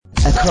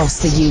across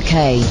the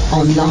UK,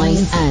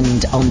 online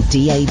and on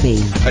DAB.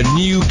 A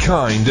new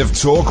kind of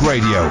talk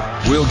radio.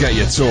 We'll get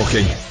you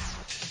talking.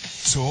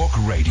 Talk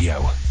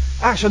radio.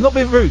 Ash, I'm not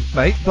being rude,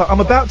 mate, but I'm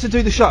about to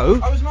do the show.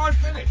 Oh, was mine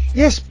finished?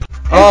 Yes,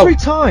 every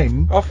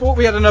time. I thought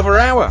we had another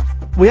hour.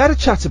 We had a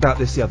chat about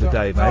this the other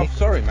day, mate. Oh,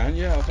 sorry, man.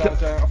 Yeah, I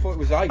thought it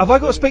was 8. Have I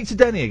got to speak to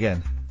Denny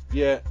again?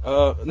 Yeah.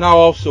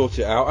 No, I'll sort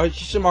it out. It's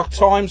just my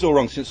time's all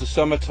wrong since the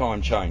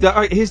summertime changed. All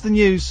right, here's the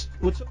news.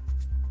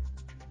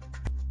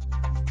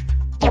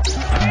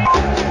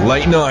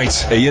 Late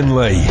night, Iain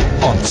Lee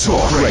on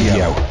Talk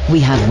Radio. We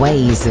have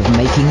ways of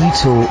making you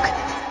talk.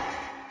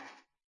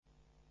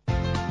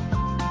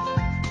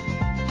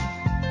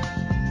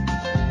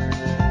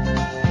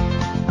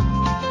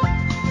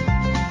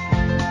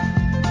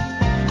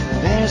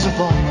 There's a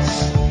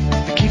voice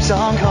that keeps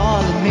on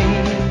calling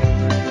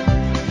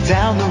me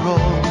down the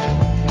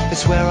road.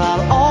 It's where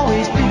I'll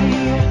always be.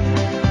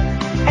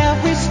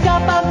 Every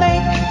stop I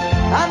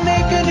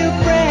make a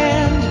new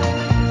friend.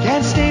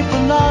 Can't stay for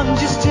long,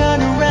 just turn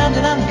around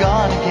and I'm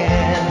gone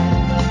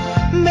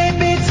again.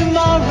 Maybe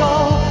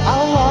tomorrow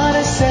I'll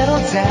wanna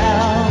settle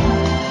down.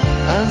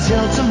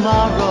 Until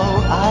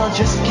tomorrow I'll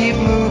just keep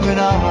moving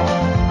on.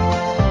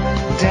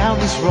 Down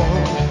this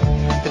road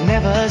that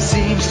never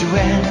seems to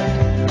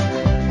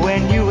end.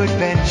 When new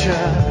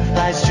adventure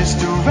lies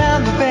just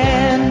around the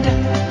bend.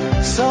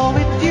 So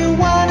if you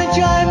wanna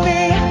join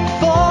me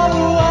for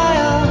a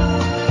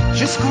while,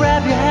 just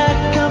grab your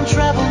hat, come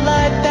travel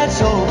light,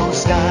 that's old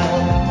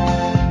style.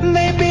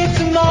 Maybe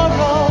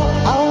tomorrow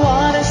I'll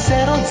wanna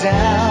settle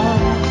down.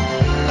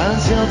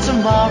 Until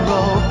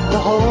tomorrow the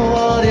whole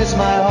world is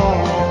my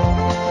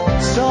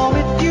home. So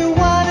if you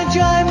wanna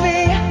join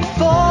me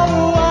for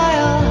a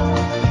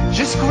while,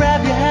 just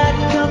grab your hat,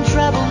 come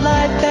travel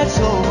light, that's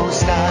old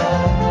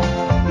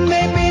style.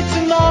 Maybe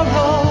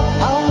tomorrow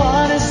I'll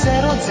wanna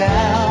settle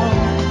down.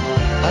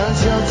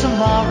 Until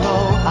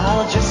tomorrow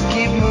I'll just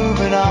keep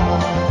moving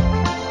on.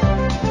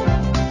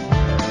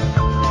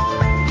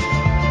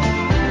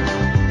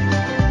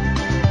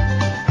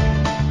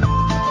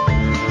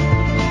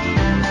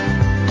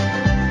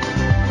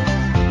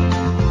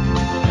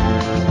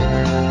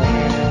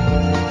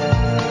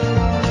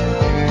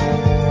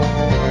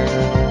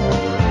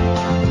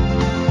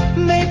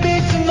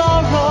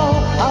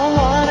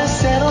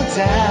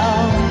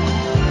 Down.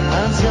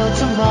 Until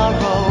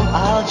tomorrow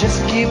I'll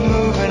just keep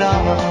moving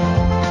on.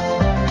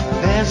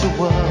 There's a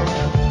world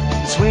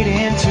that's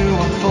waiting to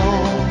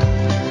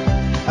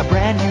unfold, a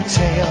brand new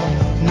tale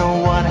no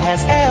one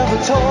has ever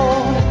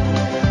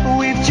told.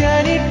 We've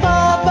journeyed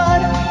far but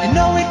you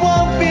know it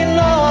won't be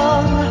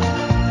long.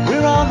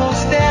 We're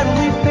almost there and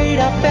we paid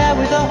our fare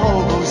with a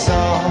hobo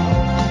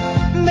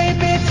song.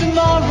 Maybe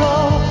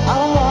tomorrow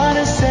I'll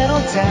wanna settle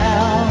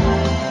down.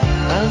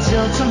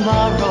 Until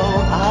tomorrow,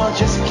 I'll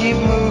just keep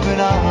moving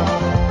on.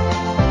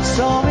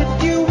 So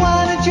if you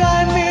wanna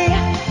join me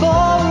for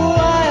a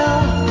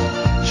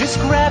while, just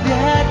grab your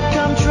hat,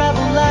 come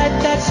travel light,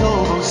 that's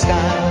old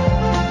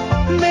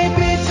style.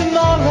 Maybe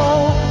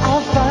tomorrow,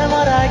 I'll find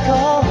what I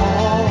call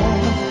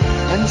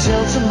home.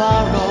 Until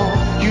tomorrow,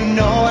 you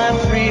know I'm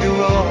free to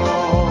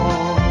roll.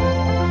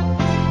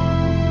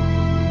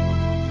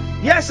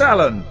 Yes,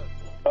 Alan.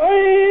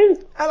 Hey.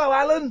 Hello,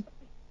 Alan.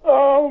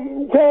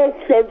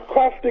 Periscope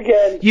crashed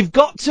again. You've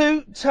got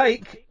to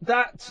take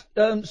that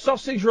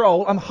sausage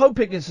roll, I'm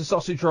hoping it's a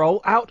sausage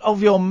roll, out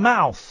of your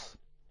mouth.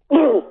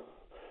 There's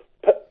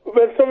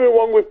something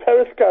wrong with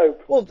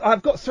Periscope. Well,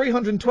 I've got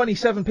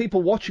 327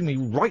 people watching me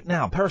right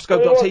now.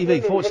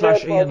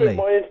 Periscope.tv/Iain Lee.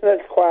 My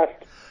internet's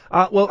crashed.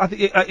 Well, I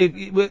think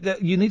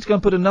you need to go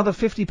and put another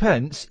 50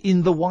 pence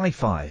in the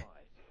Wi-Fi.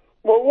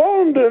 Well,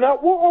 while I'm doing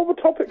that, what are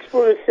the topics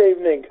for this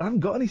evening? I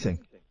haven't got anything.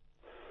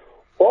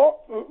 What?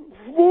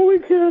 4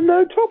 weeks in and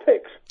no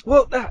topics?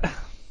 Well,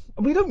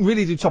 we don't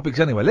really do topics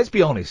anyway. Let's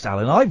be honest,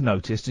 Alan. I've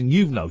noticed, and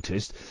you've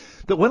noticed,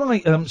 that when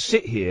I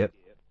sit here...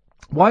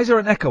 Why is there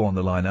an echo on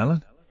the line,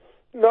 Alan?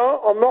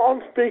 No, I'm not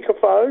on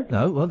speakerphone.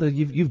 No, well,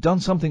 you've done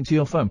something to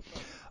your phone.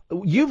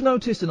 You've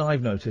noticed, and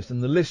I've noticed,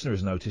 and the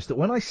listeners noticed, that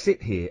when I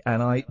sit here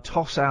and I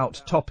toss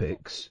out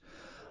topics...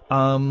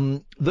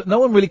 that no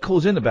one really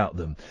calls in about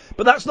them.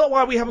 But that's not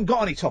why we haven't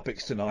got any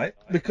topics tonight,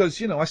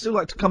 because, I still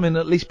like to come in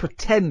and at least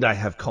pretend I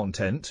have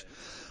content.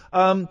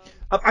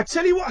 I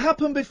tell you what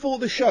happened before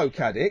the show,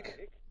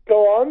 Caddick.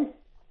 Go on.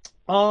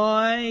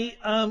 I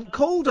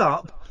called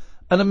up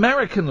an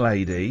American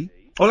lady.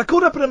 Well, I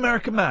called up an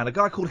American man, a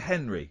guy called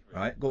Henry,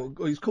 right?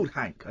 He's called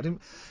Hank.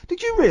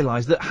 Did you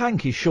realise that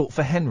Hank is short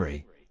for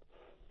Henry?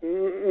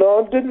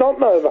 No, I did not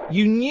know that.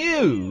 You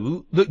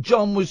knew that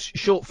John was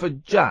short for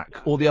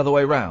Jack, or the other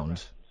way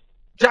round?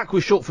 Jack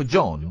was short for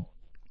John.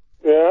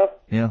 Yeah?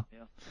 Yeah.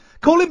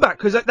 Call him back,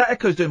 because that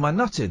echo's doing my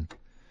nutting.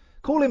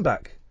 Call him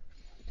back.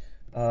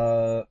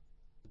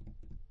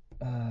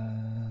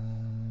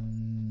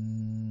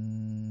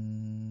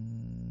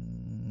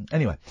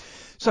 Anyway,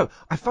 so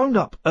I phoned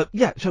up,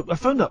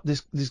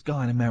 this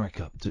guy in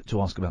America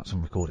to ask about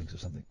some recordings or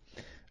something.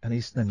 And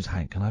his name was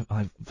Hank, and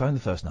I phoned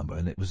the first number,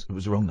 and it was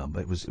the wrong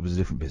number. It was a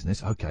different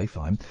business. Okay,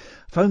 fine.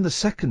 Phoned the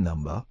second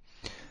number,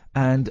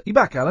 And you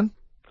back, Alan?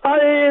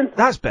 Hi, Ian.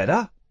 That's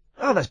better.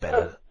 Oh, that's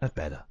better. That's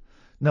better.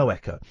 No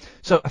echo.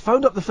 So I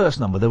phoned up the first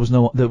number. It was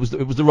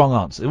the wrong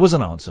answer. It was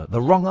an answer.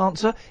 The wrong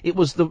answer. It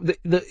was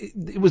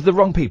it was the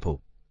wrong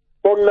people.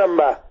 Wrong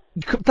number.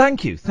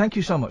 Thank you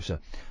so much, sir.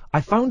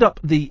 I phoned up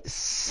the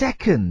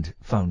second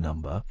phone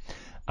number,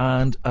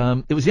 and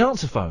it was the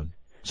answer phone.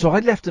 So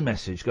I'd left a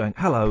message going,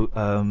 "Hello,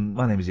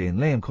 my name is Iain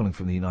Lee. I'm calling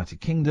from the United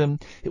Kingdom."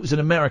 It was in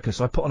America,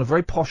 so I put on a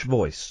very posh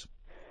voice.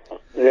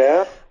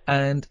 Yeah.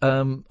 And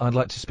I'd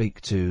like to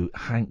speak to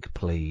Hank,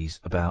 please,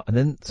 about... And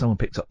then someone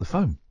picked up the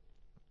phone.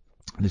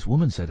 And this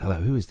woman said, "Hello,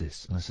 who is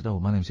this?" And I said, "Oh,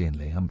 my name's Iain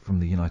Lee. I'm from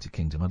the United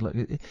Kingdom. I'd like...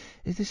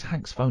 Is this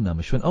Hank's phone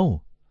number?" She went,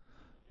 "Oh,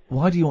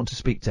 why do you want to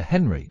speak to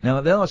Henry?"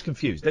 Now, then I was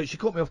confused. She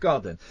caught me off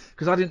guard then,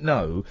 because I didn't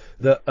know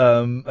that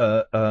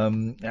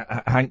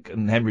Hank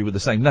and Henry were the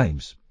same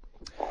names.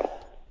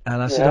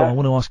 And I said, "Oh, I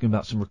want to ask him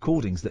about some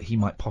recordings that he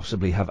might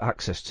possibly have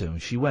access to."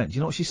 And she went, do you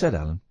know what she said,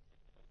 Alan?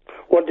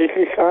 What did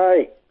she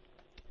say?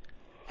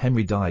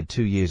 Henry died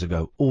 2 years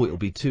ago. Oh, it'll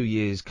be 2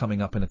 years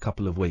coming up in a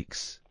couple of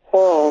weeks.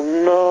 Oh,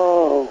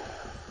 no.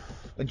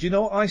 And do you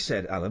know what I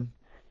said, Alan?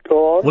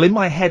 Go on. Well, in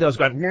my head I was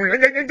going...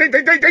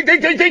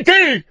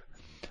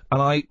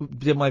 And I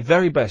did my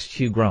very best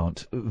Hugh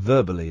Grant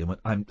verbally and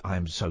went,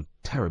 I'm so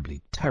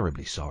terribly,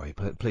 terribly sorry,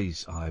 but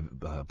please, I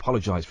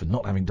apologise for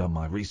not having done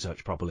my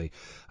research properly,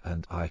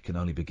 and I can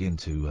only begin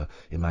to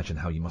imagine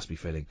how you must be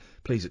feeling.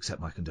 Please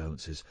accept my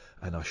condolences,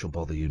 and I shall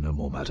bother you no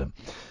more, madam.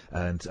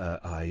 And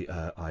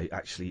I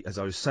actually, as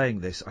I was saying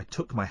this, I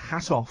took my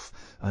hat off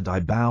and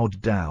I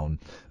bowed down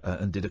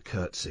and did a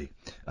curtsy,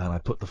 and I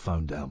put the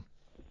phone down.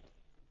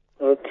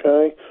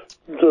 Okay.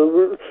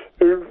 So,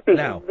 it's been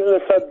a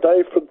sad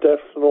day for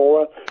deaths and all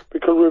that,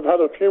 because we've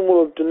had a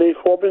funeral of Denise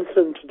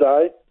Robinson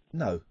today.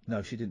 No,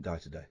 she didn't die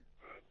today.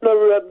 No,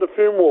 we had the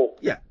funeral.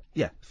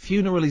 Yeah.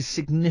 Funeral is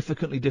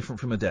significantly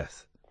different from a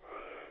death.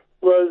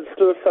 Well, it's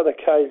still a sad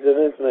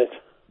occasion, isn't it?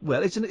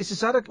 Well, it's a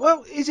sad...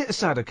 Well, is it a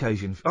sad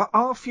occasion?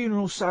 Are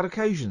funerals sad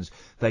occasions?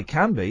 They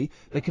can be.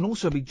 They can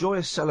also be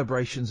joyous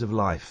celebrations of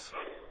life.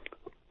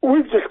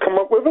 We've just come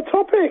up with a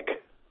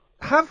topic.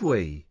 Have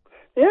we?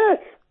 Yes.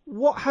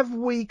 What have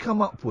we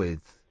come up with?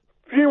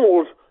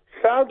 Funerals,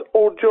 sad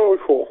or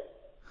joyful?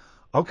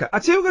 Okay, I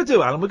tell you what we're going to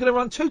do, Alan. We're going to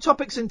run two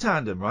topics in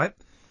tandem, right?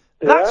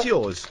 Yeah. That's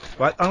yours.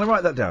 Right, I'm going to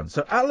write that down.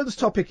 So Alan's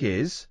topic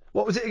is...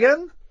 What was it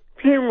again?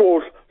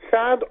 Funerals,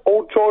 sad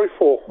or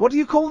joyful? What do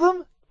you call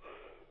them?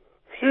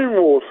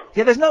 Funerals.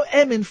 Yeah, there's no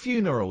M in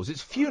funerals.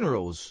 It's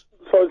funerals.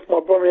 So it's my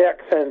Brummy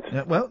accent.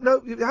 Yeah, well,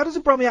 no, how does a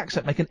Brummy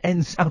accent make an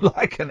N sound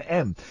like an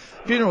M?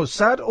 Funerals,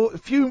 sad or...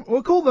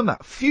 we'll call them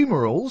that.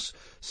 Funerals,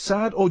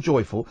 sad or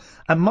joyful.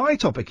 And my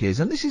topic is,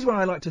 and this is where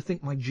I like to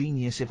think my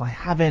genius, if I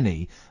have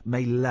any,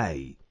 may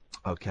lay.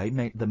 Okay,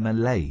 the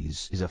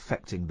malaise is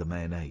affecting the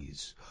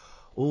mayonnaise.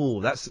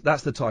 Oh, that's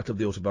the title of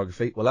the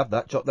autobiography. We'll have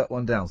that. Jot that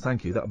one down.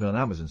 Thank you. That'll be on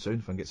Amazon soon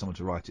if I can get someone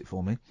to write it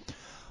for me.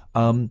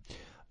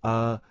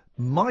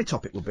 My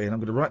topic will be, and I'm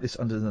going to write this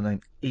under the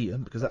name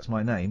Iain because that's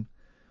my name.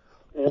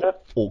 Yeah.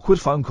 Awkward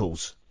phone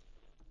calls.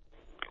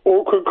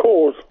 Awkward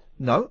calls?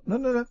 No.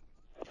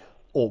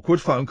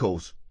 Awkward phone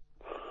calls.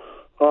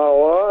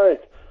 All right.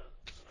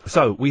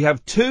 So we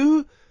have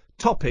two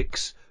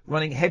topics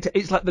running head to...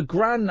 It's like the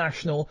Grand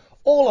National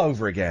all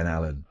over again,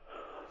 Alan.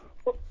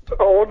 I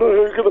wonder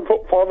who's going to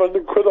put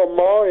 500 quid on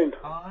mine.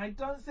 I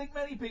don't think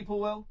many people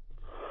will.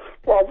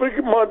 Well, I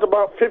think mine's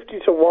about 50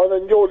 to 1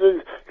 and yours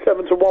is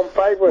 7 to 1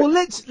 favourite. Well,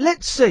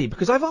 let's see,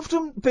 because I've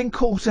often been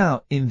caught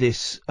out in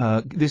this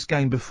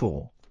game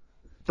before.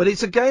 But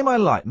it's a game I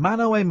like.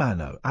 Mano a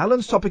mano.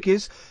 Alan's topic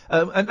is,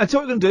 and I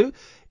tell you what we're going to do.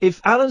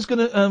 If Alan's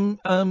going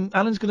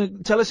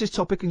to tell us his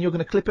topic and you're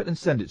going to clip it and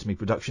send it to me,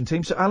 production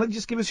team. So Alan,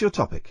 just give us your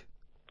topic.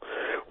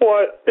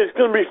 Well, it's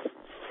going to be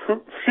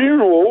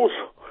funerals,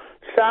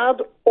 sad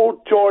or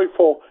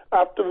joyful,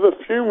 after the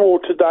funeral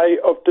today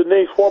of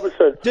Denise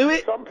Robinson. Do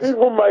it. Some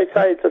people may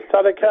say it's a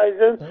sad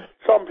occasion.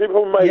 Some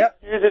people may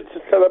use it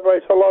to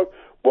celebrate her life.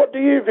 What do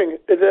you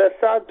think? Is it a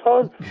sad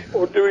time,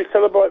 or do we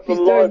celebrate the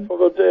life of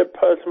the dear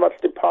person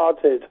that's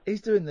departed?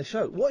 He's doing the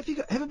show. What have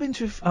you ever been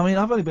to? I mean,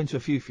 I've only been to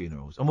a few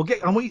funerals, and we'll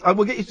get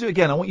you to do it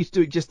again. I want you to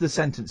do it just the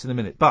sentence in a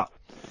minute. But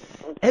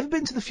ever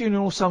been to the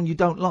funeral of someone you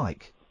don't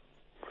like?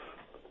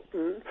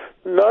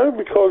 No,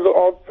 because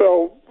I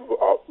felt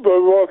we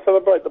want to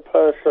celebrate the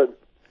person.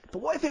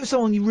 But what if it was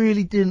someone you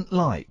really didn't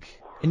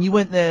like, and you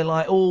went there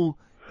like, oh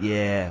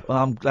yeah, well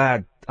I'm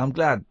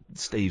glad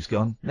Steve's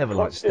gone. Never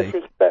liked Steve.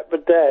 Disrespect the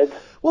dead.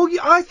 Well,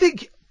 I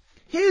think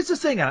here's the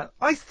thing, Alan.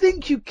 I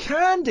think you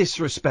can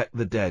disrespect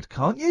the dead,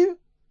 can't you?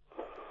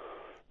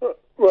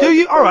 Well, do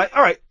you? All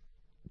right.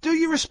 Do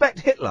you respect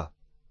Hitler?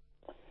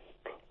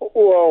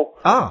 Well.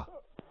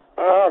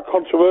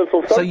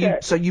 Controversial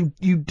subject. So you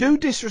do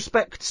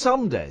disrespect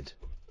some dead?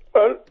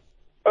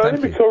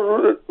 Only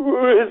because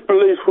his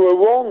beliefs were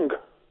wrong.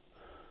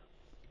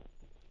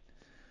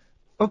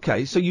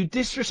 Okay, so you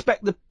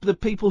disrespect the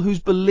people whose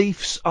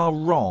beliefs are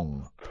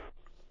wrong.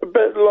 A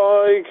bit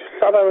like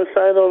Saddam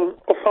Hussein or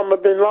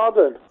Osama bin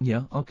Laden.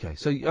 Yeah. Okay.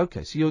 So you're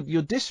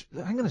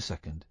hang on a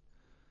second.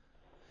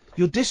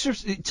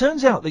 It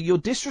turns out that you're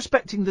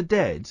disrespecting the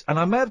dead, and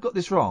I may have got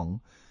this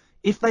wrong,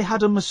 if they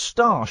had a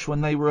moustache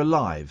when they were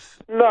alive.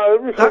 No,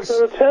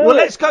 well,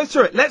 let's go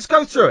through it.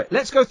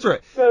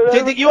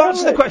 You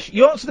answer the question.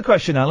 You answer the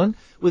question, Alan,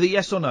 with a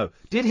yes or no.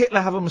 Did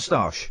Hitler have a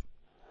moustache?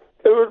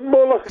 It was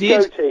more like a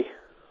goatee.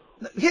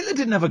 No, Hitler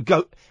didn't have a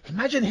goat.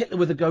 Imagine Hitler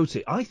with a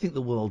goatee. I think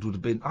the world would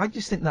have been. I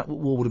just think that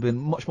war would have been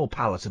much more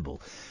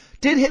palatable.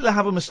 Did Hitler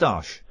have a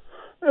moustache?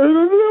 It was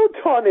a little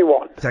tiny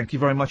one. Thank you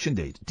very much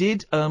indeed.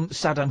 Did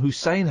Saddam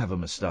Hussein have a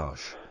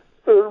moustache?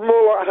 It was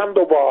more like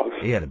handlebars.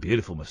 He had a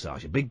beautiful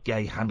moustache, a big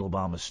gay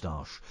handlebar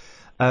moustache.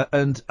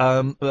 And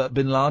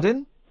Bin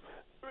Laden?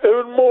 It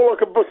was more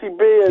like a bushy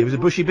beard. He was a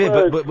bushy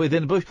beard, but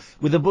within a bush,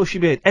 with a bushy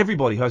beard.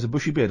 Everybody who has a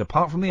bushy beard,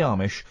 apart from the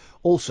Amish,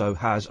 also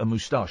has a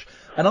moustache.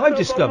 And I've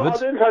discovered... I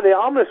didn't say the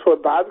Amish were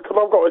bad, because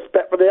I've got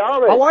respect for the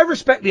Amish. Oh, I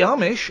respect the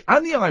Amish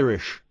and the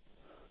Irish.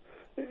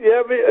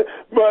 Yeah,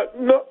 but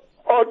no,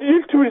 I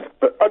do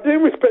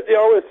respect the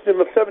Irish in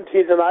the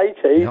 70s and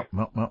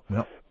 80s.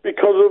 Yep.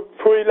 Because of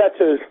 3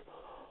 letters.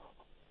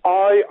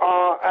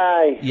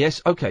 IRA.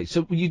 Yes, okay,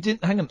 so you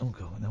didn't... Hang on. Oh,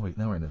 God, now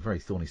we're in a very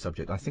thorny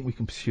subject. I think we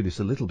can pursue this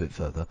a little bit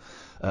further.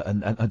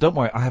 And don't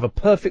worry, I have a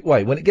perfect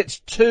way. When it gets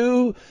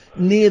too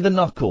near the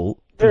knuckle...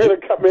 You're going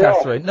to cut me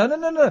Catherine, off.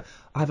 No.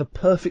 I have a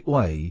perfect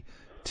way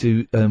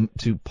to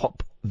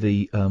pop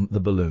the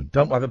balloon. I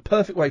have a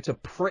perfect way to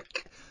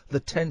prick the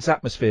tense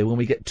atmosphere when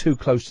we get too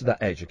close to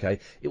that edge, okay?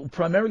 It will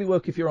primarily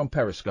work if you're on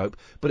Periscope,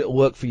 but it will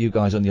work for you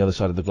guys on the other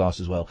side of the glass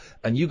as well.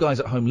 And you guys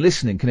at home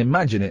listening can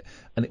imagine it,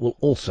 and it will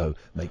also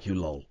make you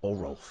lol, or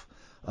Rolf.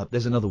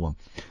 There's another one.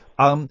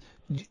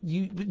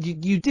 You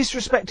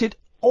disrespected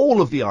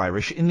all of the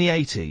Irish in the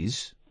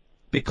 80s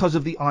because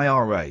of the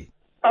IRA.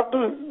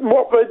 After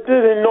what they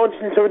did in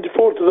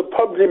 1974 to the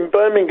pubs in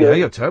Birmingham. Yeah,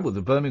 you're terrible.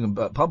 The Birmingham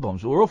pub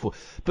bombs were awful.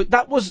 But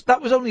that was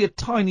only a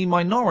tiny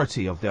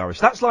minority of the Irish.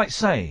 That's like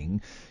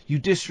saying you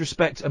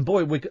disrespect, and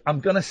boy, I'm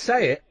going to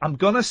say it. I'm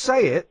going to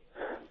say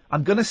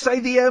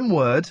the M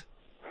word.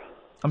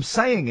 I'm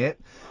saying it.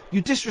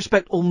 You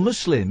disrespect all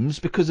Muslims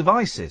because of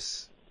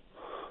ISIS.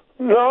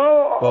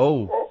 No.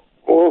 Oh.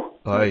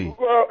 Aye.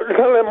 Well,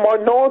 they're a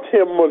minority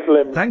of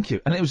Muslims. Thank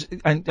you. And it was,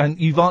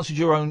 and you've answered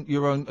your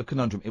own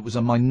conundrum. It was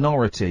a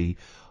minority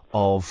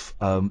of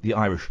the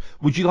Irish.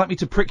 Would you like me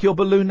to prick your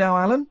balloon now,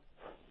 Alan?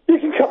 You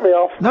can cut me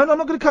off. No, I'm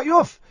not going to cut you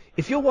off.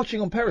 If you're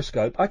watching on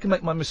Periscope, I can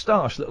make my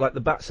moustache look like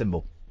the bat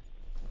symbol.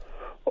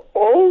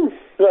 Oh,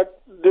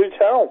 do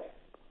tell.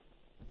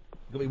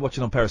 You'll be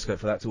watching on Periscope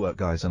for that to work,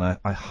 guys, and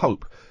I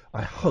hope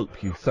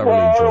you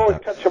thoroughly enjoyed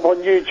that. Catch up on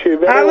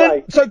YouTube Alan,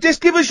 anyway. so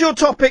just give us your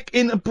topic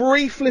in a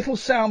brief little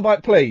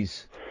soundbite,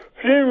 please.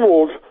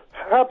 Funerals,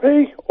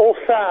 happy or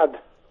sad?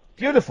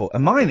 Beautiful.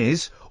 And mine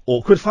is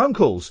awkward phone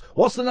calls.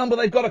 What's the number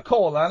they've got to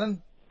call,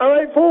 Alan?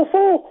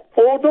 0844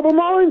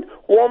 499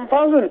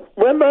 1000.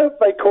 Remember,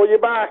 they call you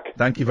back.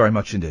 Thank you very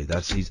much indeed.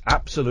 He's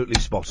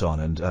absolutely spot on.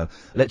 And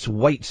let's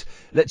wait.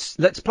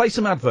 Let's play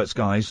some adverts,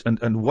 guys,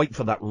 and wait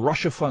for that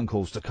rush of phone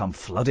calls to come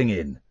flooding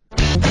in.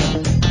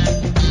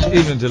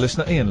 Evening to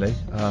listener Iain Lee.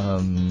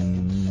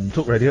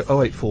 Talk Radio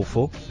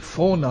 0844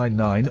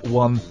 499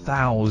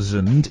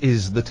 1000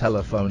 is the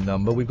telephone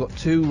number. We've got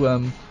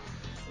two.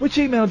 Which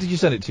email did you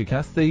send it to,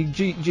 Kath? The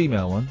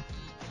Gmail one.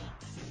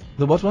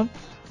 The what one?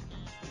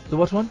 The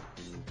what one?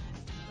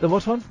 The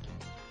what one?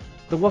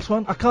 The what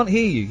one? I can't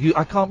hear you.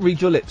 I can't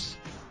read your lips.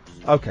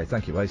 Okay,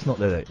 thank you. Well, it's not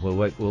there. We'll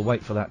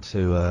wait for that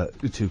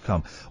to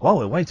come. While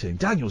we're waiting,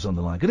 Daniel's on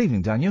the line. Good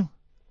evening, Daniel.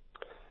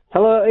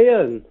 Hello,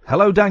 Ian.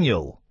 Hello,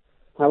 Daniel.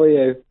 How are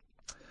you?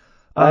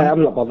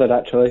 I'm not bothered,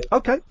 actually.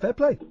 Okay, fair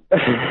play.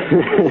 Good.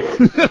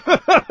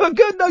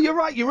 No, you're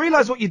right. You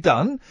realise what you've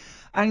done,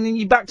 and then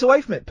you backed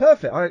away from it.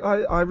 Perfect.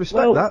 I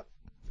respect that.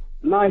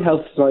 My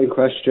health's not in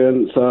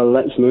question, so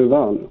let's move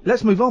on.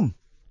 Let's move on.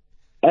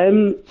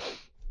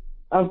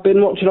 I've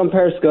been watching on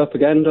Periscope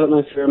again. Don't know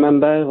if you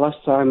remember.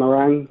 Last time I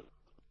rang,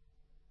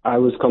 I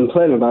was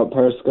complaining about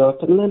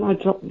Periscope, and then I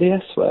dropped the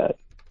S word.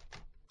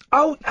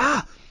 Oh,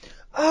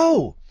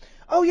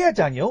 yeah,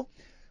 Daniel.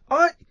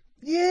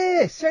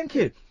 Yes, thank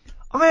you.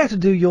 I had to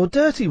do your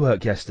dirty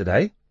work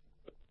yesterday.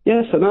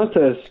 Yes, I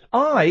noticed.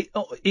 I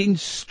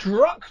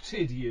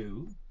instructed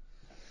you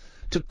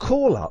to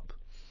call up.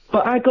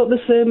 But I got the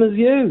same as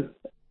you.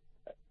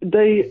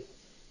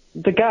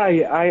 The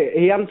guy,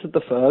 he answered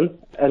the phone,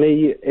 and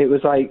it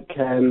was like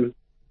any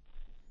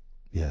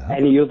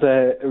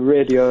other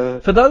radio.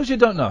 For those who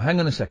don't know, hang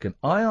on a second.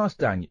 I asked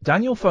Daniel.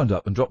 Daniel phoned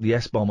up and dropped the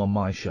S-bomb on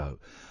my show.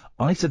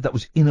 I said that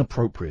was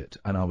inappropriate,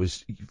 and I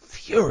was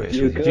furious.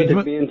 You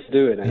goaded me into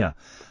doing it. Yeah.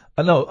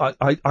 No,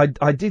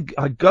 I did.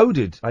 I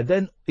goaded. I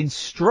then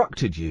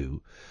instructed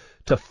you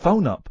to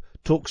phone up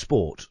Talk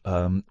Sport,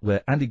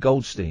 where Andy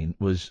Goldstein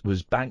was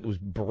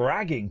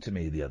bragging to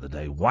me the other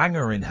day,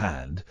 wanger in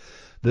hand,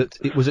 that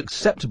it was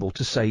acceptable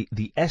to say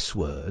the S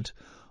word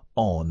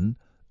on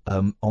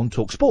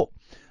Talk Sport.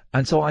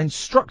 And so I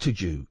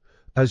instructed you,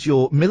 as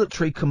your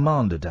military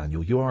commander,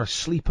 Daniel, you are a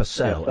sleeper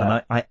cell,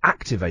 and I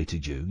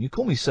activated you. You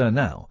call me sir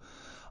now.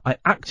 I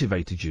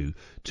activated you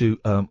to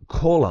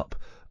call up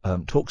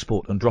Talk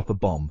Sport and drop a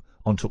bomb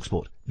on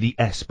TalkSport. The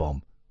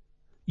S-bomb.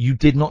 You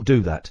did not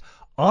do that.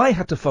 I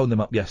had to phone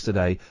them up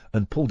yesterday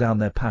and pull down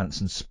their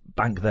pants and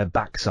spank their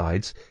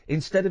backsides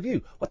instead of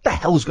you. What the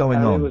hell's going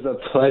on? It was a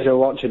pleasure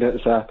watching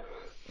it, sir.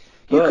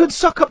 You could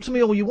suck up to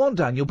me all you want,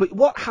 Daniel, but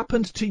what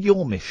happened to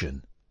your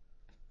mission?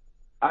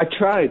 I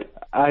tried.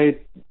 I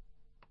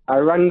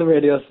rang the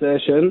radio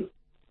station.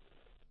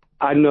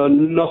 I know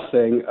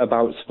nothing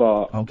about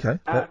sport. Okay.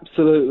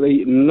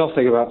 Absolutely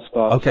nothing about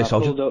sport. Okay,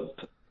 soldier. I pulled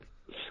up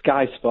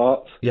Sky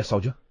Sports. Yes,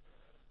 soldier.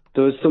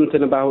 There was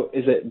something about,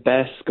 is it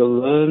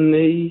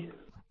Bescaloni?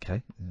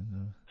 Okay.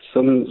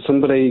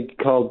 Somebody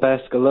called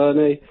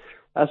Bescaloni.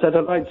 I said,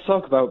 I'd like to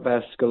talk about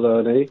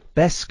Bescaloni.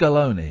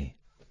 Bescaloni.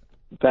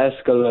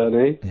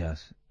 Bescaloni.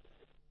 Yes.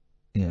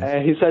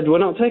 He said, we're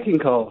not taking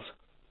calls.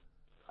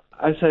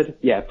 I said,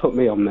 yeah, put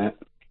me on, mate.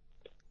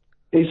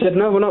 He said,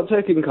 no, we're not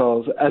taking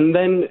calls. And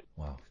then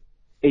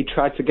he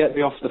tried to get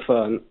me off the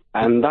phone,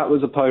 and that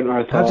was the point where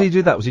I thought... How did he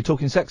do that? Was he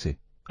talking sexy?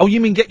 Oh,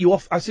 you mean get you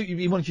off? I see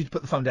he wanted you to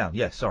put the phone down.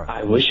 Yes, sorry.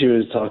 I wish he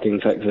was talking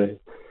sexy.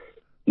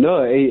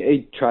 No,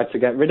 he tried to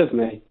get rid of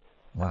me.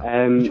 Wow.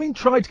 What do you mean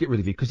tried to get rid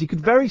of you? Because he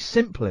could very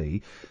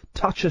simply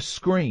touch a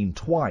screen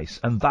twice,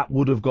 and that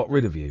would have got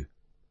rid of you.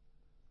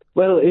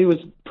 Well, he was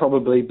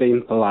probably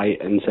being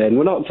polite and saying,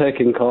 we're not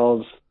taking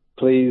calls,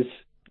 please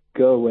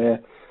go away.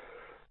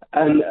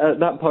 And at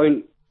that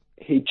point,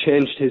 he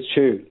changed his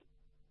tune.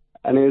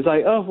 And he was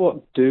like, oh,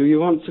 what do you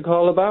want to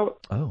call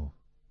about? Oh.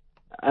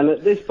 And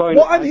at this point...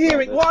 What I'm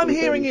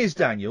hearing is,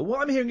 Daniel,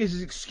 what I'm hearing is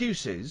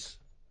excuses,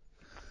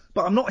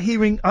 but I'm not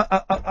hearing,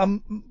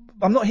 I'm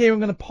not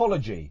hearing an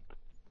apology.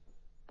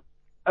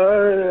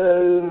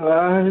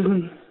 There's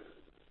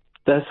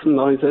some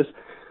noises.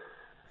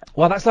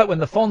 Well, that's like when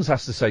the Fonz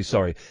has to say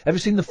sorry. Ever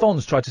seen the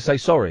Fonz try to say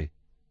sorry?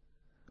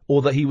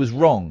 Or that he was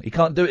wrong? He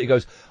can't do it. He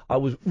goes, I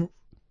was...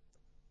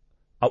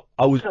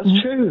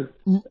 That's true.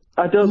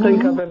 I don't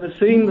think I've ever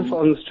seen the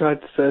Fonz try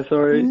to say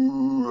sorry.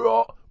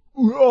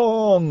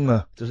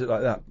 Wrong. Does it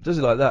like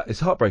that?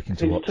 It's heartbreaking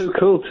to watch. He's too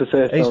cool to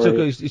say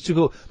sorry. He's too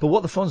cool. But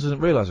what the Fonz doesn't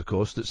realise, of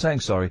course, that saying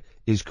sorry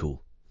is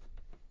cool.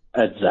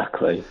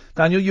 Exactly.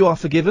 Daniel, you are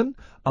forgiven.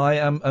 I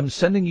am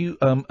sending you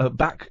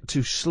back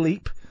to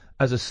sleep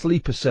as a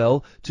sleeper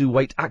cell to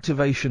wait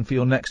activation for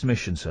your next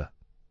mission, sir.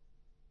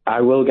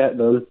 I will get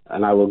them,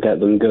 and I will get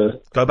them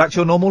good. Go back to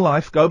your normal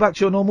life.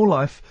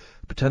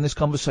 Pretend this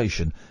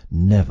conversation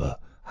never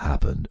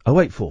happened.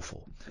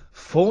 0844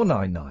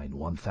 499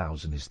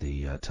 1000 is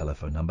the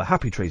telephone number.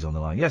 Happy Tree's on the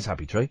line. Yes,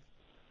 Happy Tree.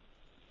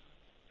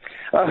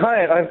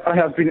 Hi, I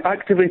have been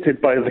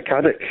activated by the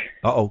Caddick.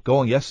 Uh-oh, go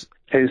on, yes.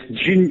 His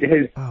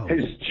genius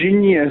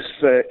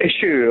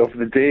issue of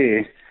the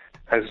day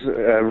has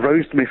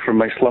roused me from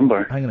my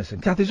slumber. Hang on a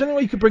second. Kath, is there any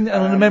way you could bring that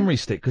on a memory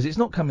stick? Because it's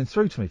not coming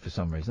through to me for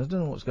some reason. I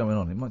don't know what's going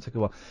on. It might take a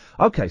while.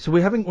 Okay, so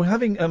we're having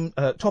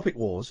topic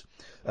wars.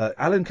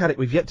 Alan Caddick,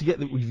 we've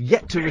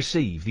yet to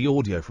receive the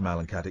audio from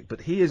Alan Caddick,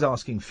 but he is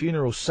asking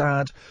funeral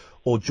sad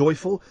or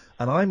joyful,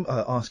 and I'm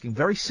asking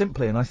very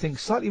simply, and I think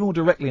slightly more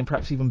directly and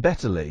perhaps even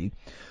betterly,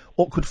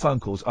 awkward phone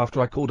calls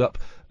after I called up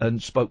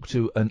and spoke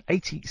to an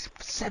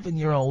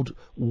 87-year-old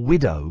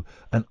widow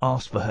and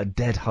asked for her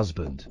dead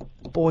husband.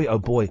 Boy, oh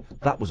boy,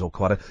 that was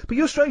awkward. But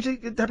you're strangely,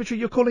 Debbie,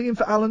 you're calling in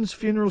for Alan's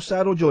funeral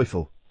sad or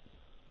joyful?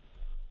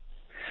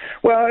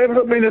 Well, I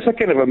mean, it's a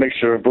kind of a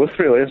mixture of both,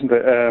 really, isn't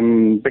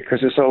it? Because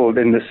it's all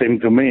in the same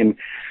domain.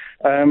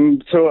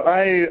 So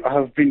I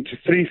have been to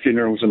 3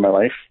 funerals in my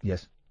life.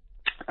 Yes.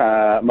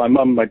 My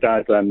mum, my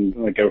dad, and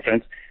my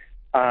girlfriend.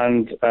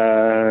 And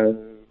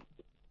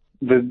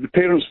the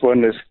parents'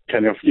 one is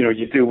kind of,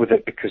 you deal with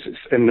it because it's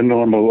in the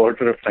normal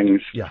order of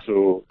things. Yeah.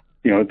 So,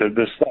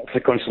 that's the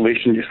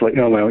consolation. Just like,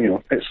 oh,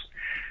 well,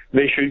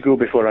 they should go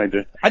before I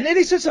do. I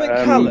nearly said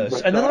something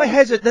callous, and then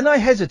I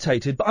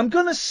hesitated, but I'm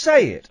going to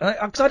say it,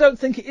 because I don't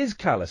think it is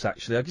callous,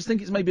 actually. I just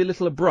think it's maybe a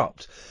little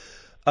abrupt.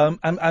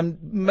 And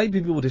maybe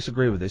people will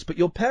disagree with this, but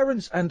your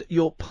parents and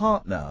your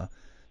partner,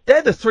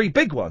 they're the 3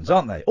 big ones,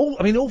 aren't they?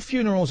 All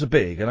funerals are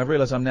big, and I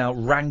realise I'm now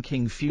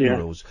ranking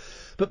funerals. Yeah.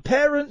 But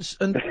parents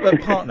and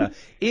partner,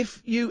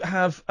 if you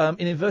have,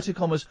 in inverted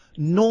commas,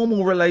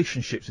 normal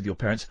relationships with your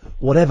parents,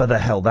 whatever the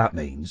hell that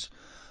means,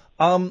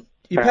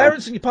 your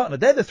parents and your partner,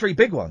 they're the 3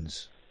 big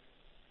ones.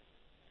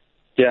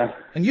 Yeah.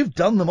 And you've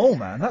done them all,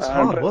 man. That's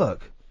hard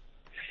work.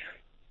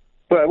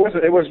 Well,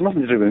 it was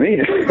nothing to do with me.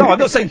 No, I'm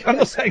not saying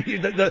you,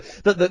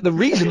 the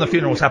reason the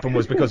funerals happened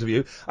was because of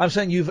you. I'm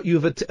saying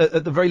you've at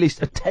the very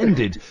least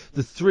attended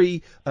the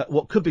 3,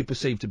 what could be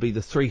perceived to be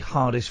the 3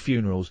 hardest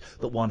funerals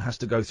that one has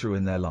to go through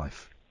in their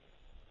life.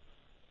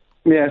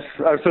 Yes,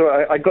 so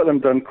I got them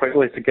done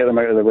quickly to get them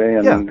out of the way,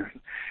 and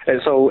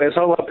it's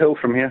all uphill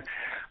from here.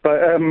 But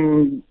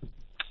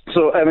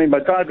so I mean, my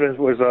dad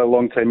was a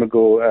long time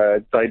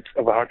ago died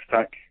of a heart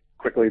attack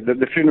quickly.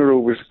 The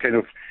funeral was kind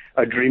of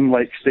a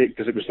dreamlike state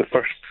because it was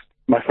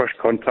my first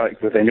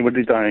contact with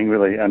anybody dying,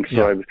 really. And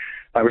so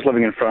I was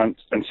living in France,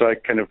 and so I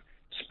kind of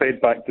sped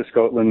back to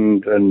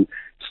Scotland and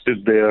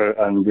stood there,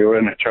 and we were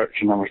in a church,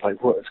 and I was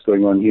like, what is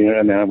going on here?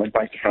 And then I went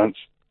back to France.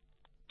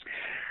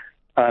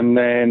 And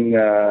then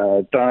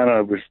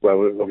Diana was,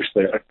 well,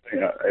 obviously,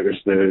 it was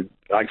the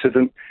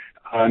accident.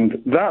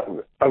 And that,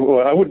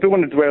 don't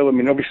want to dwell, I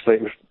mean, obviously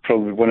it was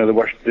probably one of the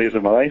worst days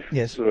of my life.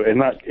 Yes. So in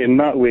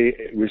that way,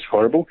 it was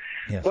horrible.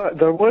 Yes. But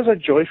there was a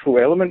joyful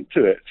element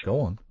to it.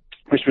 Go on.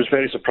 Which was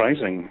very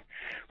surprising.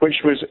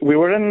 Which was, we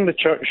were in the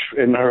church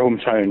in our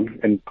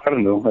hometown, in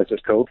Pärnu, as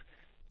it's called,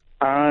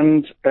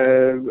 and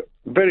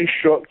very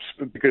shocked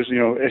because,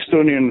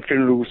 Estonian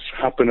funerals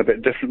happen a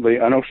bit differently.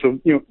 And also,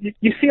 you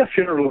see a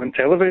funeral on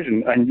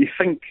television and you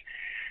think,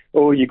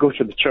 oh, you go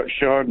to the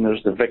churchyard and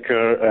there's the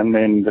vicar and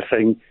then the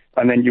thing,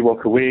 and then you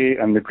walk away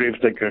and the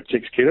gravedigger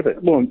takes care of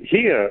it. Well,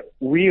 here,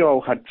 we all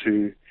had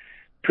to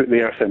put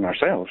the earth in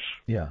ourselves.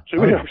 Yeah. So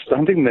we were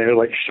standing there,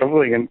 like,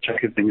 shoveling and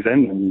chucking things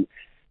in,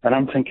 and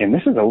I'm thinking,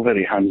 this is all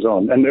very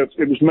hands-on. And it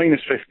was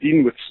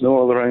 -15 with snow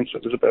all around, so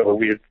it was a bit of a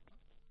weird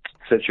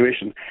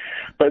situation.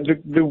 But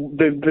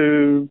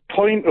the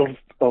point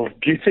of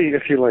beauty,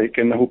 if you like,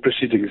 in the whole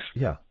proceedings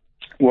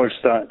was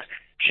that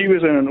she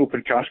was in an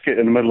open casket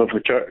in the middle of the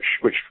church,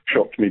 which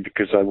shocked me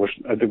because I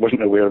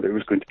wasn't aware that it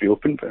was going to be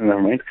open, but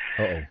never mind.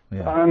 Yeah.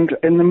 And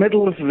in the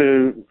middle of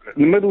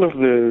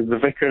the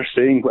vicar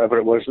saying whatever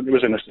it was in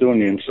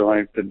Estonian, so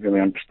I didn't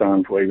really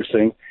understand what he was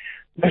saying.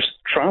 This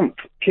tramp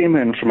came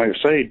in from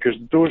outside because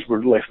the doors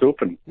were left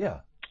open. Yeah.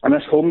 And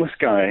this homeless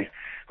guy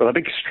with a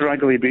big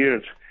straggly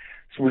beard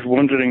was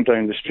wandering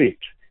down the street.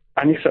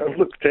 And he sort of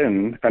looked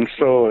in and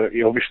saw,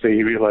 he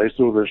realised,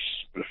 oh, there's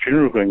a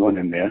funeral going on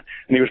in there.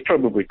 And he was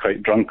probably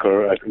quite drunk,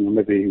 or I don't know,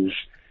 maybe he was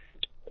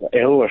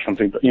ill or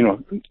something. But,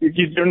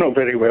 you're not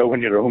very well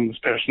when you're a homeless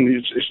person.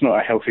 It's not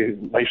a healthy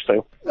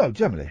lifestyle. No,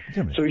 generally.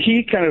 So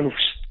he kind of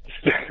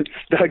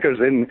staggers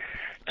in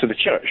to the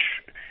church,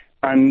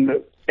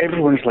 and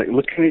everyone's like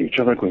looking at each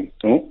other going,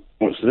 oh,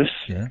 what's this?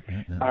 Yeah.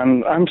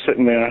 And I'm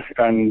sitting there,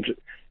 and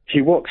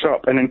he walks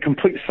up, and in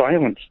complete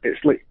silence,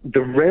 it's like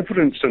the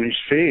reverence on his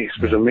face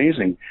was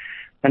amazing.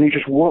 And he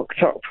just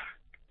walked up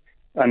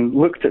and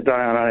looked at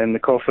Diana in the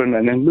coffin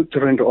and then looked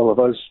around at all of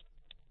us.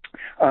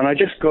 And I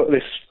just got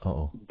this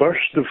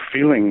burst of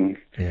feeling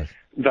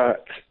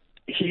that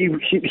he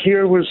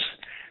here was,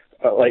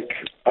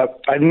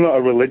 I'm not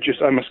a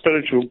religious, I'm a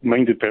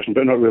spiritual-minded person,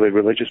 but not really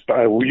religious, but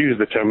I will use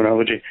the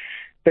terminology.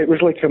 It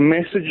was like a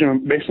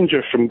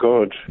messenger from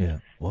God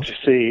to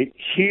say,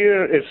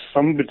 here is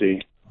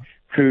somebody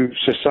who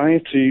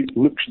society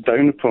looks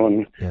down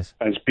upon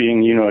as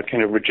being, a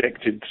kind of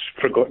rejected,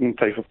 forgotten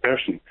type of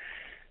person.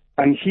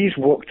 And he's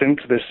walked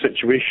into this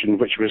situation,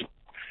 which was,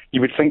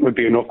 you would think would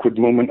be an awkward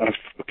moment of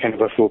kind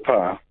of a faux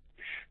pas.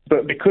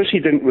 But because he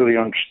didn't really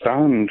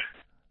understand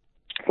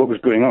what was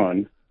going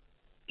on,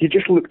 he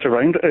just looked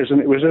around at us, and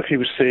it was as if he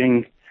was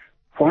saying,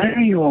 why are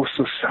you all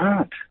so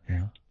sad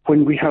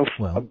when we have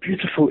a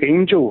beautiful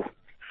angel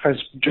has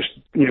just,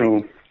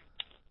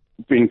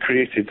 been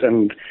created,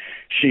 and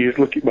she is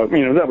looking, that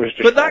was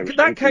just... But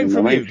that came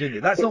from you, didn't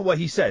it? That's not what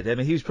he said. I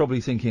mean, he was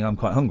probably thinking, I'm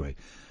quite hungry,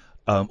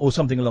 or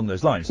something along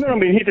those lines. No, I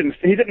mean, he didn't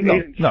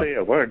say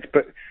a word,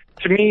 but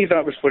to me,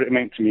 that was what it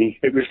meant to me.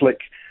 It was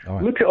like,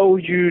 look at all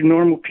you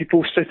normal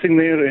people sitting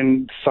there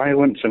in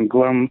silence and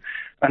glum,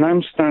 and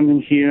I'm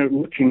standing here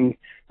looking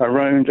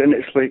around, and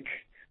it's like,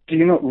 do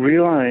you not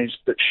realise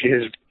that she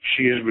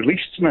is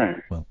released now?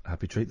 Well,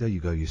 happy treat. There you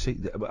go. You see,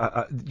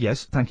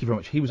 yes, thank you very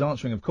much. He was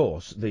answering, of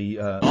course, the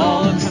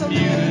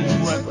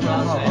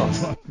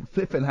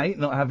flipping hate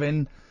not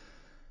having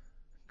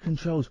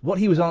controls. What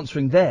he was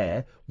answering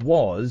there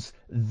was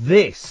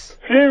this.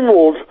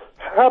 Funerals,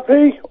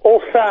 happy or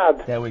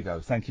sad? There we go.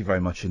 Thank you very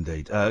much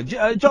indeed.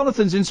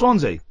 Jonathan's in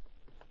Swansea.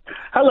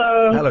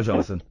 Hello. Hello,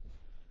 Jonathan.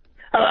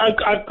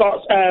 I've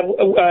got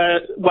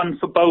one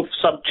for both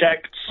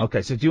subjects.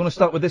 Okay, so do you want to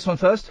start with this one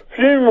first?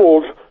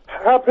 Funerals,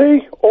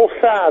 happy or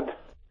sad?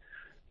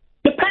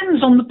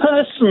 Depends on the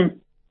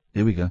person.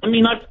 Here we go. I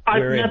mean,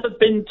 I've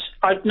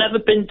never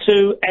been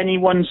to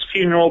anyone's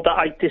funeral that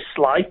I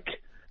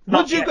dislike.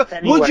 Would you go?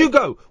 Anyway.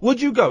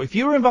 Would you go if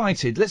you were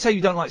invited? Let's say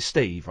you don't like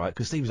Steve, right?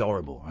 Because Steve's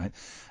horrible, right?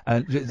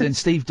 And then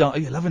Steve died.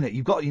 You're loving it.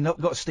 You've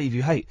got Steve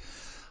you hate,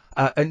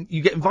 and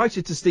you get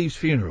invited to Steve's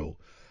funeral.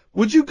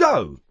 Would you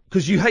go?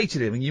 Because you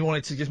hated him and you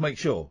wanted to just make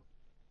sure.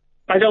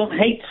 I don't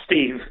hate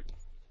Steve.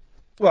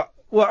 Well,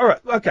 all right,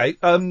 okay.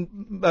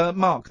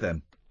 Mark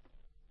then.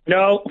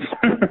 No.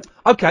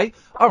 Okay,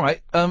 all right.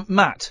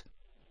 Matt.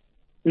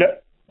 No.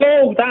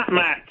 Oh, that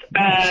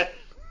Matt.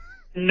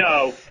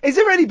 No. Is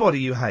there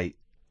anybody you hate?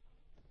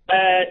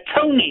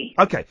 Tony.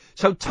 Okay,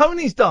 so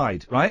Tony's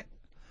died, right?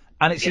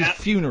 And it's his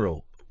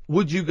funeral.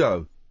 Would you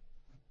go?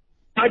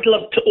 I'd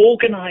love to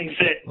organise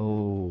it.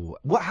 Oh,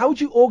 how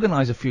would you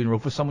organise a funeral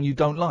for someone you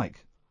don't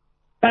like?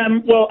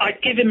 Well,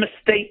 I'd give him a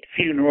state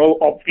funeral,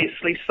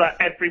 obviously, so that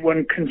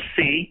everyone can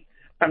see,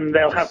 and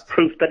they'll have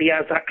proof that he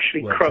has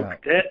actually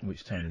croaked it.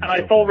 And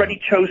I've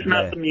already chosen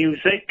out the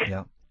music.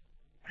 Yeah.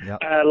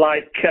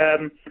 Like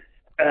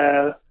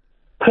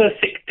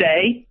Perfect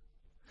Day,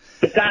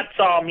 the Dad's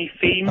Army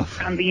theme,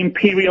 and the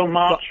Imperial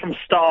March from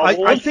Star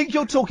Wars. I think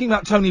you're talking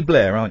about Tony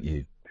Blair, aren't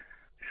you?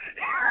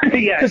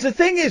 Yeah. Because the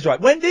thing is, right,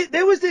 when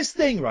there was this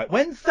thing, right,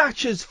 when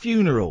Thatcher's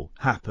funeral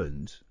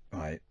happened,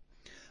 right,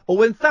 or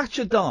when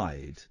Thatcher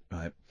died,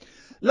 right,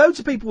 loads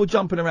of people were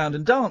jumping around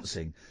and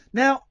dancing.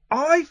 Now,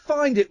 I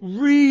find it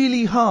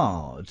really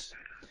hard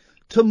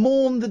to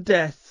mourn the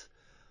death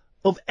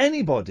of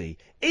anybody,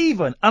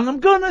 even, and I'm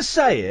going to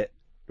say it,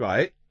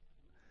 right?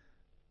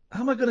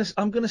 I'm going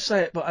to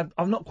say it, but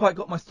I've not quite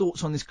got my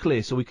thoughts on this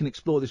clear, so we can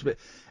explore this a bit.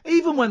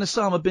 Even when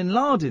Osama bin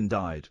Laden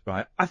died,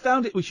 right, I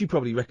found it, which you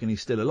probably reckon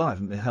he's still alive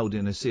and held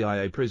in a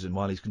CIA prison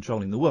while he's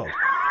controlling the world.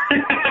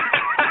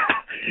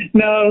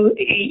 No,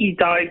 he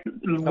died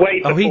way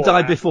before. Oh, he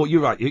died before.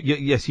 You're right.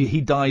 Yes,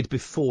 he died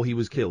before he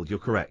was killed. You're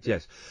correct.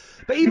 Yes,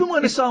 but even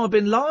when Osama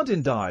bin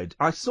Laden died,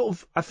 I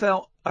felt.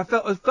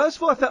 First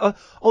of all, I felt,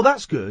 oh,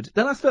 that's good.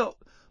 Then I felt,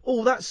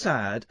 oh, that's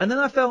sad. And then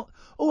I felt,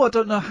 oh, I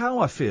don't know how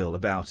I feel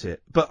about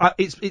it. But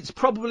it's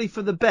probably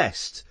for the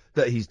best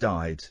that he's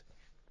died.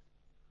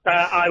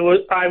 I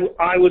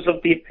was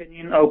of the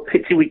opinion, oh,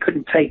 pity we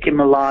couldn't take him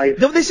alive.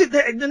 No,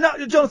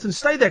 Jonathan,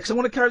 stay there, because I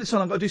want to carry this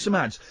on. I've got to do some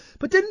ads.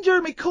 But didn't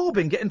Jeremy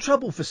Corbyn get in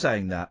trouble for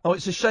saying that? Oh,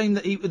 it's a shame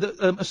that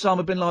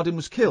Osama bin Laden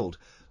was killed.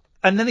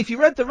 And then if you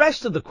read the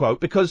rest of the quote,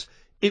 because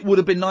it would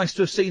have been nice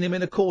to have seen him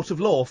in a court of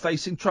law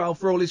facing trial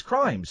for all his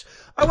crimes.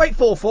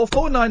 0844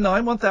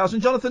 499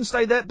 1000. Jonathan,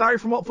 stay there. Barry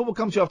from Watford will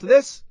come to you after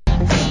this.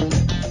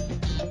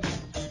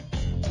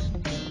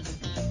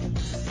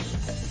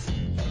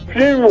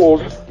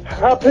 Funerals,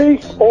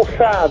 happy or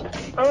sad?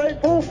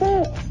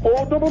 0844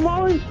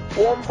 499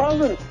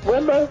 1000.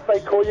 Remember, they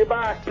call you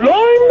back.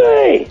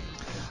 Blimey!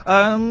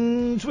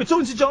 So we're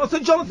talking to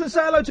Jonathan. Jonathan,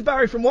 say hello to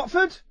Barry from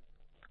Watford.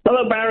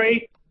 Hello,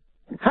 Barry.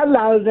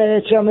 Hello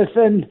there,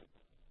 Jonathan.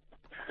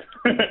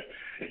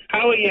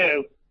 How are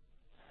you?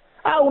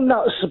 Oh,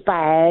 not so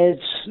bad.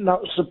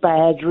 Not so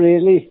bad,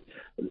 really.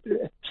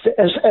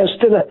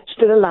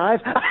 Still alive.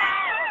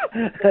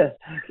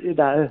 You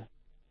know,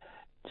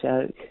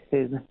 joke.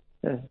 You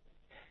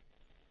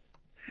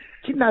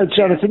know,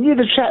 Jonathan, you're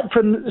the chap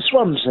from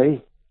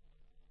Swansea.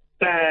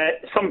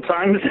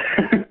 Sometimes.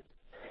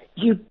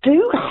 You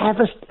do have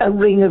a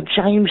ring of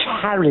James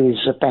Harris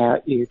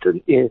about you,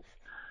 don't you?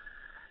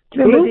 Do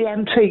you remember the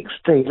antiques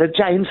dealer,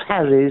 James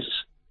Harris?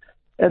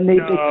 And he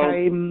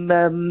became,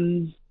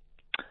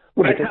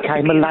 he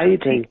became a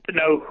lady. To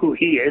know who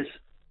he is.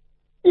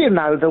 You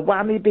know, the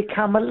one, he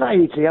became a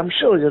lady. I'm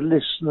sure your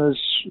listeners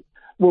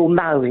will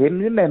know him.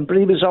 Remember,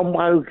 he was on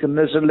Wogan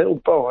as a little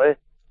boy.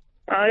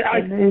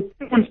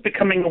 Everyone's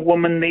becoming a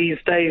woman these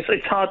days.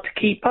 It's hard to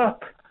keep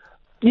up.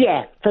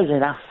 Yeah, fair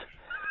enough.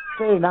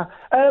 Fair enough.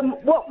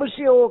 What was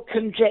your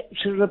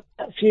conjecture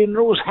about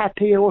funerals,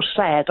 happy or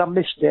sad? I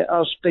missed it. I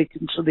was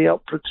speaking to the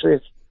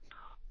operative.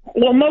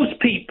 Well, most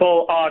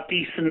people are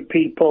decent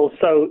people,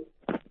 so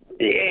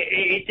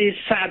it is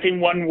sad in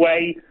one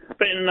way,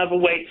 but in another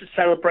way it's a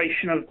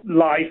celebration of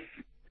life.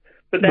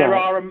 But there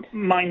are a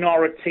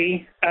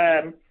minority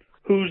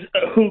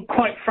who,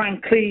 quite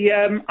frankly,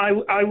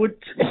 I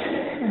would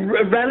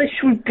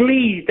relish with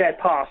glee their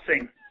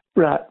passing.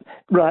 Right.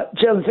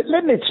 Jonathan,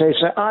 let me tell you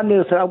something. I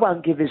knew that I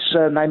won't give his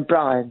surname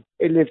Brian.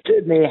 He lived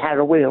near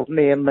Harrowfield,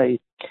 near me.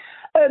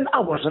 And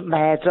I wasn't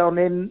mad on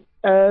him,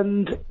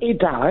 and he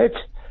died.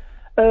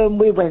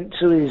 We went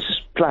to his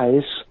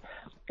place,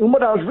 and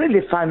what I was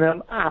really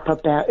finding up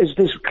about is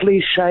this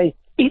cliche,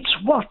 it's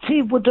what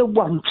he would have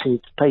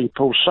wanted,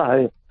 people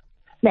say.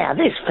 Now,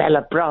 this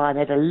fella, Brian,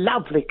 had a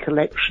lovely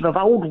collection of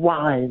old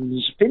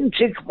wines,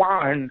 vintage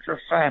wines,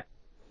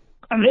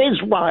 and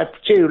his wife,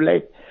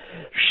 Julie,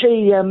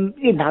 she,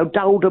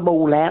 doled them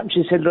all out, and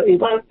she said, look, he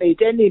won't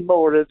need any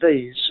more of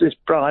these, this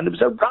Brian. It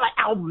was a right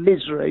old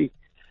misery.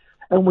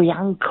 And we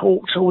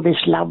uncorked all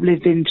this lovely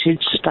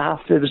vintage stuff.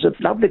 There was a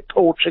lovely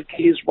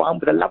Portuguese one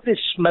with a lovely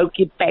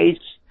smoky base,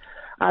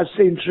 I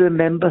seem to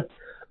remember.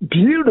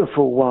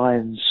 Beautiful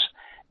wines.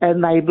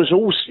 And they was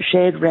all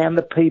shared round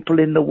the people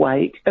in the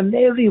wake. And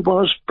there he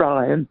was,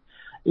 Brian,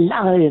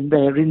 lying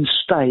there in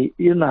state,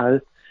 you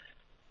know.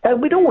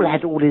 And we'd all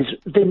had all his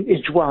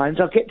vintage wines.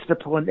 I'll get to the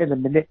point in a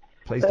minute.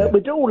 Please do.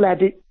 We'd all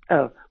had it.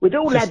 We'd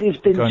all had his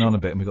vintage. Going on a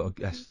bit, and we've got a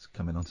guest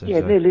coming on. Yeah,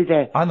 nearly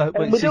there. I know,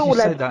 but you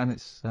said that, and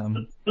it's.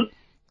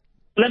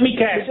 Let me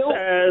guess.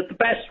 The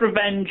best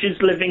revenge is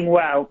living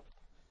well.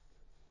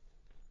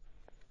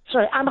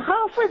 Sorry, I'm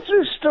halfway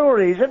through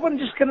stories. Everyone's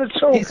just going to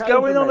talk. It's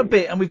going on a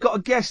bit, and we've got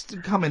a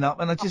guest coming up,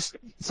 and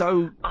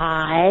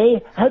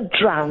I had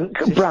drunk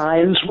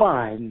Brian's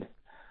wine.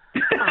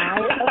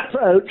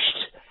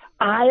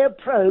 I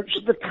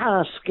approached the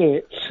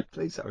casket.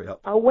 Please hurry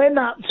up. I went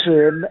up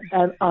to him,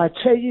 and I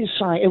tell you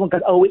something, everyone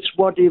goes, oh, it's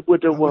what he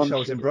would have wanted. I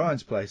was in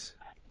Brian's place.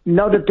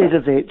 Not a bit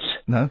of it.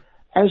 No?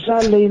 As I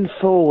leaned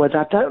forward,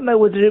 I don't know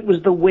whether it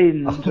was the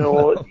wind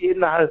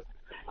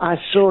I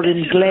saw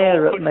him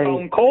glare at me.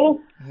 Phone call?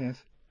 Yes.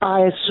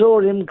 I saw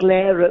him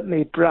glare at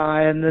me,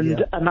 Brian,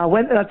 and I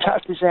went and I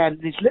touched his hand,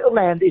 and his little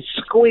hand, he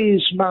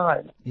squeezed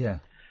mine. Yeah.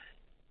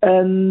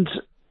 And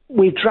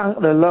we drank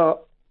a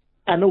lot.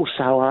 And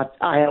also,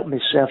 I helped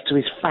myself to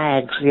his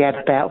fags. He had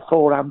about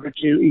 400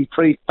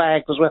 duty-free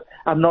fags as well.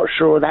 I'm not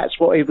sure that's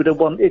what he would have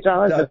wanted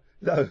either.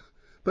 No.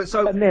 But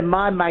so, and then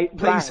my mate,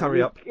 please Ray,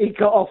 hurry up. He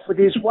got off with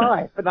his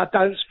wife, and I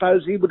don't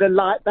suppose he would have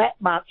liked that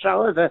much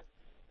either.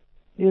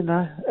 You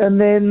know, and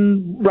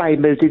then Ray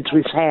moved into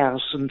his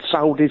house and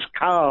sold his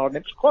car, and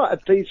it was quite a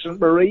decent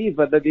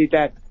Mariva that he'd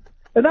had.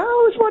 And that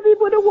was what he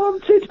would have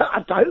wanted.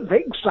 I don't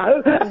think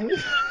so.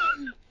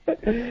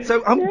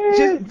 So,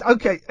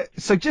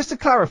 so just to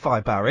clarify,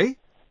 Barry.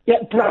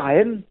 Yeah,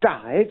 Brian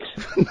died.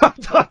 No,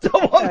 I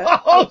don't want the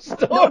whole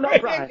story. No, not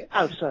Brian.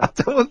 Oh,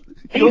 sorry.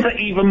 These are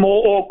even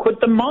more awkward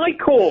than my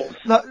calls.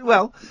 No,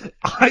 well,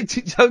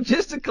 so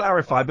just to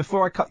clarify,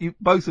 before I cut you,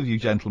 both of you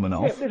gentlemen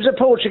off. It was a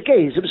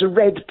Portuguese. It was a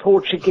red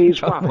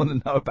Portuguese I wine. want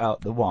to know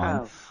about the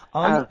wine.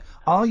 Oh.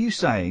 Are you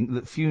saying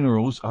that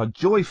funerals are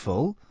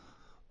joyful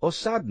or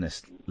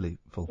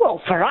sadnessful?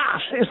 Well, for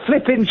us, it's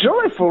flipping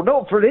joyful.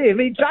 Not for him.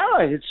 He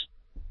died.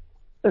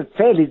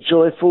 Fairly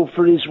joyful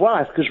for his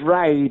wife, because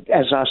Ray,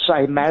 as I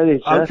say,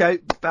 married her. Okay,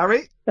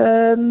 Barry?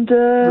 And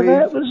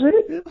that was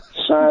it.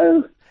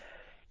 So,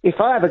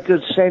 if I have a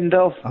good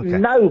send-off,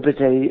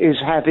 nobody is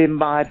having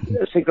my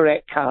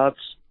cigarette cards.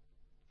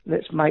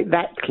 Let's make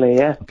that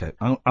clear. Okay,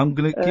 I'm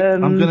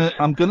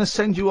gonna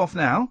send you off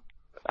now.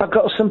 I've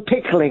got some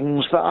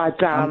picklings that I've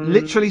done. I'm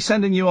literally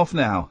sending you off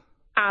now.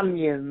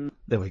 Onions.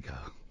 There we go.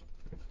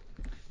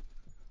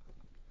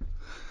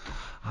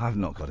 I've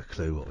not got a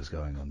clue what was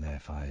going on there.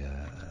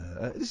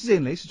 This is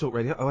Iain Lee to Talk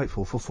Radio.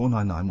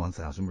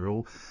 08444991000. We're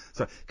all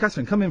sorry.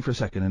 Catherine, come in for a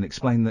second and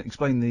explain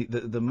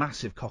the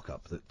massive cock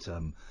up that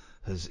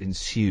has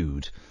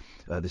ensued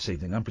this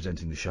evening. I'm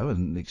presenting the show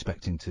and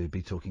expecting to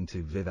be talking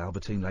to Viv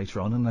Albertine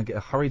later on, and I get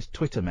a hurried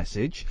Twitter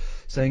message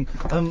saying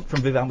from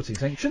Viv Albertine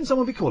saying, "Shouldn't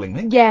someone be calling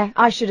me?" Yeah,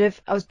 I should have.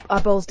 I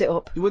ballsed it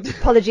up.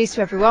 Apologies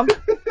to everyone.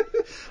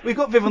 We've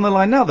got Viv on the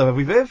line now, though, have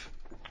we, Viv?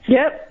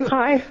 Yep,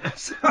 hi.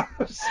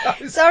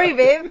 Sorry,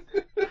 Viv.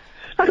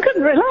 I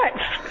couldn't relax.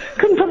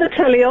 Couldn't put the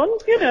telly on,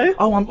 you know.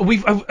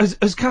 Oh,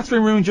 has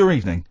Catherine ruined your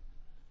evening?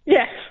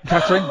 Yes.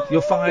 Catherine,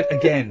 you're fired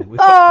again. We're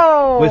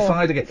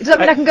fired again. Does that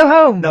mean I can go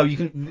home? No, you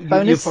can.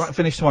 Bonus? You're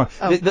finished tomorrow.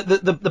 Oh.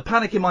 The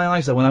panic in my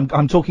eyes though when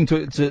I'm talking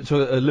to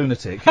a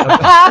lunatic,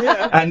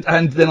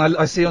 and then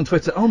I see on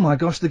Twitter, oh my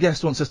gosh, the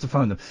guest wants us to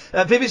phone them.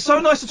 Viv, it's so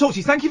nice to talk to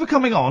you. Thank you for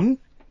coming on.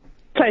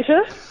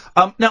 Pleasure.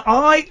 Now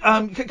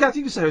Kathy,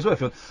 you can say as well if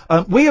you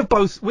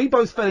want. We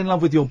both fell in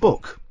love with your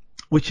book,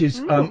 which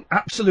is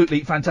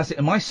absolutely fantastic.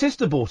 And my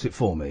sister bought it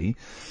for me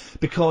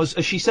because,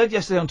 as she said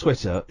yesterday on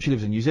Twitter, she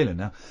lives in New Zealand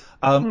now.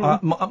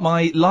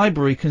 My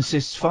library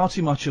consists far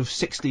too much of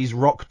 60s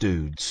rock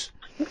dudes.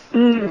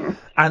 And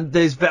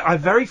I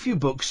have very few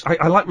books.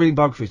 I like reading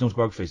biographies, not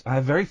autobiographies. I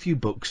have very few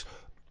books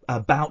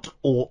about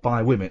or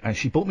by women, and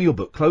she bought me your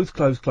book,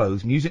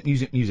 Clothes,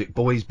 Music,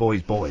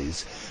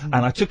 Boys. And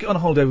I took it on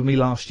holiday with me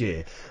last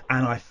year,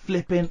 and I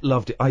flipping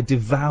loved it. I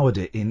devoured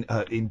it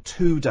in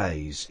 2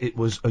 days. It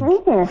was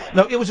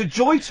it was a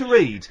joy to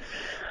read.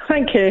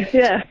 Thank you.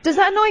 Yeah. Does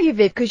that annoy you,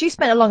 Viv? Because you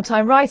spent a long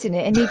time writing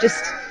it, and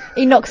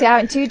he knocks it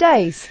out in 2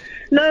 days.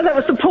 No, that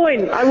was the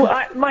point.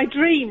 My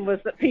dream was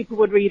that people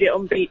would read it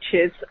on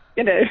beaches.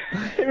 You know,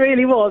 it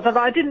really was, and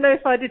I didn't know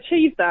if I'd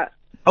achieved that.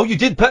 Oh, you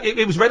did.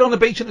 It was read on the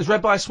beach and it was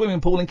read by a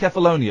swimming pool in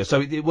Kefalonia, so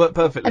it worked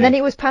perfectly. And then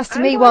it was passed to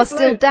me while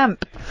still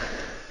damp.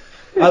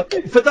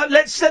 For that,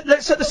 let's set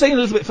the scene a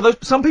little bit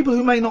for some people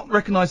who may not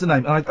recognise the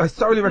name. I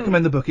thoroughly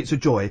recommend the book. It's a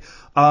joy.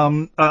 I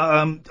mean,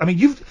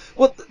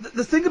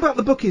 the thing about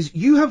the book is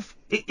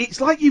it's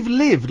like you've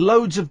lived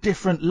loads of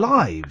different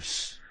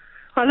lives.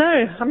 I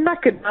know. I'm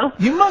knackered now.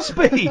 You must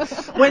be.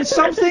 When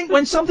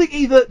something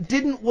either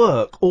didn't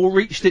work or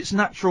reached its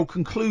natural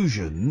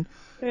conclusion.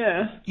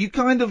 Yeah. You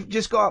kind of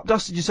just got up,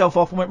 dusted yourself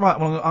off and went, right,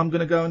 well, I'm going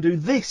to go and do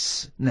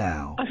this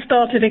now. I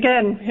started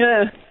again,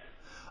 yeah.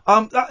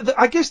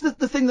 I guess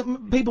the thing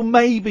that people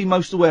may be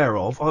most aware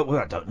of, well,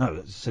 I don't know,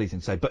 that's a silly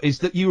thing to say, but is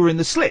that you were in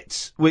the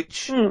Slits,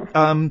 which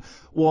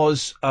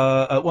was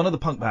one of the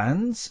punk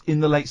bands in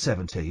the late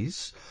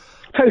 70s.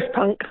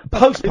 Post-punk.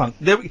 Post-punk.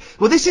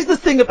 Well, this is the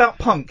thing about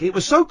punk. It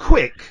was so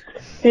quick.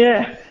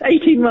 Yeah,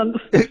 18 months.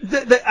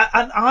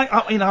 And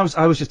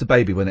I was just a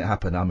baby when it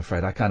happened, I'm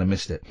afraid. I kind of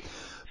missed it.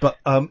 But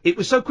it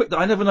was so quick that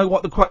I never know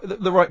what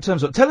the right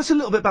terms are. Tell us a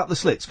little bit about the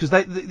Slits, because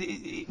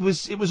it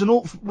was an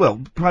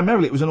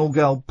primarily it was an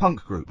all-girl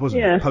punk group,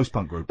 wasn't it?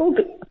 Post-punk group.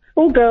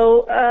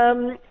 All-girl,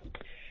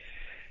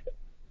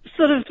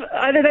 sort of,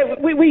 I don't know,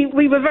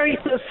 we were very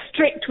sort of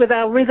strict with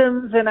our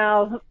rhythms and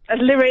our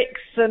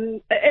lyrics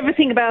and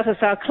everything about us,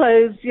 our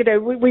clothes, you know,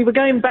 we were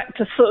going back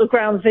to sort of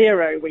ground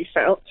zero, we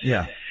felt.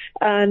 Yeah.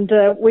 And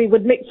we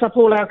would mix up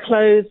all our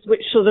clothes,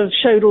 which sort of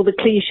showed all the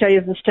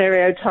cliches and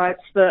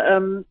stereotypes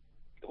that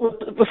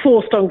were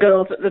forced on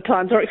girls at the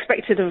time, or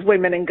expected of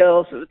women and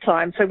girls at the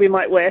time. So we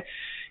might wear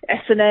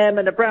S&M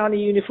and a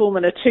brownie uniform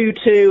and a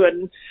tutu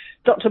and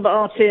Dr.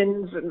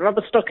 Martens and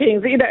rubber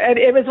stockings, you know, and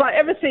it was like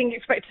everything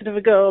expected of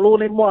a girl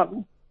all in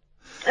one.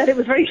 And it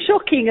was very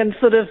shocking and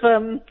sort of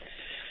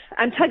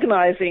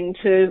antagonising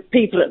to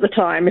people at the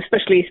time,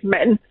 especially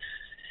men.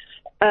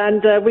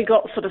 And we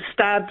got sort of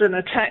stabbed and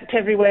attacked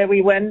everywhere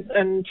we went.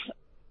 And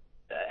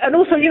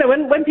also, you know,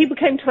 when people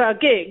came to our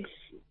gigs,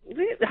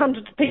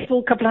 100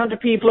 people, couple of hundred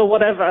people or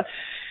whatever,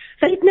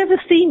 they'd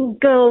never seen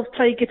girls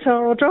play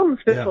guitar or drums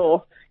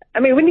before. I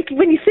mean, when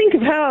you think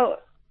of how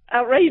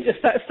outrageous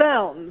that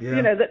sounds,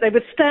 you know, that they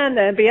would stand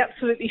there and be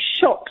absolutely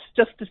shocked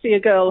just to see a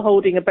girl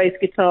holding a bass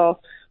guitar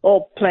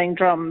or playing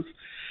drums.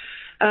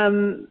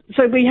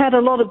 So we had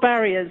a lot of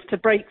barriers to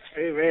break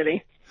through,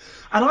 really.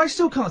 And I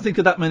still can't think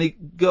of that many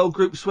girl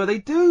groups where they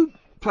do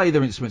play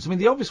their instruments. I mean,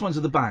 the obvious ones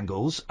are the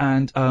Bangles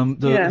and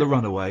the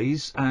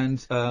Runaways,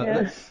 and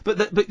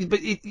but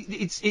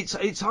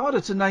it's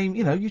harder to name.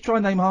 You know, you try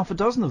and name half a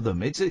dozen of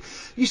them.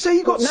 You say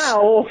you got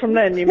now or from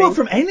then. You mean? Well,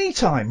 from any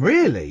time,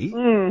 really.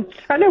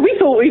 I know. We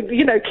thought we'd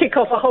kick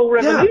off a whole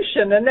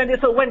revolution, and then it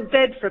sort of went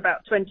dead for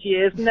about 20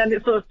 years, and then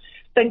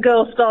then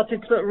girls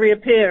started to sort of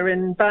reappear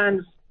in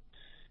bands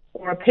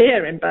or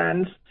appear in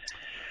bands.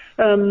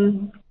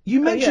 You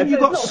mentioned you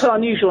got... It's not so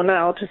unusual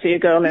now to see a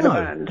girl in a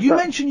band. You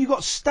mentioned you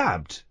got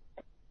stabbed.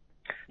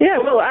 Yeah,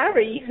 well,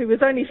 Ari, who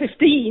was only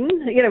 15,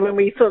 when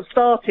we sort of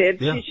started,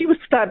 she was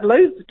stabbed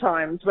loads of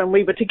times when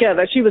we were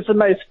together. She was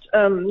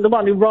the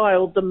one who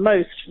riled them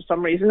most for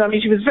some reason. I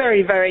mean, she was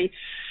very, very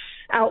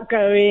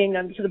outgoing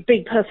and sort of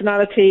big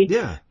personality.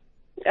 Yeah.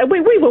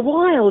 We were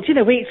wild,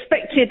 we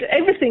expected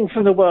everything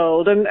from the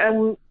world, and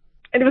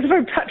it was a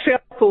very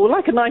patriarchal,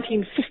 like a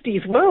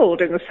 1950s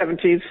world in the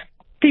 70s.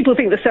 People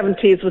think the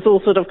 70s was all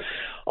sort of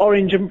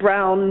orange and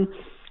brown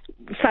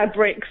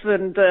fabrics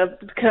and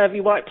curvy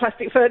white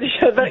plastic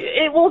furniture, but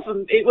it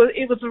wasn't. It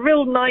was a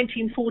real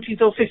 1940s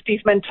or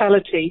 50s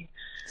mentality.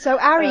 So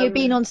Ari had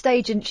been on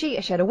stage, and she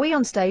had a wee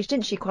on stage,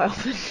 didn't she, quite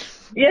often?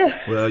 Yeah.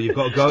 Well, you've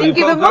got to go. You've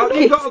got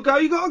to go.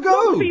 You've got to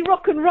go. To be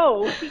rock and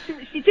roll.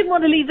 She didn't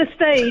want to leave the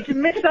stage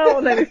and miss out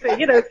on anything.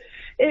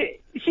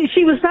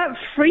 She was that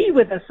free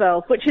with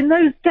herself, which in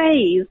those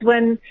days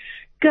when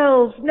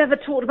girls never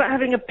talked about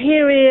having a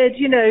period,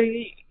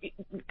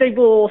 they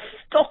wore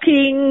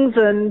stockings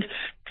and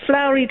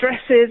flowery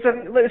dresses,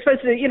 and were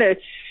supposed to,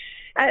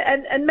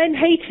 and men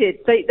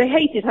they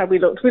hated how we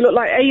looked. We looked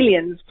like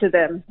aliens to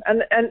them,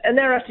 and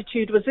their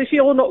attitude was, if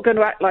you're not going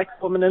to act like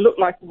a woman and look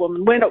like a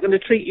woman, we're not going to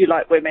treat you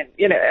like women,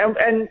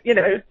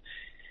 and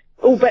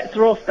all bets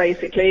are off,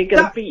 basically.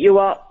 Going to beat you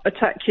up,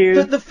 attack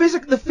you. The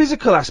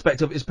physical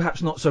aspect of it is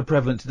perhaps not so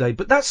prevalent today,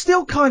 but that's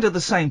still kind of the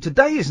same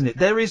today, isn't it?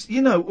 There is,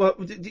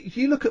 if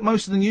you look at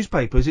most of the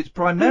newspapers, it's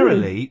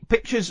primarily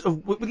pictures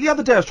of... The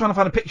other day I was trying to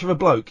find a picture of a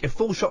bloke, a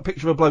full-shot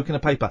picture of a bloke in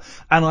a paper,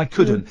 and I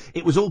couldn't.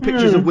 It was all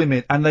pictures of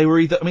women, and they were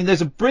either... I mean,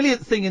 there's a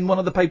brilliant thing in one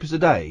of the papers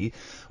today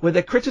where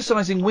they're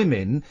criticising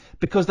women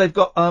because they've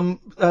got...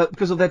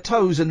 because of their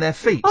toes and their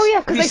feet. Oh, yeah,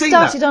 because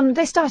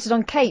they started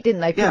on Kate,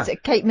 didn't they?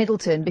 Kate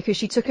Middleton, because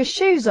she took her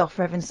shoes off,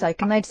 for heaven's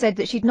sake, and they'd said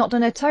that she'd not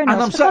done her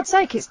toenails. For God's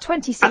sake, it's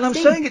 2016. And I'm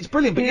saying it's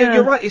brilliant, but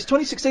you're right, it's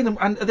 2016,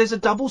 and there's a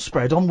double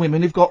spread on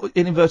women who've got,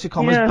 in inverted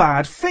commas,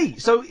 bad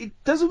feet. So it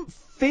doesn't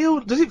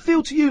feel... Does it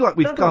feel to you like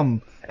we've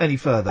come any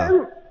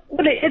further?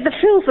 Well, it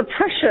feels the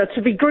pressure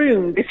to be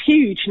groomed is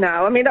huge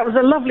now. I mean, that was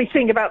a lovely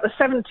thing about the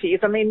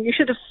 70s. I mean, you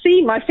should have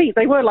seen my feet.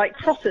 They were like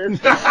trotters.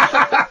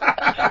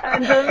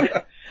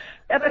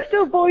 And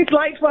still boys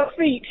liked my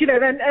feet,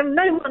 and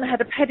no one had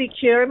a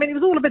pedicure. I mean, it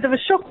was all a bit of a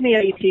shock in the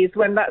 80s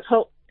when that's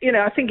whole,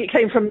 I think it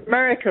came from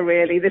America,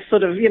 really, this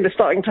sort of,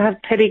 starting to have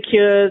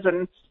pedicures,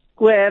 and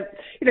where,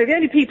 the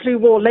only people who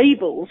wore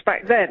labels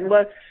back then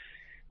were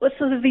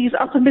sort of these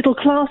upper middle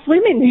class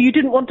women who you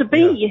didn't want to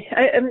be.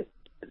 And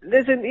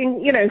there's an,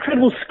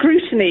 incredible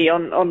scrutiny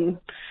on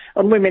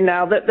women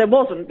now that there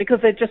wasn't,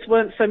 because there just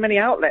weren't so many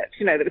outlets.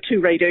 There were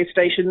 2 radio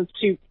stations,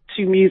 two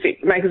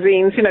music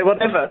magazines,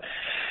 whatever.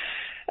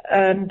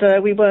 And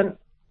we weren't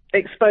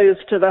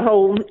exposed to the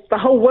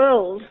whole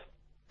world.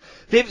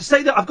 Viv,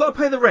 stay there. I've got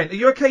to pay the rent. Are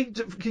you okay?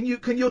 Can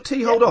your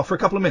tea hold off for a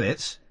couple of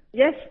minutes?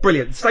 Yes.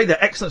 Brilliant. Stay there.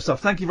 Excellent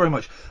stuff. Thank you very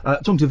much.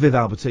 Talking to Viv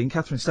Albertine.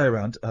 Catherine, stay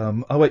around.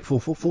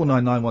 0844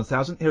 499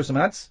 1000. Here are some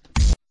ads.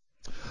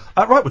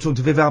 Right, we're talking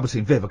to Viv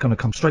Albertine. Viv, I'm going to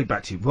come straight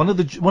back to you. One of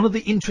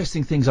the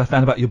interesting things I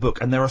found about your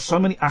book, and there are so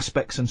many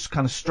aspects and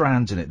kind of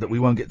strands in it that we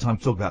won't get time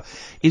to talk about,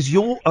 is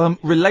your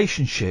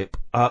relationship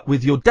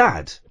with your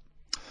dad.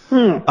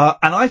 And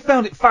I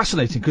found it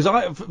fascinating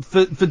because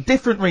for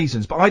different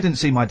reasons, but I didn't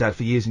see my dad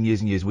for years and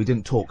years and years. We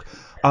didn't talk.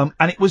 And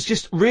it was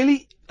just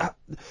really,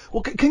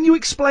 can you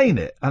explain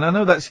it? And I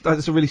know that's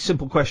a really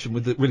simple question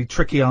with a really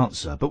tricky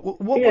answer, but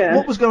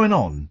what was going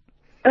on?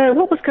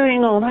 What was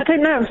going on? I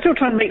don't know. I'm still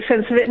trying to make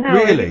sense of it now.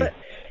 Really? But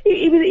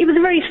he was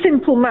a very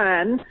simple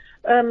man,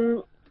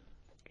 from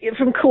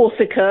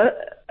Corsica,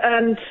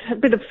 and a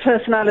bit of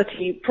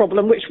personality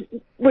problem,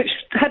 which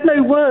had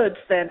no words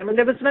then. I mean,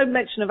 there was no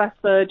mention of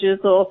Asperger's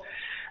or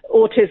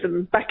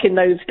autism back in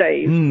those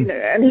days,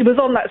 and he was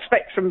on that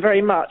spectrum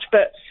very much.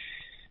 But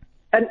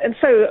and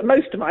so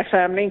most of my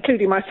family,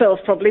 including myself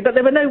probably, but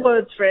there were no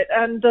words for it,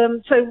 and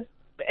so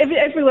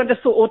everyone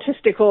just thought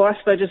autistic or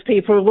Asperger's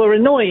people were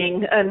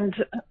annoying and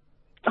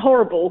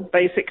horrible,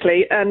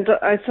 basically. And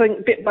I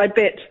think bit by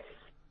bit,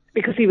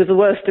 because he was the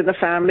worst in the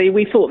family,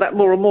 we thought that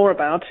more and more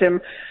about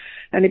him.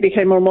 And he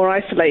became more and more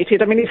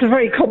isolated. I mean, it's a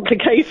very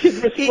complicated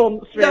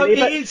response,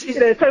 really.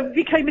 So it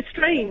became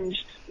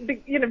estranged.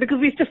 because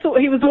we just thought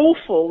he was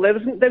awful.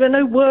 There were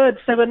no words,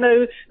 there were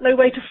no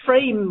way to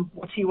frame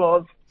what he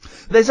was.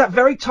 There's that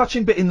very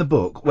touching bit in the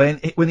book when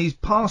he's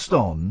passed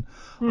on,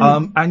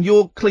 and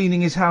you're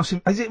cleaning his house.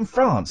 Is it in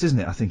France, isn't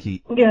it? I think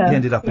he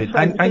ended up in,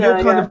 and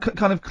you're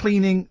kind of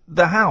cleaning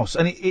the house,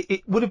 and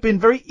it would have been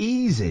very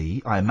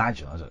easy, I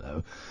imagine, I don't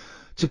know,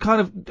 to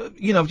kind of,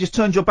 just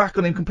turned your back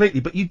on him completely.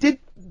 But you did.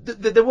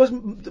 There was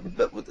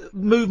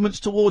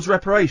movements towards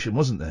reparation,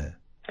 wasn't there?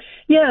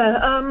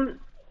 Yeah.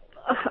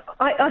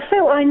 I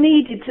felt I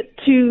needed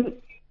to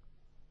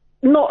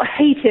not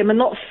hate him and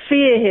not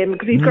fear him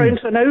because he's grown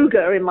to an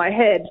ogre in my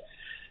head,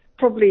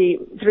 probably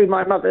through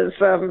my mother's,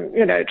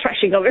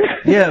 trashing of him.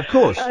 Yeah, of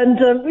course. And,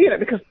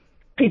 because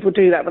people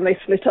do that when they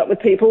split up with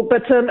people.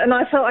 But, and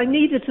I felt I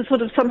needed to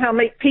sort of somehow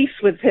make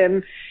peace with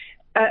him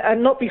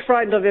and not be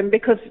frightened of him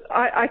because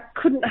I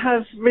couldn't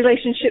have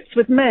relationships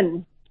with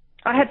men.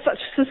 I had such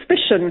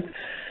suspicion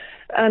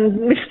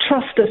and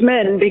mistrust of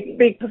men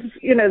because,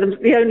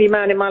 the only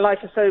man in my life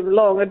for so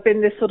long had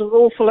been this sort of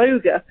awful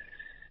ogre,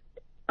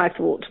 I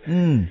thought.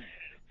 So,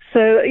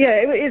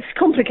 it's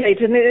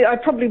complicated, and I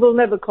probably will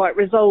never quite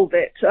resolve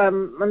it.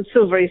 I'm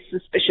still very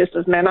suspicious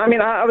of men. I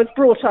mean, I was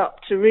brought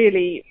up to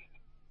really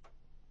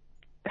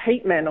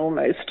hate men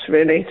almost,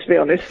 really, to be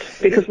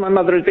honest, because my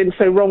mother had been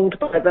so wronged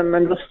by them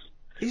and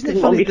Isn't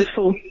it funny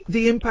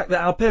the impact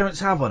that our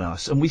parents have on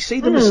us, and we see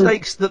the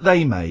mistakes that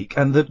they make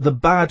and the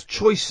bad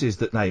choices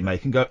that they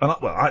make, and go,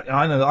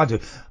 I know that I do.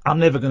 I'm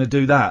never going to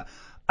do that.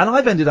 And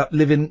I've ended up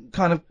living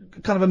kind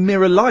of a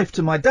mirror life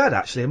to my dad,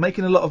 actually, and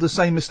making a lot of the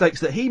same mistakes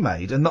that he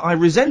made and that I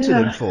resented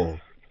him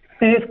for.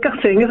 It's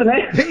gutting, isn't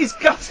it? It is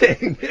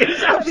gutting.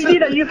 It's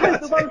absolutely you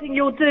have the one thing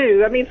you'll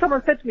do. I mean,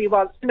 someone said to me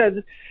once,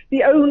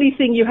 the only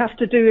thing you have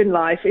to do in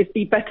life is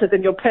be better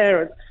than your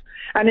parents.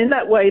 And in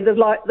that way, the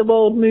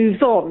world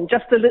moves on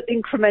just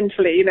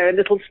incrementally, in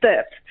little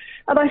steps.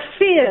 And I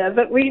fear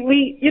that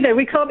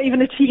we can't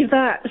even achieve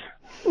that.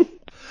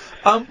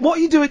 What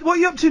are you doing? What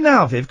are you up to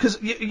now, Viv? Because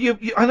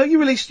I know you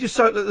released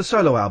the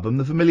solo album,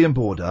 The Vermilion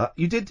Border.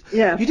 You did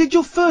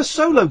your first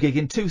solo gig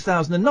in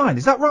 2009.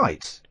 Is that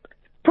right?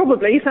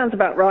 Probably, sounds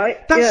about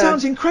right. That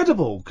sounds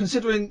incredible,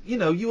 considering,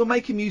 you were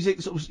making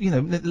music sort of,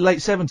 in the late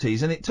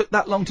 70s, and it took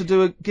that long to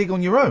do a gig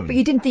on your own. But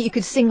you didn't think you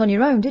could sing on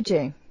your own, did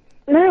you?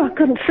 No, I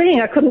couldn't sing,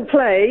 I couldn't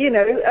play,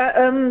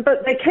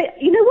 but they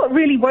came, what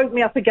really woke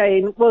me up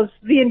again was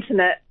the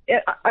internet.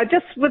 I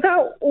just,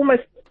 without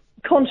almost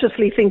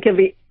consciously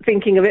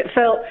thinking of it,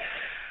 felt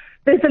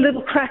there's a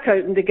little crack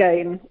opened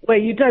again where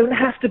you don't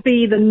have to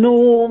be the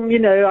norm,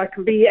 I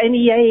can be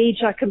any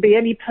age, I can be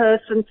any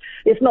person.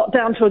 It's not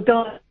down to a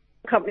guy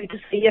company to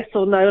say yes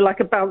or no,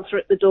 like a bouncer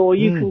at the door.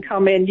 You can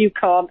come in, you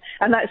can't.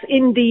 And that's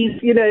indies,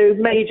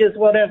 majors,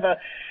 whatever.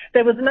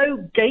 There was no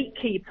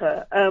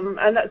gatekeeper,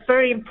 and that's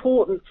very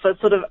important for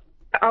sort of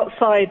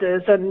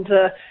outsiders and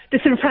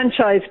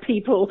disenfranchised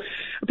people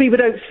who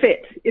don't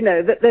fit,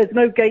 that there's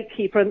no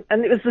gatekeeper.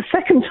 And it was the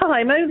second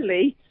time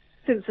only,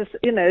 since this,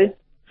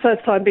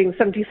 first time being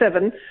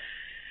 77,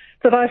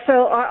 that I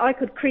felt I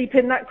could creep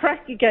in that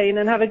crack again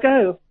and have a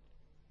go.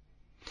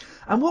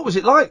 And what was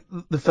it like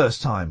the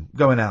first time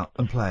going out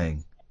and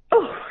playing?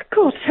 Oh,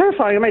 God,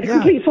 terrifying. I made a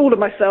complete fool of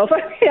myself.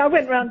 I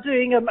went around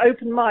doing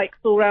open mics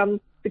all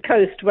around the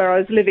coast where I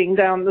was living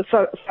down the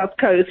south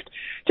coast,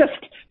 just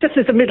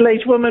as a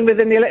middle-aged woman with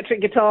an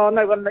electric guitar.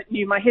 No one that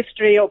knew my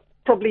history or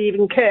probably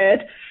even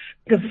cared,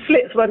 because the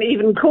Slits weren't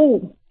even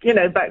cool,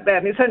 back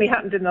then. It's only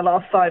happened in the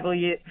last 5 or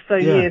so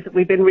years that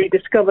we've been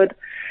rediscovered.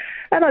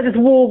 And I just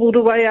warbled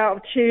away out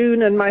of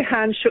tune, and my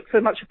hand shook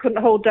so much I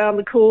couldn't hold down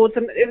the chords,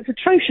 and it was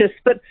atrocious.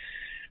 But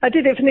I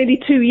did it for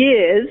nearly 2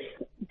 years,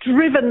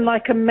 driven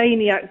like a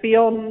maniac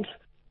beyond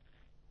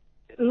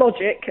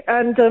logic,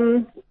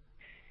 and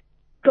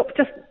got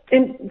just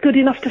good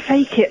enough to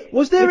fake it.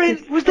 Was there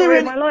anybody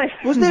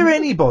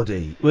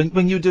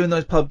when you were doing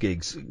those pub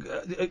gigs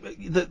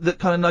that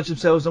kind of nudged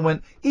themselves and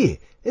went,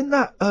 isn't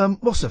that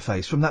what's her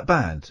face from that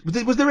band?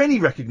 Was there any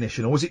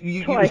recognition, or was it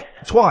you?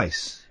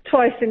 Twice.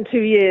 Twice in 2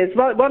 years.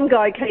 One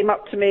guy came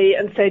up to me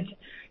and said,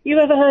 "You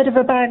ever heard of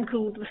a band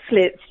called the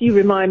Slits? You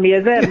remind me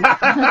of them."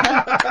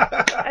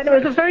 And it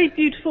was a very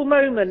beautiful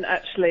moment,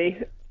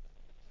 actually,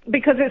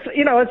 because it's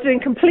I was doing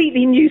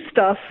completely new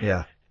stuff.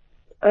 Yeah.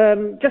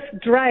 Just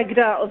dragged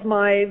out of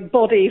my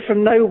body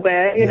from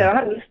nowhere. I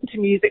hadn't listened to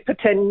music for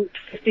 10,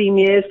 15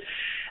 years.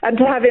 And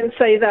to have him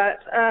say that,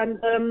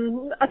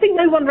 and I think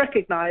no one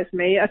recognised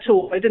me at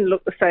all. I didn't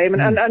look the same.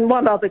 And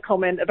one other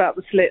comment about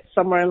the Slits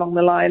somewhere along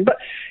the line. But,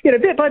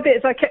 bit by bit,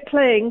 as I kept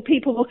playing,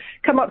 people will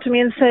come up to me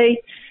and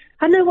say,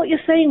 "I know what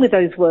you're saying with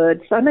those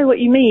words. I know what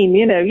you mean.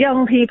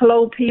 Young people,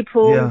 old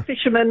people,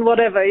 fishermen,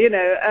 whatever,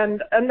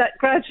 and that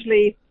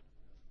gradually...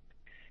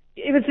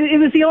 It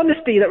was the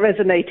honesty that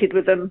resonated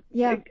with them.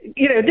 Yeah.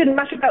 It didn't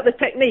matter about the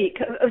technique,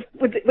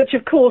 which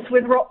of course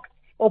with rock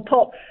or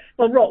pop,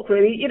 well, rock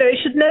really, it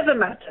should never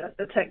matter,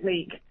 the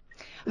technique.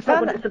 It's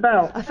not what it's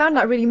about. I found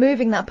that really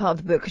moving, that part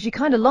of the book, because you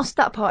kind of lost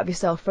that part of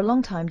yourself for a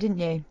long time, didn't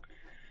you?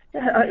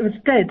 Yeah, it was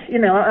dead.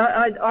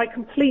 I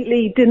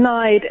completely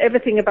denied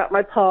everything about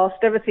my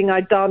past, everything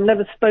I'd done,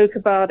 never spoke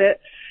about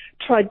it,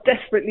 tried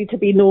desperately to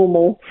be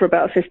normal for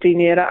about 15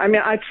 years. I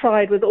mean, I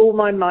tried with all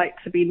my might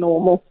to be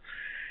normal.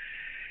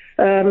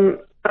 And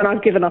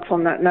I've given up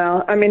on that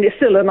now. I mean, it's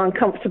still an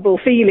uncomfortable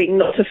feeling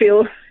not to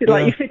feel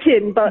like you fit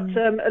in, but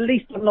at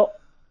least I'm not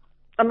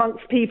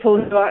amongst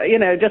people who are,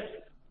 just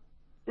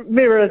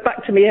mirror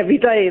back to me every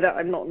day that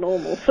I'm not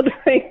normal, sort of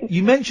thing.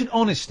 You mentioned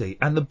honesty,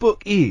 and the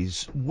book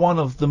is one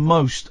of the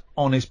most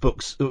honest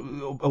books,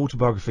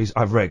 autobiographies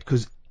I've read,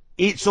 because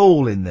it's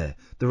all in there.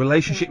 The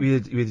relationship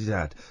with your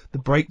dad, the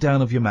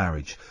breakdown of your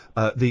marriage,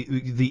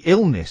 the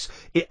illness,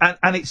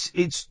 and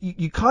it's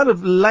you kind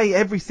of lay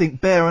everything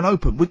bare and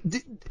open.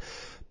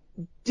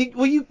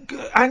 Were you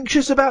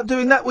anxious about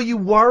doing that? Were you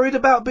worried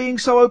about being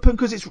so open?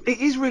 Because it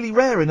is really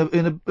rare in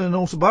an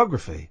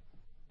autobiography.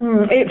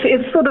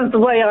 It's sort of the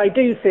way I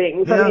do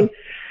things. Yeah. I mean,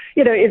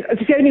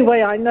 it's the only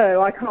way I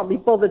know. I can't be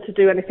bothered to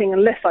do anything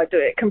unless I do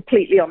it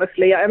completely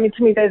honestly. I mean,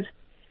 to me,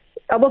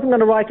 I wasn't going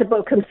to write a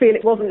book and feel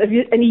it wasn't of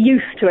any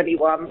use to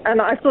anyone.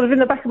 And I sort of, in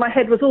the back of my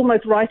head, was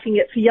almost writing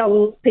it for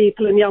young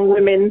people and young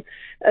women,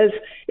 as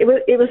it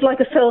was like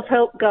a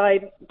self-help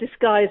guide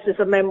disguised as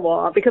a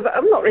memoir, because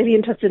I'm not really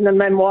interested in a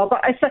memoir,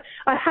 but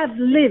I have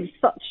lived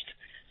such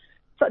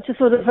a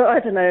sort of, I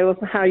don't know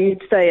how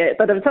you'd say it,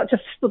 but such a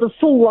sort of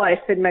full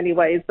life in many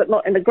ways, but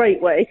not in a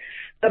great way,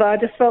 that I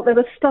just felt there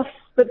was stuff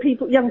that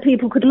young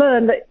people could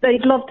learn, that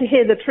they'd love to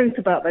hear the truth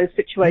about those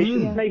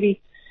situations.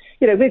 Maybe,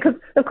 because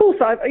of course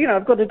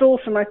I've got a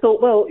daughter, and I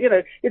thought, well,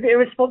 is it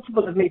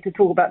irresponsible of me to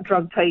talk about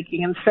drug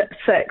taking and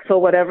sex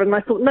or whatever? And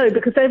I thought, no,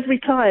 because every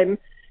time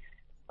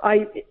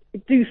I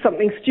do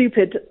something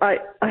stupid,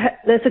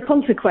 there's a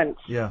consequence.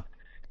 Yeah.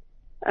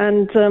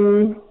 And,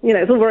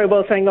 it's all very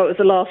well saying, oh, it was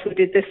a laugh, we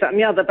did this, that and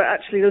the other, but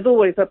actually there's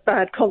always a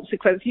bad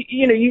consequence.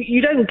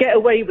 You don't get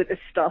away with this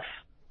stuff.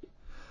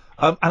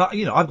 And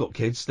I've got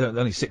kids, they're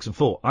only 6 and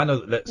 4. I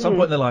know that at some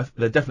point in their life,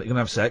 they're definitely going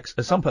to have sex.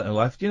 At some point in their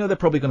life, they're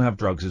probably going to have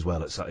drugs as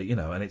well.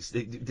 And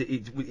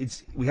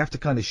it's we have to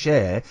kind of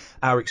share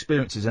our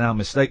experiences and our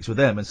mistakes with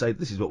them and say,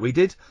 this is what we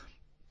did.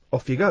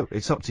 Off you go.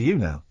 It's up to you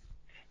now.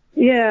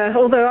 Yeah,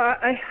 although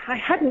I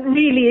hadn't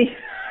really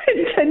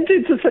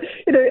intended to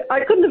say, I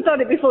couldn't have done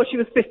it before she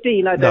was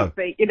 15, I don't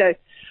think.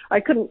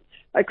 I couldn't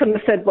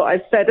have said what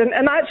I said.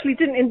 And I actually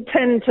didn't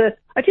intend to,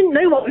 I didn't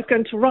know what I was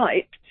going to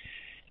write.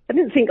 I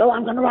didn't think,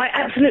 I'm going to write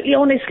absolutely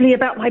honestly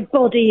about my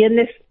body and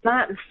this,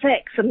 that, and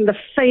sex and the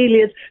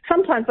failures.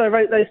 Sometimes I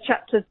wrote those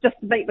chapters just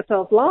to make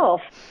myself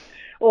laugh.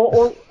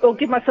 Or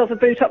give myself a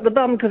boot up the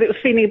bum because it was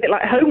feeling a bit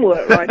like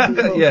homework writing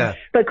the book. Yeah.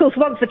 But of course,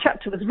 once the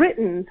chapter was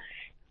written,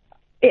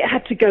 it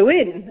had to go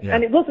in. Yeah.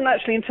 And it wasn't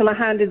actually until I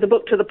handed the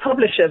book to the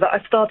publisher that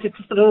I started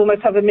to sort of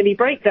almost have a mini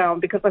breakdown,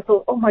 because I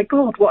thought, oh my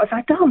God, what have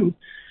I done?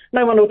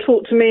 No one will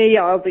talk to me.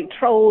 I'll be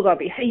trolled. I'll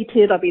be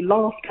hated. I'll be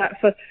laughed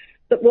at for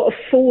what a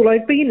fool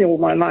I've been all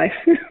my life.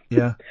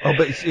 Yeah. Oh,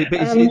 but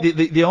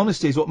the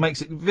honesty is what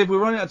makes it. Viv, we're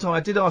running out of time.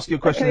 I did ask you a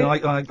question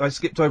and I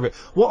skipped over it.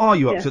 What are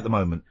you up to at the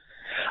moment?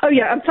 Oh,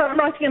 yeah, I'm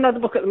writing another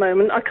book at the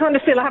moment. I kind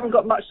of feel I haven't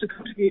got much to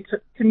contribute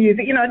to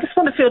music. I just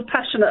want to feel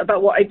passionate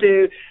about what I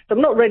do. So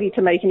I'm not ready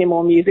to make any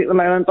more music at the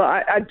moment, but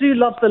I do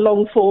love the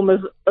long form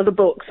of the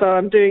book. So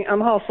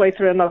I'm halfway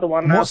through another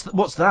one now.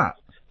 What's that?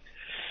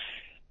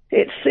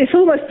 It's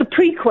almost a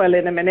prequel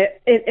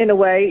in a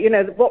way.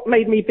 What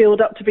made me build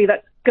up to be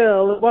that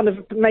girl, one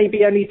of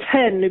maybe only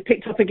 10 who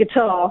picked up a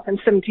guitar in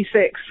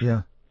 76.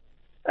 Yeah.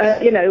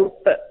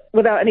 But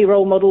without any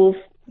role models,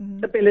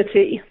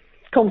 ability,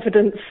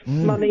 confidence,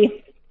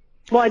 money.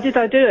 Why did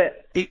I do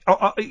it?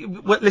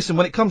 Listen,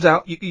 when it comes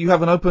out, you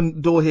have an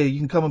open door here. You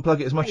can come and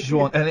plug it as much as you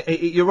want. And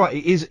you're right.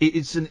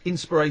 It's an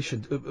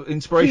inspirational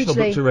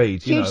book to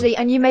read. Hugely,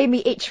 and you made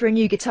me itch for a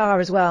new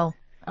guitar as well.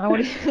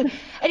 And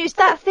it's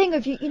that thing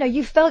of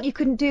you felt you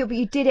couldn't do it, but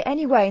you did it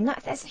anyway, and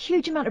that's a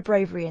huge amount of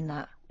bravery in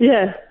that.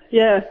 Yeah.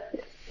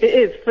 It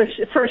is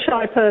for a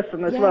shy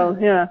person as well.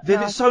 Yeah.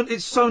 Viv,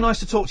 it's so nice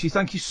to talk to you.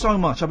 Thank you so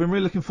much. I've been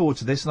really looking forward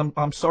to this, and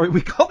I'm sorry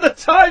we got the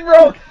time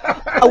wrong.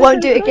 I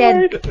won't do it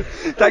again.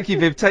 Thank you,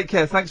 Viv. Take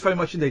care. Thanks very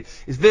much indeed.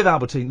 It's Viv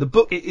Albertine. The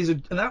book is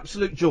an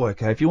absolute joy.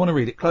 Okay, if you want to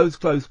read it, clothes,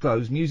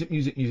 music,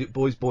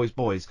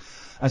 boys.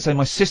 And so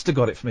my sister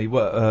got it for me,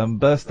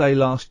 birthday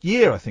last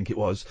year, I think it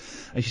was.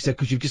 And she said,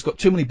 because you've just got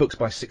too many books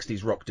by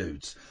 60s rock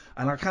dudes.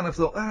 And I kind of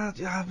thought,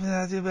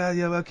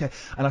 okay.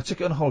 And I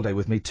took it on holiday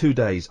with me, 2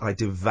 days. I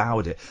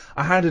devoured it.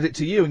 I handed it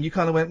to you, and you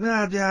kind of went,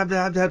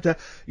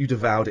 you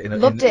devoured it.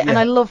 Loved it, and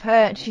I love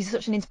her. She's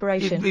such an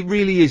inspiration. It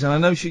really is. And I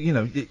know she,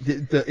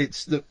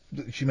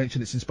 she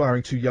mentioned it's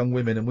inspiring to young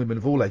women and women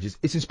of all ages.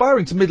 It's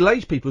inspiring to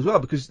middle-aged people as well,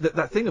 because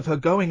that thing of her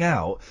going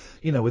out,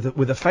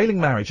 with a failing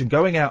marriage and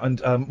going out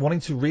and wanting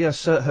to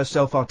reassert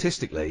herself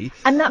artistically,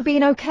 and that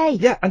being okay.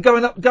 Yeah, and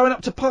going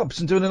up to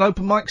pubs and doing an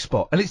open mic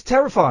spot, and it's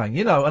terrifying,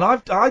 And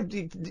I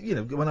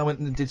when I went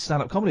and did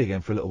stand up comedy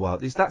again for a little while,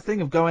 it's that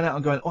thing of going out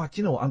and going, do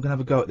you know what? I'm going to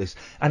have a go at this,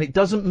 and it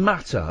doesn't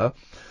matter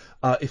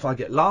if I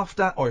get laughed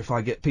at or if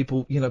I get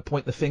people,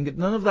 point the finger.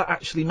 None of that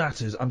actually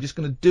matters. I'm just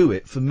going to do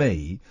it for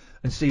me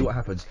and see what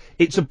happens.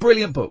 It's a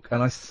brilliant book,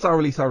 and I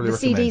thoroughly The recommend.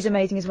 CD's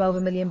amazing as well,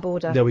 Vermilion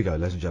Border. There we go,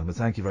 ladies and gentlemen.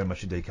 Thank you very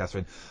much indeed,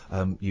 Catherine.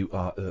 You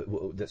are.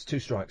 That's 2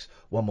 strikes,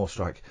 1 more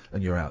strike,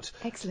 and you're out.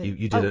 Excellent.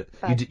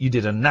 You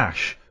did a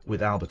Nash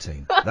with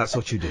Albertine. That's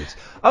what you did.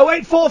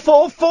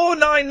 0844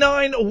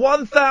 499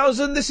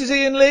 1000. This is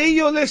Iain Lee.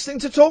 You're listening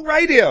to Talk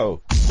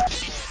Radio.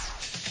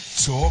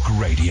 Talk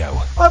Radio.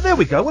 Oh, there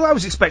we go. Well, I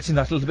was expecting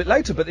that a little bit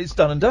later, but it's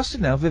done and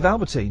dusted now. Viv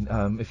Albertine.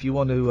 If you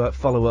want to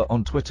follow her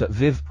on Twitter,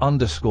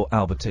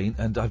 Viv_Albertine,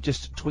 and I've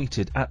just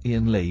tweeted at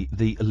Iain Lee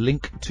the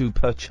link to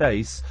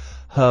purchase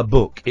her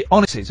book.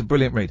 Honestly, it's a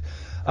brilliant read.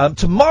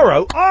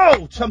 Tomorrow,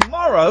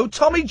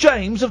 Tommy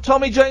James of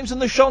Tommy James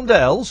and the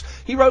Shondells.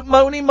 He wrote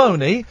Moni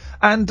Moni,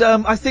 and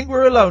I think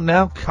we're alone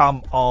now.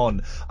 Come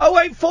on.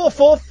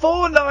 0844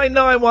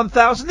 499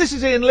 1000. This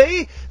is Iain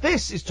Lee.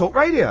 This is Talk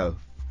Radio.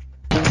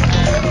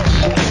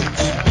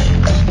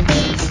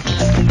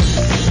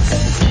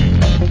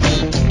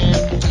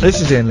 This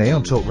is Iain Lee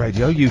on Talk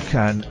Radio. You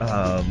can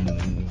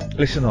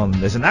listen on.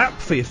 There's an app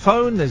for your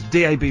phone. There's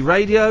DAB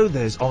radio.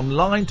 There's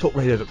online,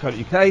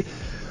 talkradio.co.uk.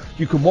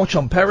 You can watch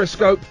on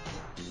Periscope,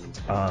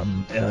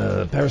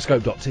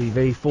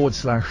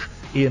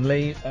 periscope.tv/Iain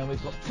Lee. And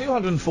we've got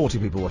 240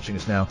 people watching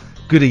us now.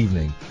 Good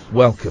evening.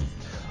 Welcome.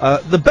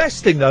 The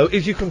best thing, though,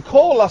 is you can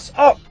call us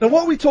up. Now,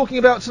 what are we talking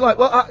about tonight?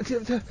 Well,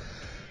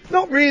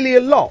 not really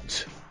a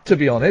lot, to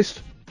be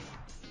honest.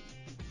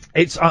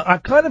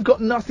 I've kind of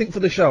got nothing for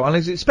the show. I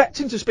was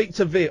expecting to speak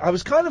to Viv. I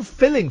was kind of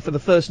filling for the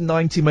first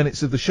 90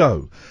 minutes of the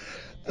show,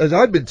 as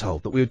I'd been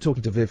told that we were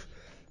talking to Viv.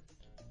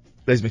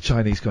 There's my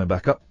Chinese coming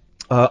back up.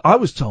 I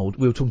was told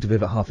we were talking to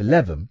Viv at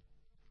 11:30.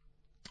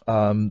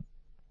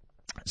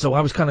 So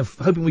I was kind of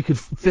hoping we could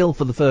fill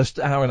for the first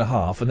hour and a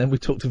half, and then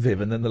we'd talk to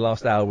Viv, and then the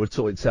last hour would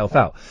sort itself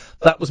out.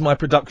 That was my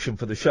production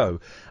for the show.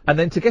 And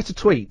then to get a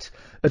tweet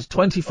at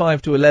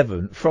 25 to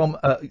 11 from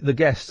the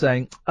guest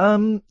saying,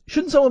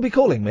 shouldn't someone be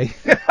calling me?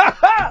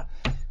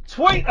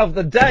 Tweet of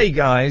the day,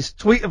 guys.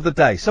 Tweet of the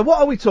day. So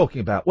what are we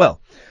talking about? Well,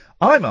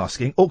 I'm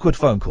asking awkward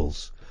phone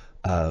calls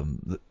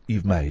that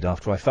you've made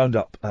after I phoned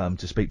up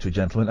to speak to a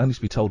gentleman, only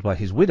to be told by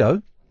his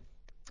widow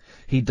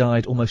he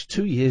died almost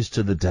 2 years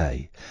to the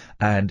day,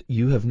 and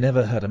you have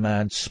never heard a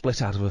man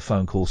split out of a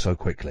phone call so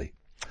quickly.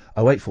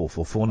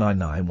 0844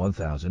 499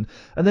 1000.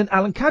 And then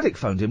Alan Caddick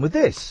phoned in with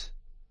this.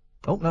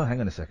 Oh, no, hang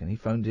on a second. He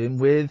phoned in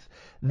with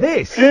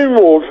this.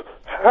 Funerals,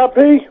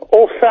 happy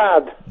or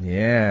sad?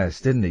 Yes,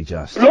 didn't he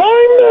just?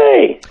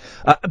 Blimey!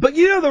 But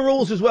you know the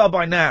rules as well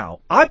by now.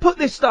 I put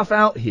this stuff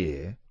out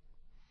here,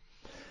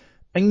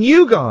 and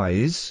you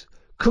guys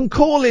can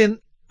call in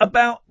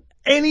about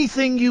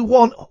anything you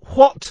want,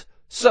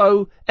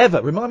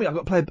 whatsoever. Remind me, I'm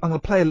going to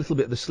play a little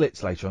bit of the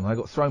Slits later on. I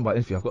got thrown by an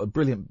interview. I've got a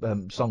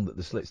brilliant song that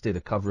the Slits did,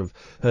 a cover of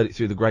Heard It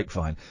Through the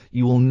Grapevine.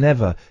 You will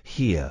never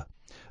hear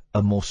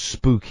a more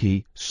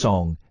spooky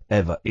song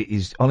ever. It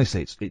is,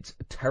 honestly, it's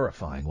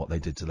terrifying what they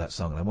did to that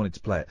song, and I wanted to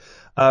play it.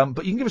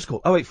 But you can give us a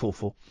call,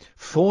 0844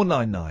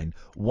 499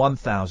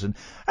 1000.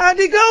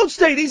 Andy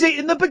Goldstein, he's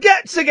eating the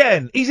baguettes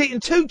again. He's eating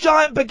 2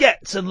 giant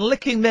baguettes and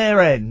licking their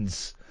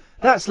ends.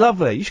 That's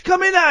lovely. You should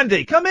come in,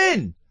 Andy. Come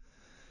in.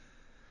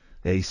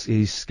 Yeah,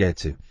 he's scared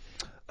too.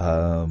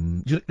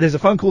 There's a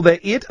phone call there,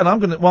 Id,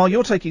 and while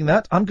you're taking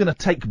that, I'm gonna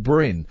take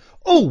Bryn.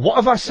 Oh, what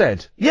have I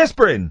said? Yes,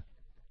 Bryn.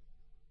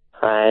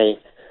 Hi.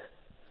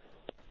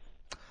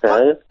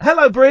 Hello?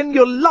 Hello, Bryn.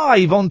 You're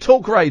live on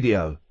Talk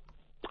Radio.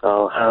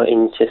 Oh, how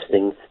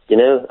interesting. You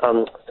know,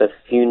 the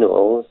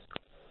funerals,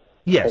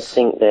 yes, I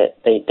think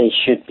that they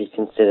should be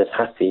considered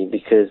happy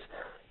because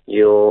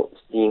you're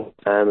seeing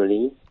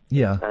family.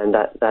 Yeah. And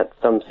that's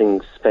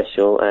something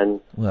special,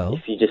 and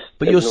if you just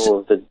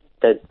ignore the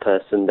dead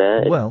person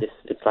there,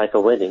 it's like a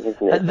wedding,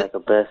 isn't it? It's like a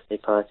birthday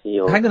party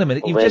or hang on a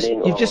minute,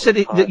 you've just said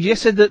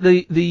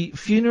that the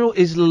funeral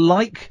is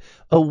like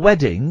a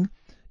wedding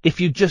if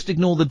you just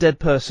ignore the dead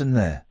person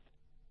there.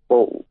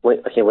 Well,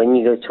 when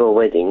you go to a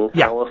wedding,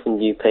 how often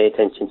do you pay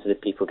attention to the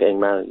people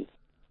getting married?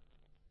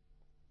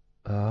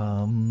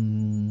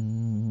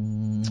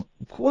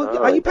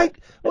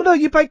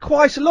 You pay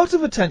quite a lot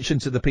of attention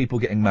to the people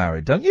getting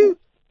married, don't you?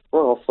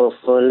 Well,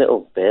 for a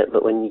little bit,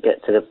 but when you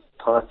get to the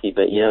party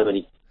bit, you're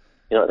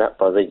not that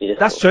bothered. You just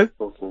That's true.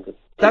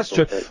 That's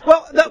true.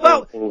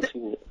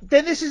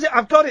 Then this is it.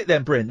 I've got it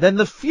then, Bryn. Then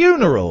the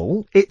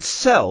funeral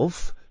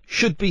itself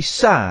should be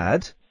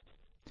sad,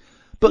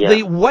 but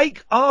the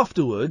wake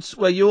afterwards,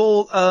 where you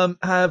all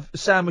have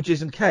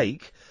sandwiches and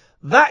cake,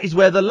 that is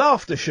where the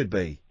laughter should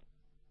be.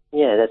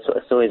 Yeah, that's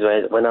always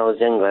where. When I was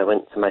younger, I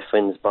went to my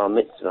friend's bar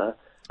mitzvah,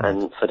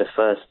 and for the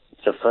first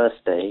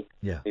day,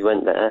 we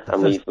went there,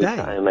 and we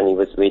sat him, and he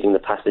was reading the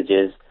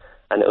passages,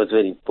 and it was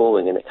really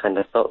boring, and it kind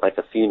of felt like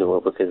a funeral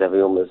because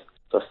everyone was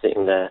just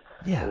sitting there.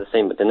 Yeah. And the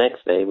same, but the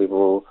next day we were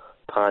all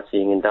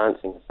partying and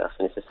dancing and stuff,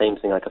 and it's the same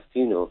thing like a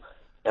funeral.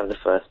 You have the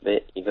first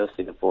bit, you go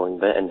through the boring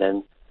bit, and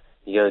then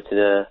you go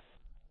to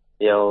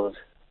the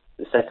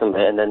second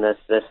bit, and then that's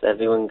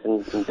everyone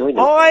can enjoy it.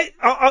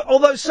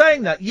 Although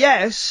saying that,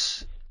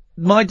 yes,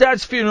 My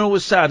dad's funeral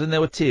was sad and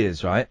there were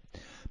tears, right?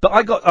 But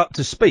I got up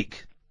to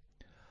speak.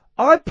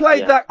 I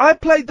played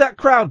that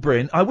crowd,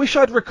 Bryn. I wish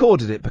I'd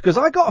recorded it because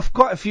I got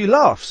quite a few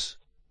laughs.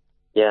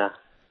 Yeah.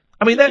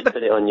 I mean, you should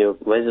put it on your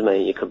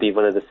resume. It could be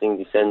one of the things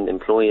you send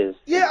employers.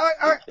 Yeah,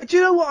 do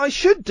you know what I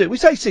should do? We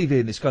say CV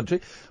in this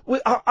country.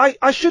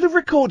 I should have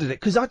recorded it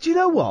because do you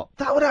know what?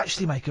 That would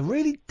actually make a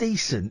really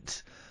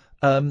decent,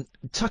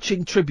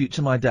 touching tribute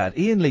to my dad.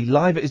 Iain Lee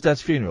live at his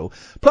dad's funeral.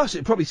 Plus,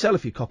 it'd probably sell a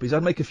few copies.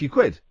 I'd make a few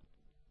quid.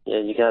 Yeah,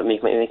 you gotta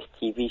make a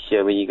TV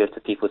show where you go to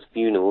people's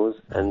funerals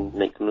and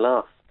make them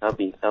laugh. That'd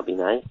be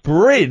nice.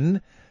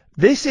 Bryn,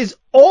 this is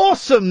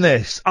awesome.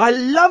 I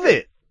love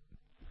it.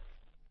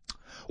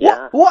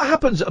 Yeah. What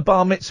happens at a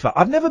bar mitzvah?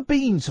 I've never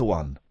been to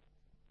one.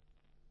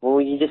 Well,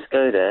 you just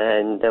go there,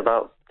 and there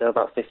are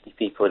about 50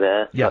 people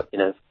there. Yeah. Like, you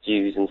know,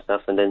 Jews and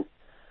stuff. And then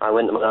I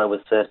went when I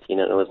was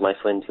 13, and it was my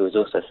friend who was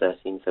also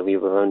 13. So we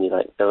were only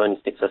there were only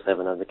 6 or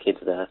 7 other kids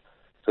there.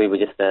 So we were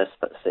just there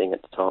sitting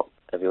at the top.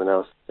 Everyone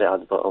else sat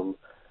at the bottom.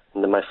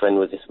 And then my friend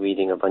was just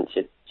reading a bunch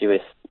of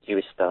Jewish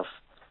stuff.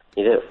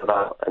 He did it for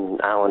about an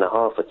hour and a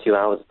half or 2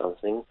 hours or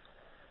something.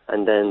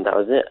 And then that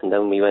was it. And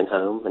then we went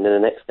home. And then the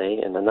next day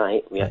and the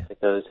night, we had to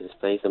go to this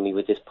place, and we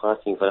were just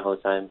partying for the whole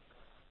time,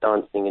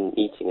 dancing and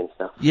eating and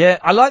stuff. Yeah,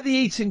 I like the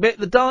eating bit,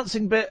 the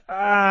dancing bit.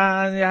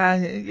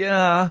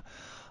 Yeah.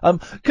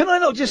 Can I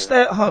not just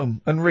stay at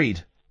home and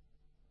read?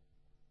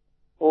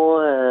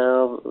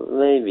 Well,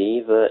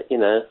 maybe, but you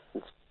know,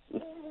 it's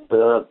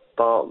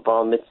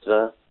bar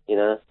mitzvah. You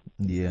know.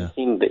 Yeah. You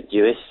seem a bit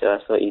Jewish, so I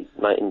thought you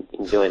might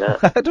enjoy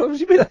that. What do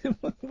you mean?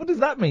 What does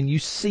that mean? You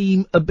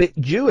seem a bit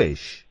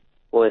Jewish.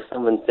 Well, if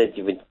someone said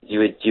you were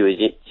Jewish, or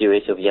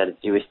you had a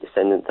Jewish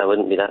descendant, I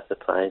wouldn't be that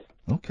surprised.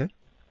 Okay.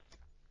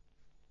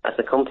 That's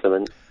a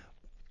compliment.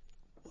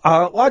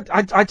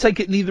 I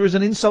take it neither as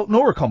an insult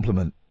nor a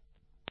compliment.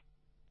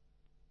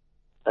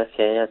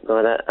 Okay, I've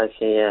got that.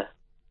 Okay, yeah.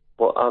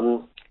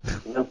 Well,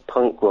 you know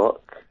punk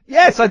rock?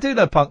 Yes, I do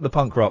know the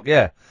punk rock,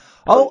 yeah.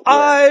 Oh, yeah.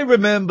 I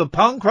remember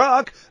punk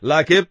rock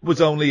like it was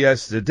only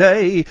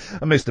yesterday.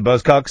 Mr.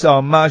 Buzzcocks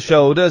on my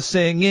shoulder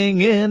singing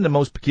in the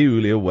most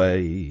peculiar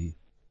way.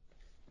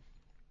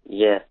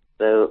 Yeah,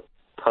 so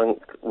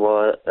punk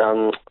was,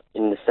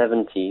 in the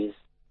 70s,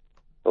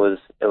 was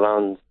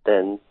around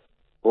then.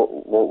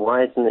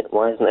 Why isn't it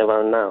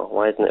around now?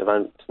 Why isn't it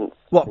around since...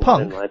 What,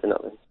 punk? Why isn't it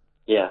not been?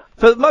 Yeah.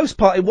 For the most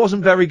part, it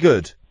wasn't very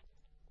good.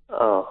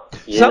 Oh.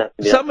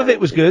 Some of it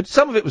was good.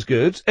 Some of it was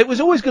good. It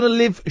was always going to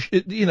live,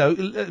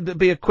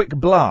 be a quick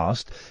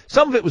blast.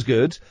 Some of it was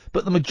good,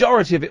 but the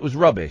majority of it was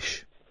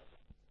rubbish.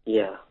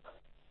 Yeah.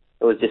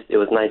 It was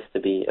nice to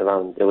be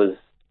around. It was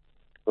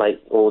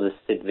like all the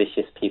Sid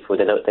Vicious people.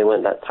 They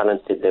weren't that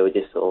talented. They were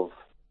just sort of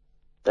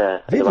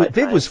there.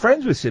 Viv was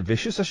friends with Sid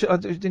Vicious. I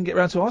didn't get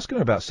around to asking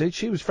her about Sid.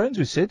 She was friends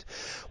with Sid.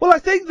 Well, I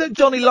think that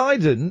Johnny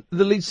Lydon,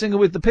 the lead singer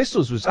with the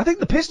Pistols, I think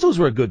the Pistols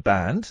were a good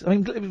band. I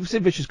mean,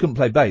 Sid Vicious couldn't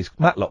play bass.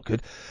 Matlock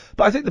could.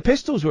 But I think the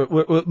Pistols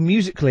were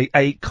musically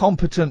a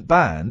competent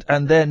band,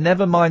 and their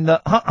Nevermind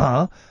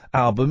the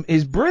album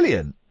is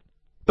brilliant.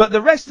 But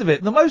the rest of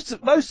it, the most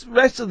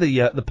rest of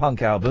the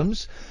punk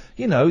albums,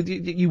 you know,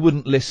 you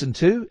wouldn't listen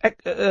to. I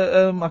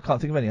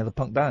can't think of any other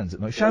punk bands at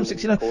the moment. Sham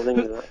 69.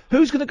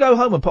 Who's going to go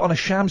home and put on a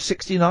Sham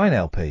 69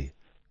 LP?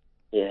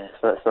 Yeah,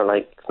 it's not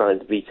like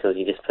the Beatles.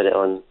 You just put it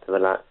on to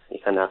relax. You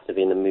kind of have to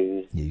be in the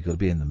mood. Yeah, you've got to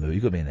be in the mood.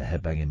 You've got to be in a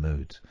headbanging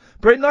mood.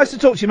 Bryn, nice to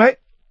talk to you, mate.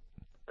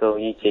 Cool,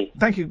 you too.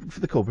 Thank you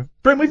for the call, Bryn.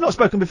 Bryn, we've not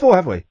spoken before,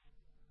 have we?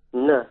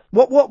 No.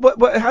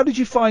 What, how did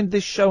you find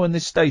this show and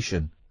this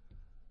station?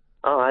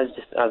 Oh,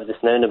 I've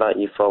just known about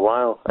you for a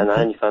while, and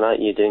I only found out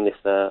you're doing this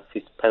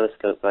through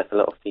Periscope like a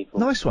lot of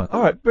people. Nice one.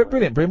 All right,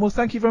 brilliant, Bryn. Well,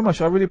 thank you very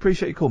much. I really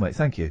appreciate your call, mate.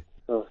 Thank you.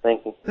 Oh,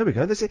 thank you. There we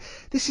go. This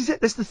is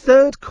it. That's the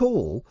third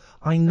call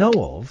I know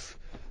of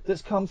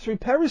that's come through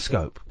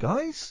Periscope.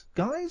 Guys,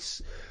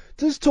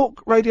 does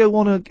Talk Radio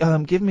want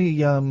to give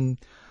me a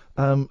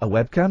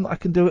webcam that I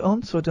can do it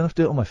on, so I don't have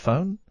to do it on my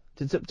phone?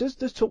 Does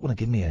Talk want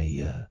to give me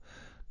a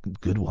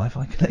good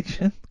Wi-Fi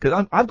connection?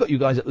 Because I've got you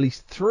guys at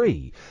least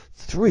three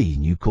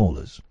new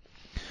callers.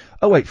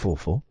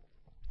 0844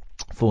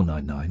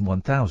 499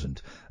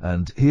 1000.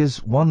 And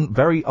here's one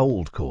very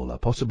old caller,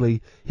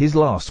 possibly his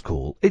last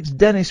call. It's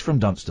Dennis from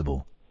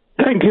Dunstable.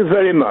 Thank you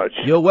very much.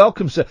 You're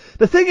welcome, sir.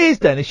 The thing is,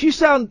 Dennis, you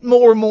sound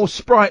more and more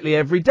sprightly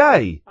every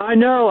day. I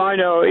know.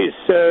 It's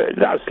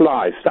that's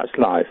life.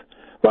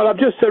 Well, I've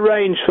just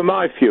arranged for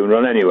my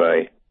funeral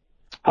anyway.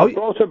 I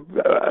bought a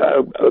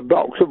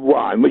box of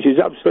wine, which is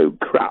absolute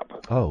crap.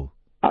 Oh.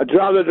 I'd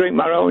rather drink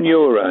my own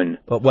urine.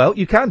 Well,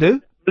 you can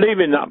do.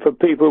 Leaving that for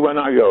people when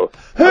I go.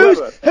 Have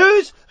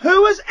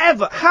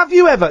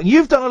you ever, and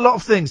you've done a lot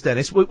of things,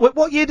 Dennis,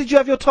 what year did you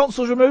have your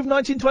tonsils removed,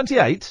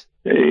 1928?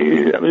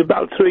 I was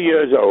about 3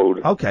 years old.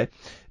 Okay.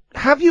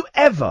 Have you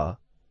ever,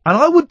 and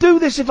I would do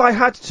this if I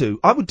had to,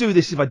 I would do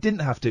this if I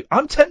didn't have to,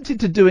 I'm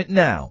tempted to do it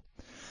now.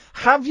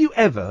 Have you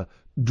ever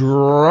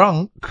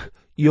drunk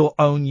your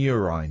own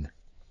urine?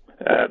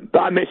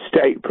 By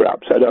mistake,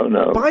 perhaps, I don't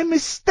know. By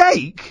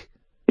mistake?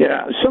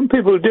 Yeah, some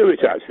people do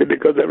it, actually,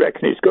 because they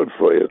reckon it's good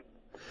for you.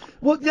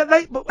 Well,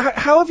 yeah, but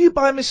how have you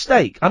by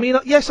mistake? I mean,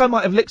 yes, I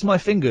might have licked my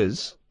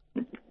fingers.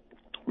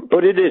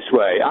 Put it this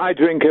way, I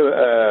drink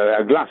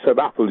a glass of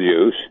apple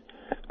juice,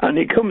 and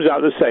it comes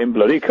out the same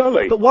bloody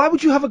colour. But why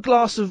would you have a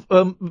glass of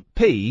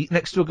pee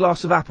next to a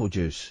glass of apple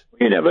juice?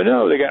 You never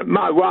know.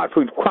 My wife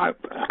would quite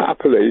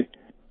happily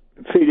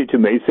feed it to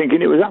me,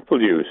 thinking it was apple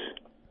juice.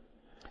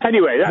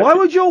 Anyway, why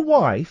would your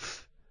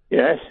wife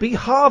yes be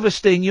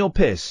harvesting your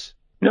piss?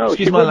 No,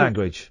 excuse my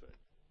language.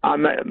 I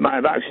might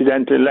have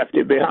accidentally left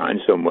it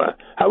behind somewhere.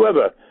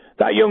 However,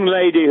 that young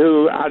lady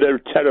who had a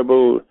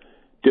terrible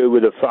do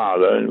with her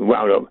father and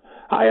wound up,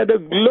 I had a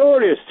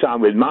glorious time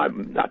with not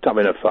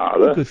having a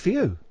father. Oh, good for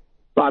you.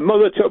 My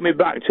mother took me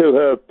back to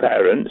her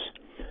parents,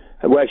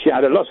 where she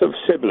had a lot of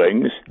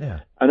siblings,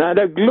 and I had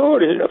a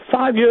glorious...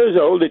 5 years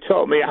old, they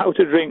taught me how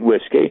to drink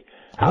whiskey,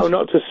 how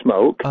not to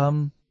smoke,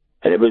 and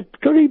it was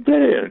bloody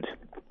brilliant.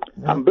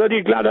 I'm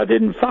bloody glad I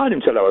didn't find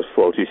him till I was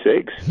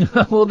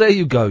 46. Well, there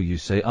you go, you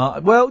see.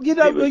 Well, you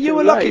know, you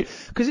were lucky.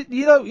 Because,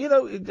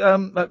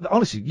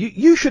 honestly,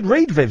 you should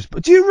read Viv's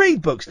books. Do you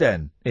read books,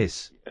 then?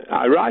 Yes.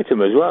 I write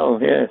them as well,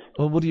 yes.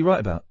 Well, what do you write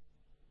about?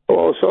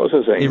 All sorts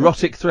of things.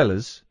 Erotic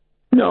thrillers?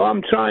 No,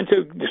 I'm trying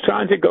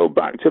to go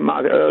back to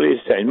my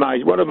earliest days.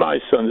 One of my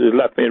sons has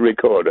left me a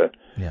recorder.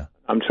 Yeah.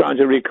 I'm trying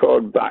to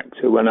record back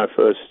to when I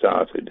first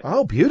started.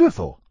 Oh,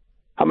 beautiful.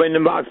 I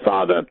mean, my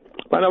father,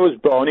 when I was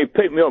born, he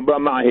picked me up by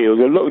my heels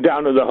and looked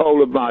down at the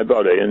whole of my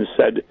body and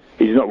said,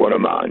 he's not one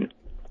of mine.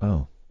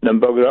 Oh.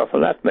 And then buggered off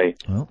and left me.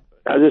 Well.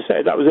 As I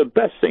say, that was the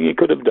best thing he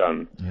could have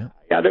done. Yeah.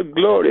 He had a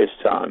glorious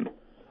time.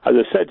 As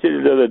I said to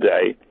you the other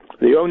day,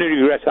 the only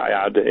regret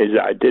I had is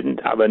that I didn't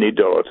have any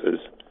daughters.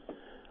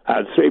 I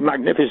had 3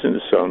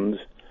 magnificent sons,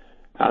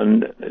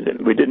 and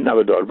we didn't have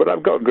a daughter. But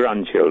I've got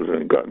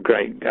grandchildren, I've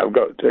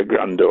got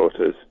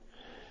granddaughters.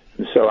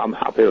 And so I'm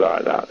happy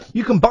like that.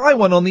 You can buy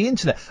one on the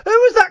internet. Who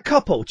was that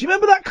couple? Do you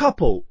remember that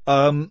couple?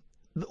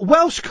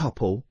 Welsh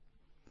couple.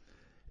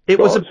 It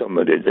was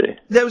somebody, did he?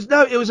 There was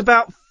it was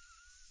about.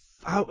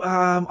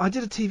 I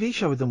did a TV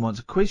show with them once,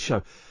 a quiz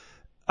show.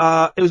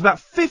 It was about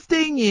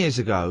 15 years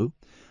ago,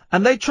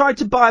 and they tried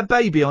to buy a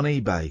baby on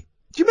eBay.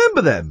 Do you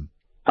remember them?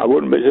 I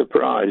wouldn't be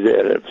surprised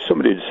if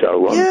somebody'd sell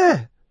one.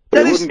 Yeah.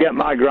 They wouldn't get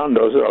my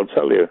granddaughter, I'll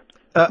tell you.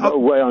 No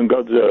way on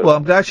God's earth. Well,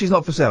 I'm glad she's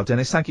not for sale,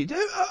 Dennis. Thank you.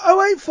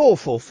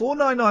 0844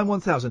 499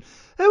 1000.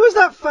 There was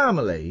that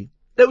family.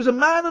 There was a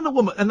man and a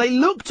woman, and they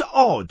looked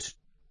odd. Do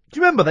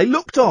you remember? They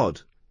looked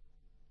odd.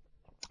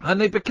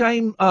 And they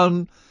became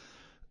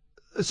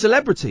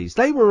celebrities.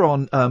 They were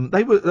on.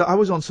 I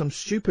was on some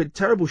stupid,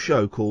 terrible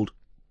show called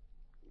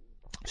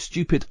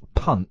Stupid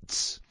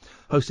Punts,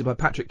 hosted by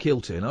Patrick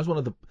Keelty, and I was one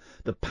of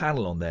the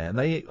panel on there. And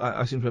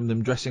I seem to remember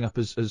them dressing up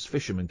as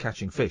fishermen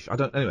catching fish.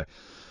 Anyway.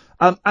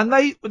 And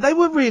they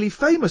were really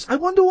famous. I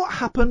wonder what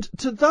happened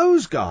to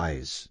those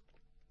guys.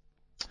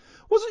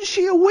 Wasn't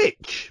she a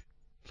witch?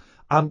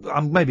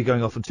 I'm maybe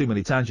going off on too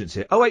many tangents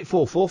here.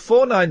 0844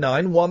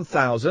 499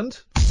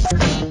 1000.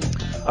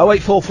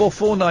 0844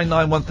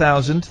 499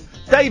 1000.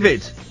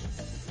 David.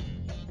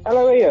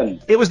 Hello,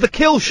 Ian. It was the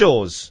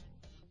Killshaws.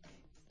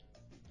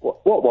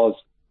 What was?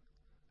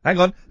 Hang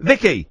on.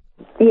 Vicky.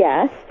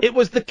 Yes. It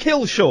was the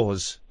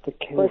Killshaws.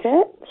 Was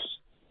it?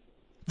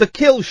 The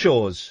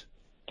Killshaws.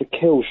 The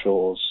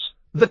Killshaws.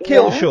 The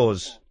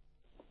Killshaws.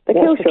 The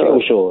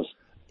Killshaws.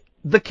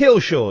 The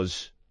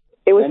Killshaws.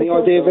 It was Any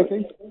idea,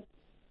 Vicky?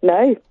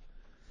 No.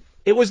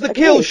 It was the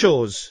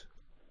Killshaws.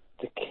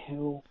 The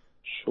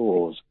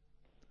Killshaws.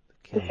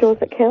 The Shores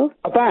That Kill?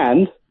 A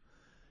band?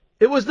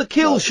 It was the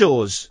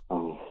Killshaws.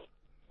 Oh.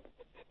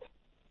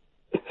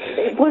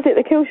 Was it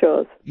the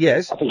Killshaws?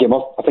 Yes. I think it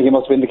must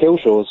have been the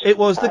Killshaws. It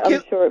was the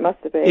I'm sure it must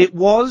have been. It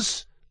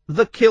was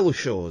the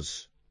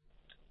Killshaws.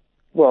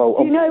 Well,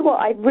 do you know what?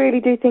 I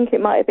really do think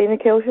it might have been the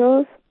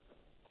Killshaws.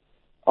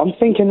 I'm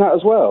thinking that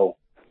as well.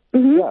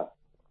 Mm-hmm. Yeah.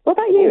 What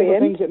about you, Ian? I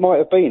think it might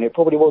have been. It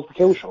probably was the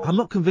Killshaws. I'm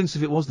not convinced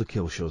if it was the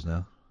Killshaws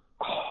now.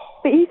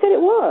 But you said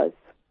it was.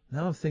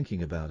 Now I'm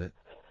thinking about it.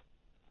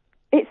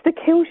 It's the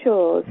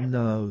Killshaws.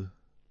 No.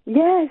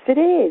 Yes, it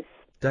is.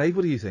 Dave,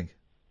 what do you think?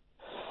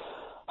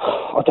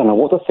 I don't know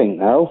what to think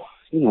now.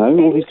 You know,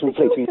 all these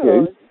conflicting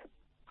views.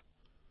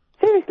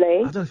 Seriously?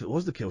 I don't know if it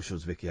was the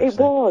Killshaws, Vicky. It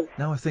was.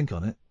 Now I think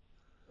on it.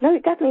 No,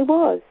 it definitely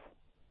was.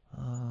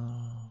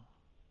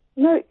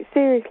 No,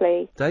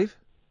 seriously. Dave?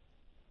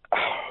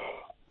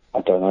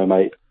 I don't know,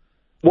 mate.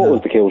 What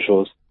was the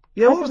Killshaws?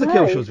 Yeah, what was the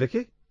Killshaws,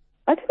 Vicky?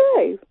 I don't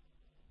know.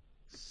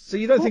 So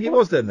you don't think it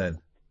was then?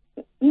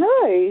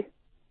 No.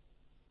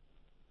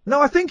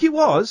 No, I think it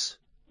was.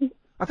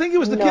 I think it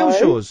was the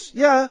Killshaws.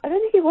 Yeah. I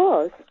don't think it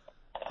was.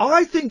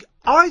 I think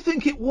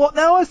it was.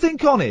 Now I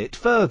think on it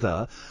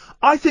further,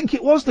 I think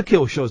it was the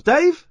Killshaws.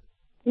 Dave?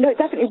 No, it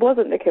definitely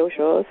wasn't the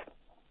Killshaws.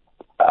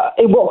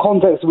 In what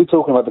context are we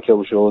talking about the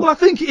Killshaws? Well, I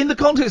think in the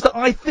context that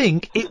I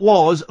think it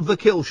was the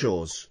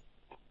Killshaws.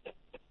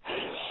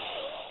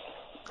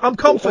 I'm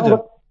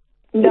confident.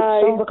 No.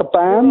 It sounds like a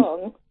band.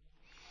 Wrong.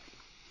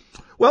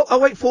 Well,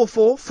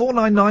 0844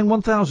 499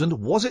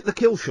 1000. Was it the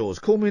Killshaws?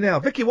 Call me now.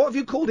 Vicky, what have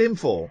you called in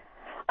for?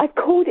 I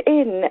called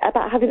in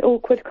about having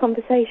awkward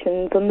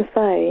conversations on the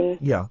phone.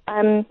 Yeah.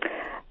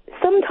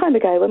 Some time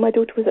ago, when my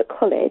daughter was at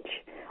college,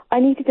 I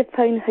needed to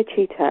phone her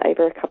tutor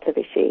over a couple of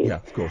issues. Yeah,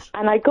 of course.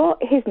 And I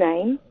got his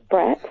name,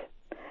 Brett.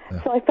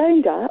 Yeah. So I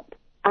phoned up,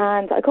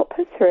 and I got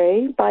put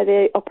through by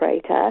the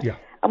operator. Yeah.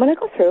 And when I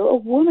got through, a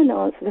woman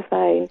answered the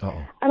phone.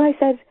 Uh-oh. And I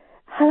said,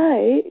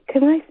 "Hello,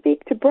 can I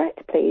speak to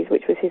Brett, please?"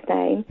 which was his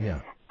name.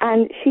 Yeah.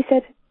 And she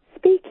said,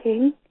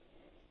 "Speaking."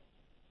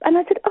 And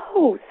I said,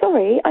 "Oh,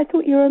 sorry, I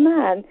thought you were a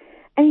man."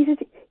 And he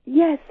said,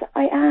 "Yes,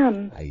 I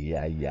am."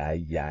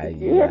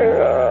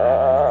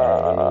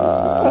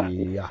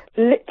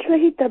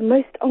 Literally the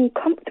most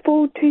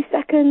uncomfortable 2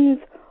 seconds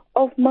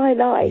of my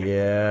life.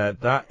 Yeah,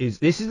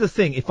 this is the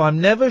thing. If I'm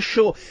never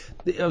sure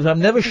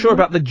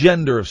about the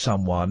gender of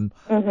someone,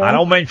 I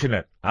don't mention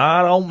it.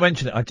 I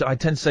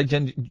tend to say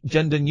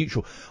gender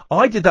neutral.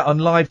 I did that on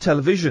live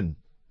television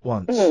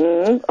once.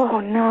 Oh,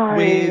 no.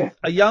 With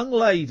a young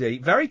lady,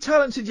 very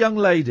talented young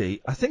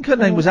lady. I think her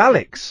name was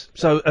Alex.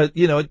 So,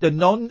 a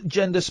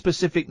non-gender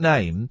specific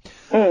name.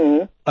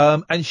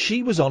 And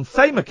she was on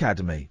Fame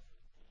Academy.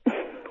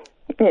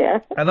 Yeah.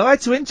 And I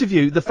had to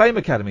interview the Fame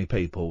Academy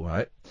people,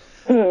 right?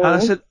 And I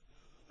said,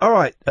 all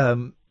right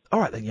then,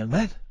 young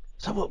man.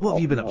 So what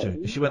have you been up to?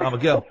 And she went, "I'm a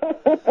girl."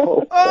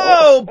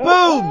 Oh,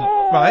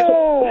 boom! Right?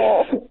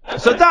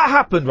 So that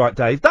happened, right,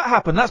 Dave? That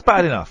happened. That's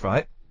bad enough,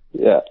 right?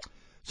 Yeah.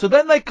 So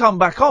then they come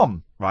back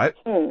on, right?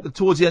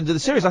 Towards the end of the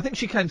series. I think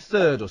she came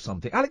third or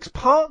something. Alex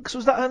Parks,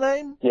 was that her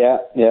name? Yeah.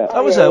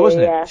 That was her,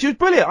 wasn't it? She was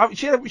brilliant.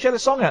 She had a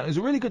song out. It was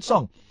a really good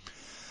song.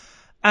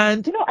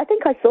 And I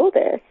think I saw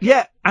this.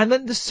 Yeah, and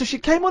then so she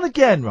came on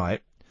again,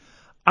 right?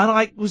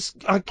 And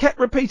I kept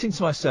repeating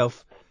to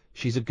myself,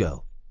 "She's a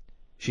girl.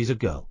 She's a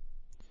girl.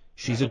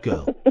 She's a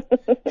girl.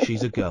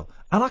 She's a girl."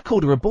 And I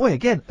called her a boy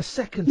again, a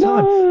second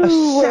time. A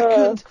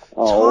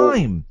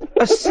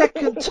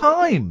second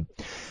time.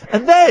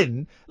 And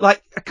then,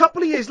 like, a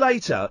couple of years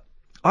later,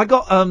 I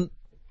got,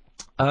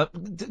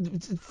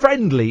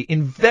 friendly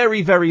in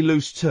very, very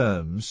loose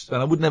terms,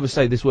 and I would never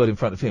say this word in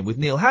front of him, with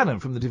Neil Hannon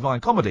from the Divine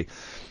Comedy.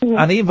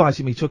 And he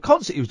invited me to a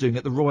concert he was doing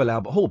at the Royal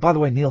Albert Hall. By the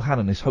way, Neil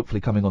Hannon is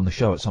hopefully coming on the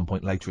show at some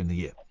point later in the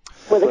year.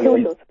 Were the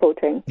Killshaws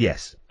supporting?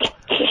 Yes.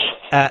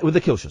 With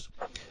the Killshaws.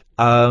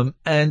 I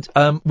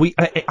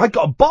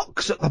got a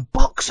box at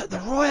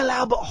the Royal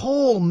Albert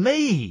Hall,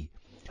 me.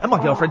 And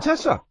my girlfriend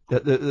Tessa.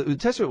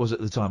 Tessa it was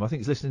at the time, I think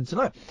he's listening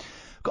tonight.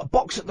 Got a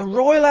box at the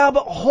Royal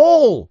Albert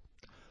Hall.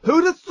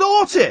 Who'd have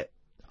thought it?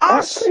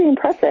 Us! That's pretty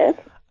impressive.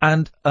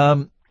 And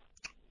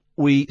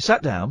we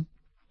sat down,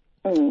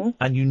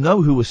 and you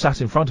know who was sat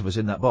in front of us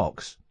in that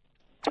box?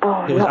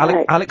 Oh, it was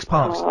Alex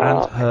Parks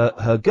and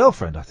her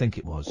girlfriend, I think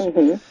it was.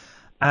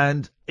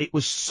 And it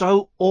was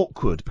so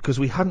awkward because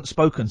we hadn't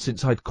spoken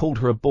since I'd called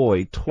her a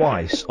boy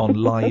twice on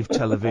live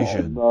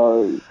television.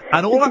 No.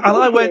 And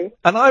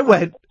I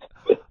went,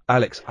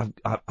 "Alex,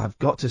 I've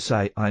got to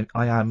say, I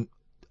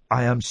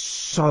am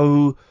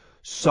so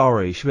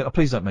sorry." She went, "Oh,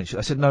 please don't mention it."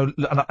 I said, "No,"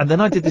 and then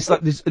I did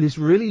this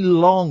really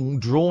long,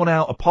 drawn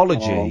out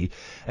apology,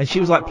 and she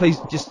was like, please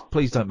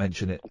don't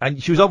mention it."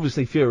 And she was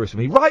obviously furious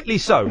with me, rightly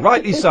so,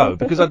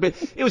 because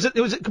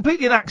it was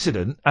completely an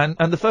accident, and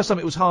the first time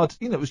it was hard,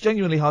 it was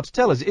genuinely hard to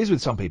tell, as it is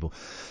with some people,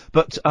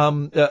 but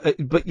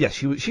yes,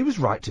 she was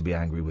right to be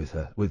angry with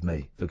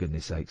me, for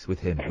goodness sakes,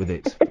 with him, with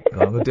it.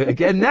 I'm gonna do it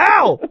again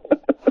now.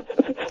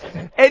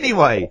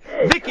 Anyway,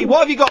 Vicky, what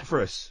have you got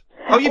for us?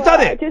 Oh, you've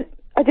done it.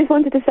 I just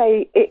wanted to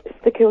say it's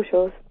the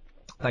Killshaws.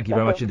 Thank you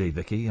very much indeed,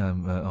 Vicky,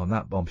 on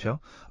that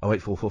bombshell.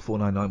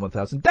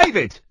 08444991000.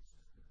 David!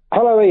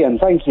 Hello, Ian.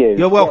 Thank you.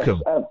 You're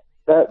welcome. Yes,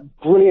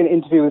 brilliant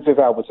interview with Viv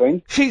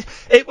Albertine. Do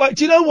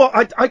you know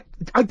what?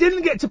 I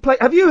didn't get to play.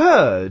 Have you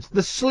heard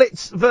the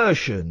Slits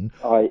version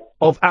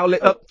of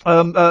Outlet?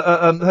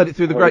 Heard it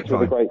through the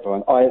grapevine.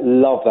 I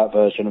love that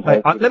version of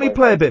it. Let me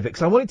play a bit of it,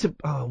 because I wanted to.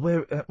 Oh,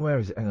 where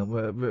is it? Hang on.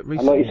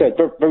 And like you said,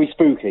 very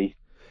spooky.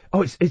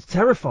 Oh, it's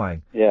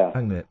terrifying. Yeah.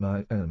 Hang on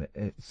a minute.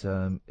 It's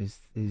is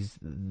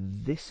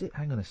this it?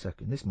 Hang on a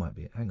second. This might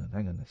be it. Hang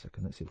on a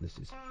second. Let's see what this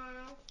is.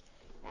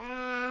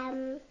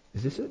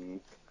 Is this it?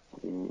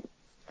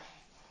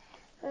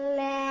 No,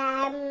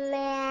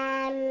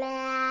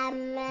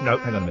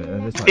 hang on a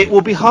minute. It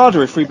will be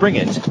harder if we bring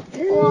it.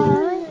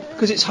 Why?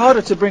 Because it's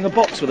harder to bring a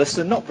box with us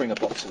than not bring a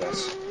box with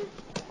us.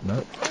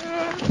 No.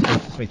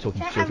 It's me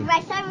talking to children.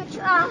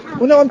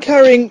 Well, no, I'm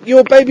carrying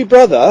your baby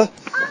brother.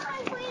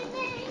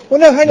 Well,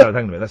 no, hang on. No,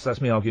 hang on a minute.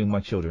 That's me arguing with my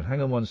children.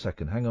 Hang on one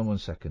second. Hang on.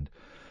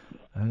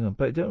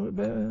 But don't.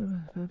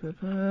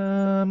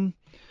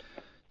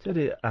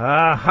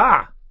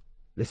 Aha!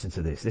 Listen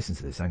to this.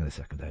 Hang on a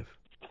second, Dave.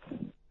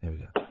 Here we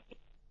go.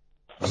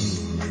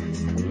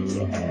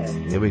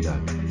 Here we go.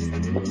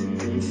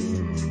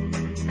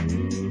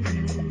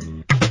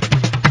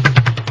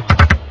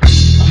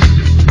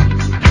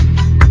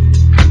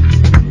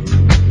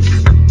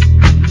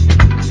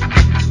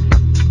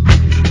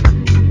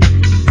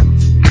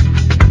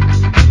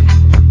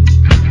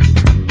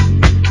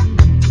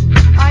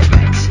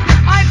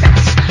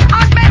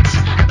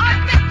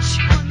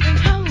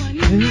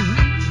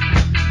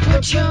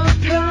 Your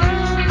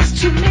plans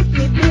you make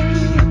me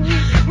blue.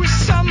 With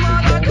someone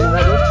I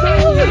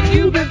know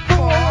you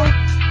before.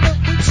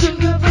 But you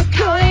never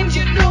kind,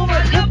 you know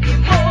I'd help you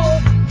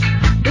more.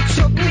 It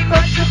took me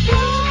by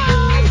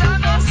surprise, I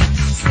must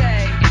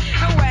say.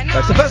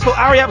 So first of all,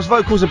 Ari App's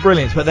vocals are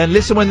brilliant, but then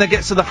listen when they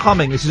get to the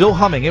humming. This is all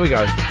humming. Here we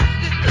go.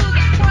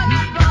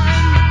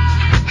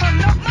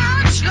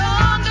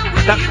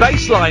 That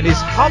bass line is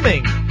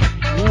humming.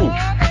 Ooh. Oh,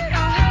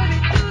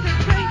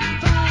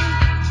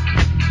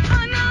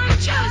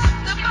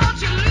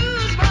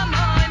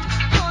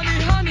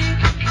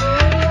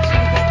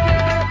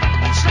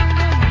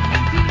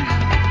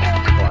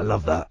 I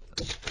love that.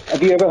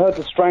 Have you ever heard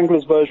the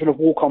Stranglers version of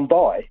Walk On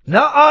By?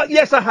 No,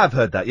 yes, I have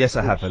heard that. Yes,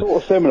 I have heard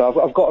Sort of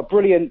similar. I've got a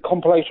brilliant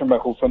compilation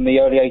record from the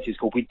early 80s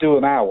called We Do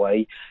 'Em Our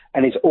Way,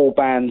 and it's all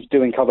bands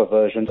doing cover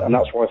versions, and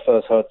that's where I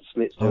first heard the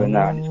Slits doing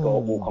that, and it's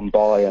got Walk On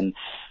By, and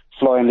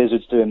Flying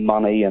Lizards doing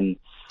Money, and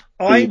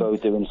Devo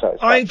doing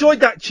Satisfaction. I enjoyed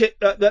that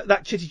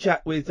chitty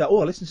chat with. I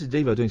listened to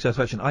Devo doing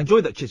Satisfaction. I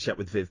enjoyed that chitty chat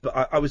with Viv,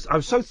 but I was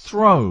so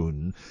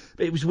thrown.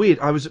 It was weird.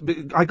 I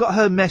got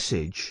her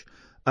message.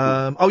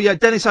 Oh yeah,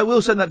 Dennis, I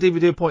will send that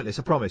DVD of Pointless.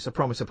 I promise.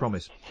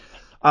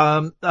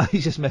 He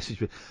just messaged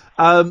me.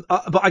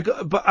 But I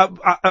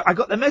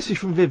got the message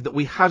from Viv that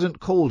we hadn't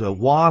called her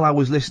while I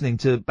was listening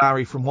to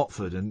Barry from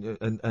Watford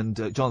and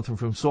Jonathan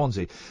from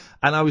Swansea,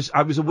 and I was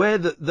aware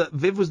that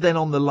Viv was then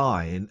on the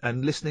line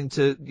and listening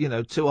to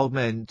two old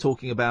men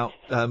talking about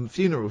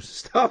funerals and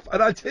stuff,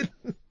 and I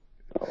didn't.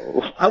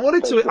 I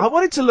wanted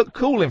to look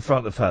cool in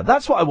front of her.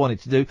 That's what I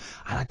wanted to do,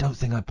 and I don't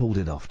think I pulled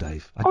it off,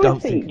 Dave.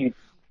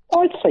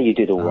 I'd say you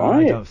did all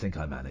right. I don't think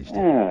I managed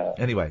it.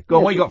 Anyway, go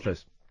on. What you got for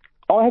us?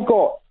 I have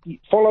got,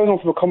 following on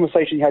from a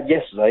conversation you had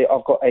yesterday,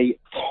 I've got a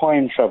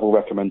time travel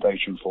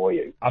recommendation for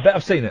you. I bet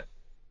I've seen it.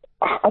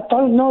 I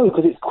don't know,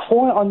 because it's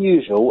quite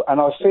unusual,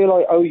 and I feel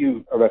I owe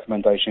you a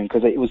recommendation,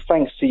 because it was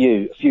thanks to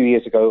you a few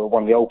years ago at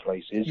one of the old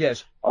places.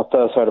 Yes. I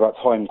first heard about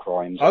time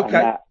crimes. Okay. And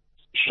that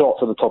shot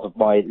to the top of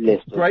my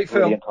list. Great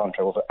film. Brilliant time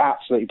travel, but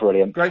absolutely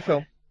brilliant. Great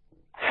film.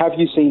 Have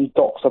you seen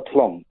Dr.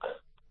 Plonk?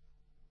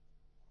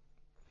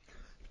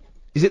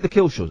 Is it the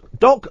Killshaws?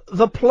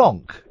 The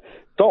Plonk.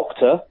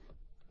 Dr.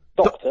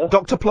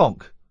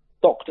 Plonk.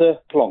 Dr.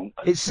 Plonk.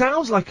 It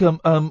sounds like one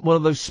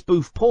of those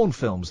spoof porn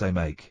films they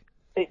make.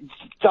 It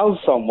does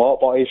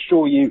somewhat, but I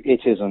assure you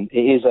it isn't. It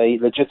is a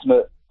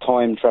legitimate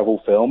time travel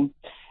film,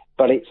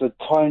 but it's a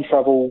time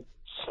travel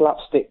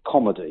slapstick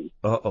comedy.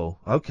 Uh-oh.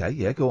 Okay,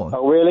 yeah, go on.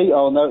 Oh, really?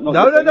 Oh, no. No.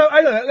 Hang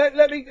on.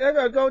 Let me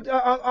go.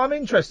 I'm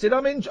interested.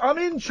 I'm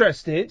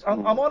interested.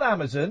 I'm on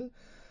Amazon.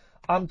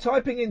 I'm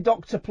typing in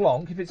Dr.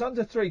 Plonk. If it's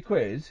under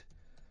 £3,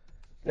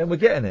 then we're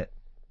getting it.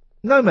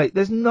 No, mate,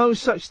 there's no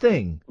such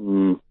thing.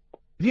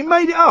 Have you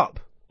made it up?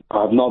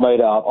 I've not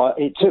made it up.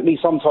 It took me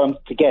some time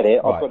to get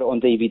it. Right. I've got it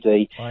on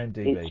DVD.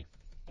 IMDb.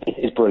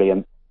 It's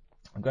brilliant.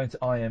 I'm going to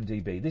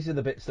IMDb. These are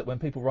the bits that when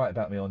people write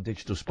about me on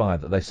Digital Spy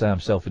that they say I'm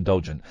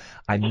self-indulgent.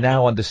 I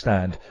now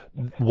understand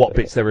what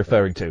bits they're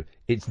referring to.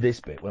 It's this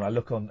bit when I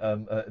look on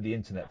the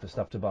internet for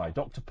stuff to buy.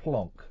 Dr.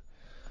 Plonk.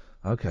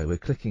 Okay, we're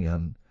clicking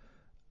on...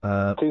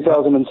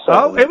 2007.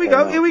 Oh, here we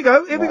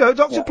go.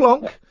 Dr.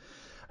 Plonk.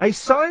 A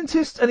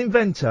scientist and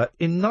inventor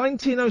in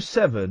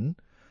 1907,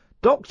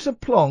 Dr.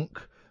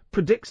 Plonk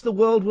predicts the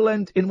world will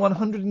end in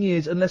 100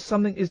 years unless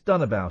something is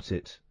done about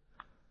it.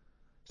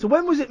 So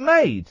when was it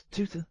made?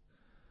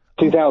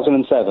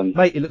 2007.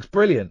 Mate, it looks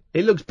brilliant.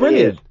 Do you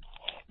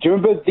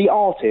remember The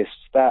Artist,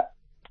 that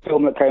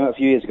film that came out a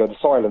few years ago, the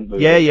silent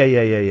movie?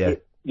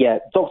 Yeah.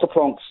 Dr.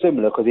 Plonk's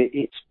similar because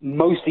it's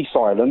mostly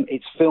silent.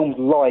 It's filmed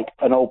like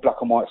an old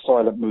black and white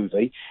silent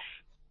movie,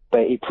 but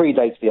it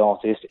predates The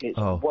Artist. It's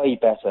way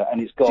better,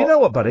 and it's got... Do you know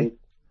what, buddy?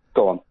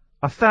 Go on.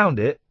 I found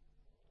it.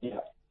 Yeah.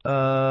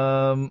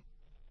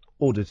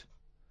 Ordered.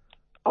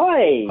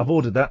 Aye. I've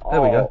ordered that.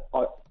 There we go.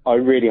 I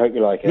really hope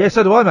you like it. Yeah,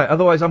 so do I, mate.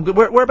 Otherwise, I'm good.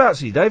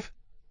 Whereabouts are you, Dave?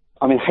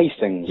 I'm in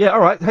Hastings. Yeah, all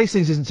right.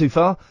 Hastings isn't too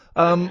far.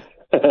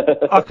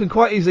 I can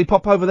quite easily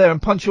pop over there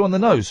and punch you on the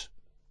nose.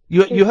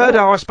 You heard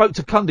how I spoke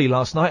to Cundy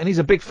last night, and he's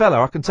a big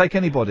fella. I can take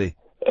anybody.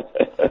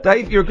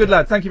 Dave, you're a good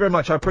lad. Thank you very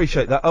much. I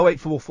appreciate that.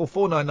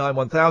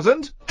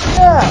 08444991000.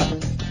 Yeah.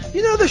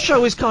 You know, the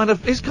show is kind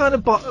of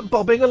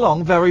bobbing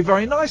along very,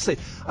 very nicely.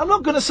 I'm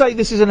not going to say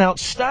this is an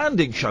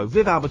outstanding show.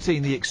 Viv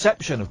Albertine, the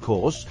exception, of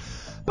course.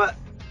 But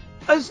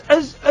as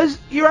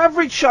your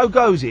average show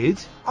goes,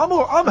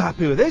 I'm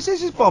happy with this.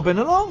 This is bobbing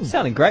along.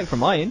 Sounding great from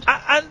my end.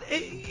 And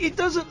it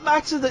doesn't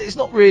matter that it's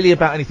not really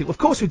about anything. Of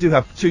course, we do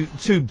have two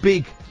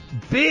big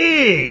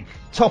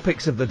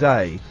topics of the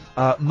day.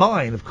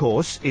 Mine, of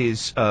course,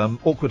 is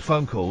awkward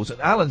phone calls,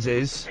 and Alan's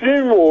is...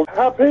 Funeral,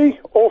 happy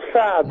or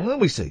sad? Well,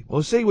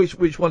 we'll see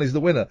which one is the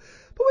winner.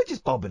 But we're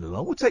just bobbing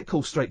along. We'll take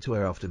calls straight to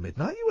air after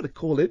midnight. You want to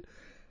call in?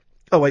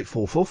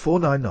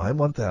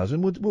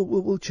 08444991000.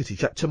 We'll chitty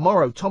chat.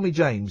 Tomorrow, Tommy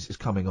James is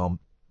coming on.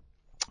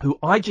 Who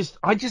I just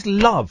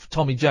love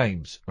Tommy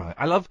James, right?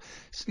 I love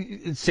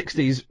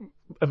 60s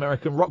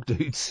American rock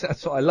dudes.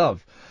 That's what I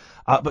love.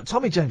 But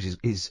Tommy James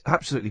is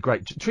absolutely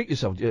great. Treat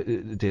yourself,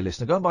 dear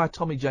listener. Go and buy a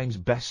Tommy James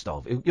best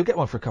of. You'll get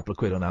one for a couple of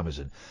quid on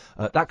Amazon.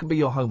 That can be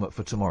your homework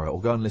for tomorrow,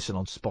 or go and listen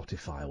on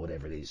Spotify or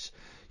whatever it is.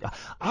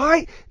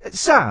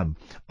 Sam,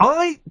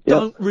 I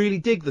don't really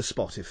dig the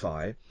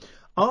Spotify.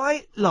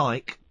 I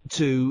like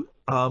to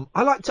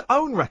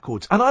own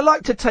records, and I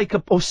like to take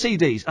or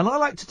CDs, and I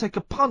like to take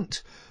a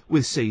punt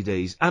with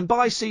CDs and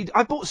buy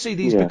I bought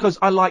CDs because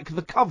I like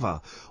the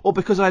cover, or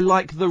because I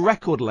like the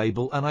record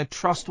label and I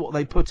trust what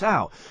they put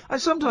out.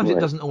 And sometimes it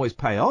doesn't always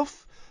pay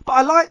off, but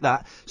I like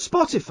that.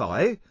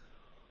 Spotify,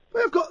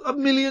 I've got a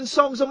million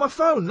songs on my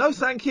phone. No,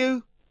 thank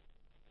you.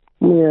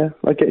 Yeah,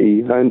 I get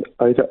you.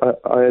 I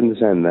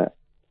understand that.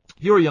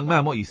 You're a young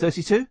man. What are you?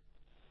 32?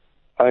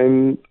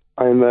 I'm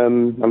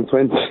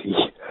 20.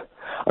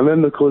 I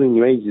remember calling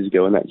you ages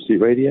ago on Absolute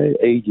Radio,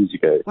 ages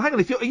ago. Well, hang on.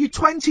 Are you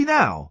 20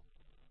 now?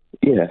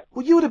 Yeah.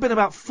 Well, you would have been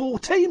about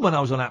 14 when I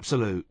was on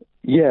Absolute.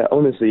 Yeah,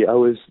 honestly, I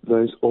was the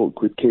most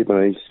awkward kid when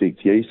I used to speak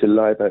to you. I used to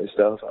lie about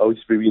stuff. I was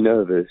really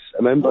nervous. I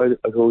remember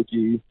I told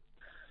you,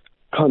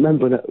 can't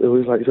remember, it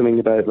was like something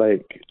about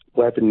like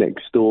what happened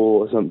next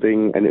door or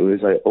something, and it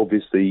was like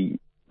obviously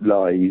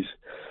lies,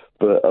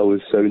 but I was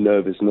so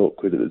nervous and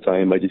awkward at the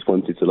time. I just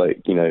wanted to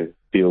like,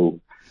 feel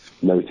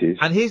noticed.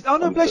 And here's,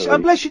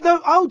 bless you.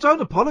 No,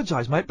 don't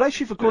apologise, mate. Bless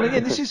you for calling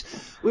in.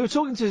 We were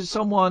talking to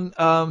someone,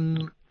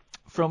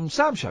 from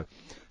Sam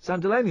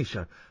Delaney's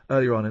show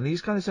earlier on, and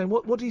he's kind of saying,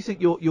 what do you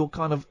think your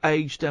kind of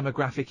age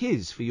demographic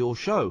is for your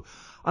show?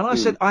 And I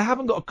said, I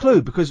haven't got a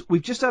clue, because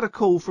we've just had a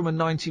call from a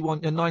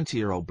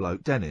 90-year-old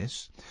bloke,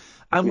 Dennis,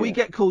 and we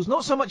get calls,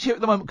 not so much here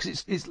at the moment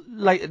because it's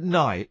late at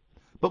night,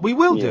 but we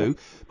will do,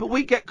 but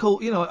we get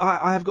calls,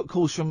 I have got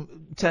calls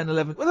from 10,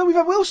 11, well, no, we've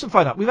had Wilson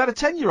phone up, we've had a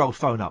 10-year-old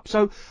phone up,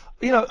 so,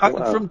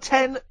 from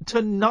 10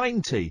 to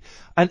 90,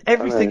 and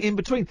everything in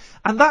between.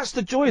 And that's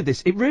the joy of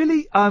this. It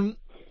really,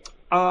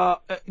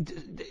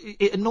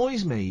 it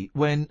annoys me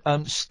when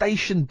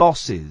station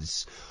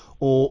bosses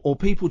or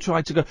people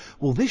try to go,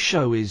 well, this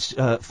show is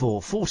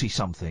for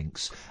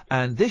 40-somethings,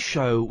 and this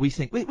show we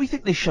think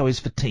this show is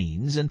for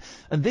teens, and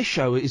this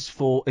show is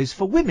for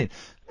women.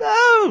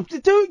 No,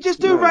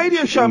 do a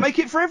radio show, make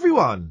it for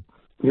everyone.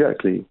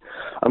 Exactly.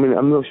 I mean,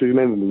 I'm not sure you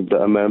remember me,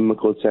 but I'm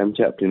called Sam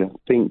Chaplin. I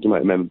think you might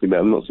remember me, but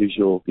I'm not so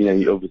sure.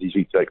 You obviously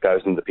speak to like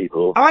thousands of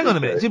people. Hang on a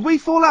minute, did we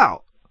fall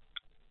out?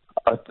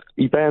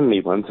 You banned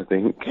me once, I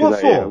think. What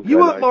for? You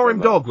weren't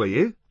Morim Dog, were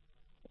you?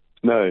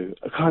 No,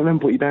 I can't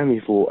remember what you banned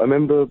me for. I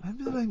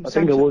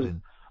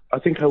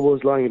think I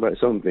was lying about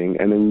something,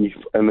 and then you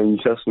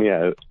sussed me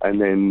out,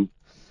 and then.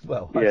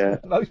 Well,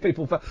 most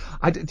people.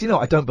 I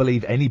don't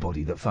believe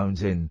anybody that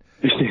phones in.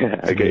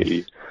 Yeah, I get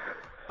you.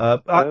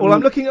 Well,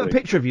 I'm looking at a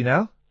picture of you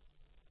now.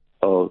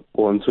 Oh,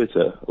 or on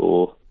Twitter,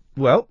 or.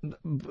 Well,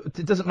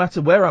 it doesn't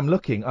matter where I'm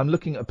looking. I'm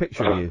looking at a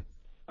picture of you.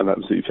 I'm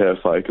absolutely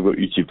terrified about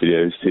YouTube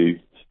videos too.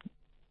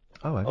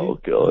 Oh, have you? Oh,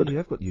 God. Oh, you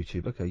have got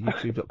YouTube. Okay,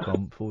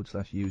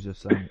 youtube.com/user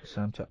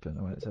Sam Chaplin.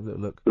 All right, let's have a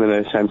little look.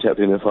 No, Sam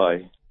Chaplin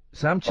FI.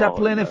 Sam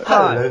Chaplin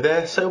FI. Hello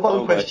there. So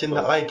one question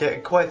that I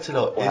get quite a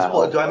lot is,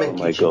 what do I make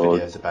YouTube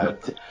videos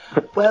about?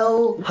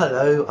 Well,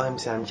 hello, I'm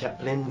Sam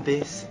Chaplin.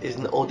 This is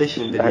an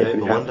audition video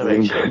for One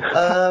Direction.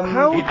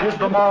 How? It is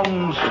the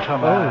monster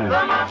man.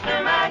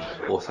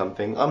 Or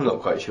something. I'm not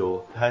quite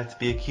sure. How to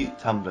be a cute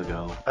Tumblr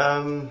girl.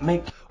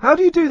 How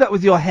do you do that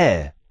with your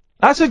hair?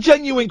 That's a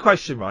genuine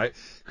question, right?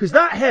 Because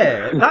that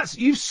hair,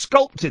 you've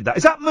sculpted that.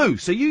 Is that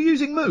mousse? Are you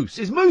using mousse?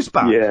 Is mousse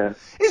back? Yeah.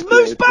 Is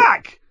mousse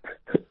back?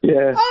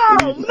 Yeah.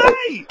 Oh,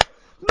 mate!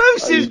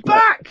 Mousse is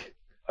back!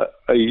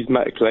 I use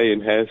Matt Clay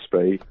and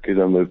hairspray because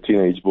I'm a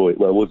teenage boy.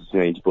 Well, I was a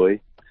teenage boy.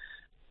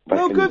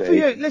 Well, good for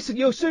you. Listen,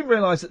 you'll soon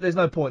realise that there's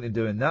no point in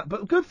doing that,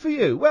 but good for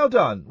you. Well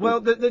done.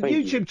 Well, the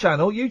YouTube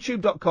channel,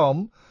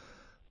 youtube.com.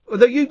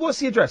 What's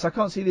the address? I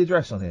can't see the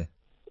address on here.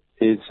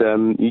 It's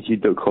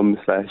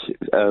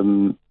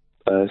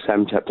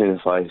youtube.com/Sam Chaplin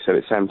FI, so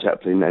it's Sam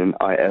Chaplin and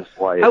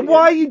IFY. And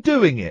why are you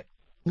doing it?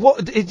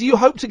 What do you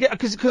hope to get?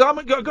 Because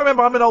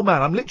remember, I'm an old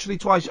man. I'm literally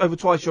over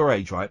twice your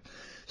age, right?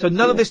 So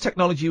none of this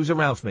technology was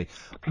around for me.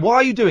 Why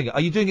are you doing it?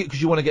 Are you doing it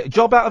because you want to get a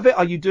job out of it?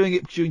 Are you doing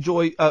it because you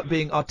enjoy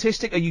being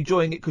artistic? Are you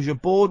doing it because you're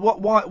bored?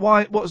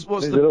 Why? What's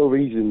There's a lot of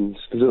reasons.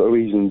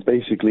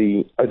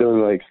 Basically, I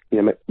don't want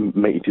to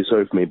make you too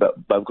sorry for me, but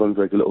I've gone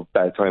through a lot of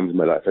bad times in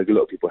my life. Like a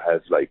lot of people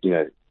have,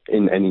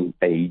 in any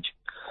age.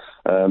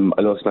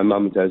 I lost my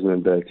mum in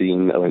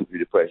 2013. I went through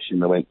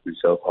depression. I went through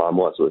self-harm,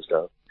 all that sort of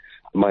stuff.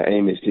 My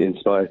aim is to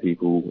inspire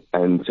people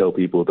and tell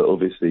people that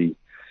obviously,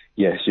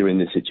 yes, you're in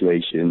this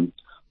situation,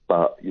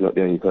 but you're not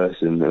the only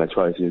person. And I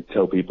try to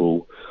tell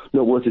people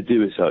not what to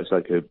do as such,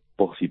 like a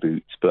bossy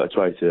boots, but I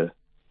try to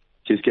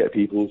just get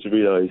people to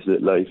realise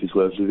that life is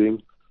worth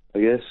living,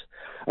 I guess.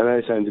 I know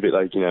it sounds a bit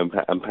like,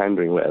 I'm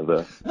pandering or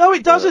whatever. No,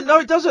 it doesn't. No,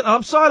 it doesn't.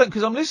 I'm silent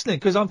because I'm listening,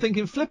 because I'm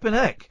thinking, flippin'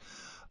 heck.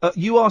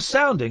 You are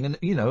sounding, and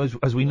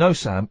as we know,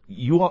 Sam,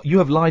 you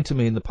have lied to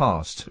me in the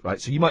past,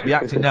 right? So you might be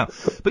acting now,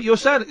 but you're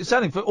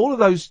sounding for all of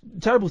those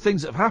terrible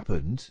things that have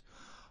happened.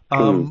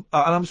 And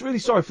I'm really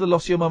sorry for the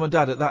loss of your mum and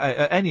dad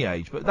at any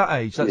age, but at that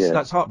age,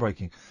 that's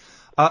heartbreaking.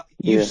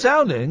 You're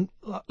sounding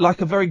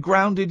like a very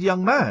grounded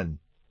young man.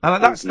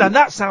 And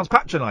that sounds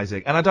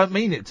patronising, and I don't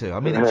mean it to.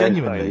 I mean it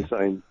genuinely. It's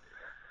fine.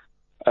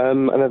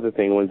 Another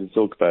thing I wanted to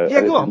talk about.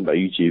 Yeah, go on. About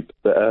YouTube,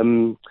 but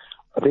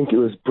I think it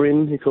was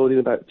Bryn who called in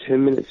about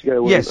 10 minutes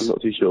ago. Yes. I'm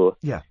not too sure.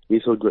 Yeah. He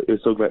was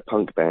talking about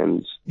punk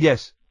bands.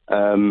 Yes.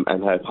 And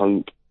how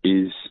punk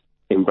is,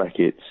 in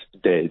brackets,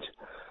 dead.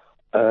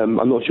 I'm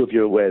not sure if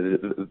you're aware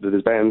that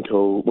there's a band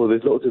called... Well,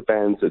 there's lots of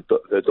bands that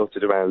are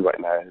dotted around right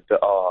now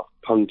that are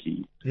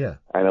punky. Yeah.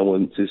 And I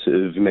want to sort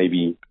of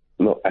maybe...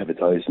 Not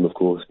advertise them, of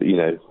course, but,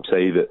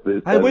 say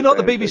that... Hey, we're not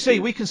the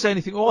BBC. We can say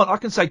anything we want. I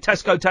can say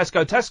Tesco,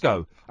 Tesco,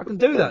 Tesco. I can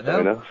do that now.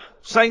 Fair enough.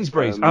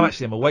 Sainsbury's. I'm a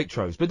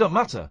Waitrose, but it doesn't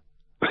matter.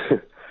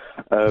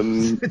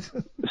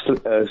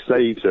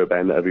 Slaves are a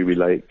band that I really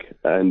like.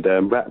 And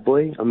Rat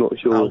Boy, I'm not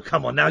sure... Oh,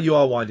 come on. Now you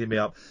are winding me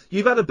up.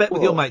 You've had a bet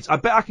with your mates. I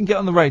bet I can get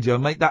on the radio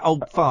and make that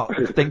old fart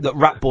think that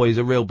Rat Boy is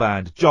a real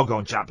band. Jog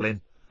on,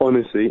 Chaplin.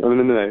 Honestly,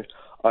 no.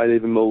 I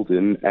live in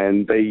Malden,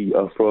 and they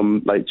are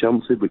from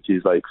Chelmsford, which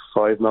is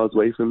 5 miles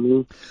away from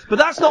me. But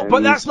that's not.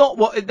 But that's not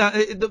what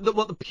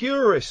what the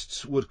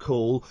purists would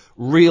call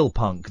real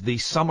punk. The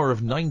summer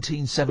of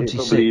 1976. It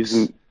probably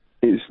isn't.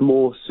 It's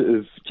more sort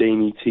of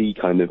Jamie T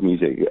kind of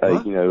music.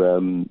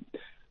 Jamie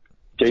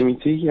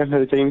T. You haven't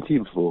heard of Jamie T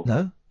before?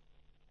 No.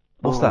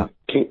 What's that?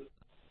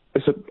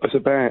 It's a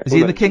band. Is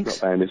he in the Kinks?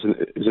 It's not a band.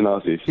 It's an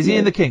artist. Is he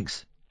in the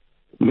Kinks?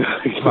 No.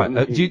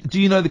 Right. Do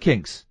you know the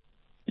Kinks?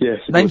 Yes.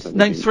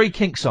 Name 3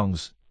 Kink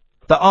songs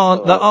that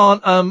aren't that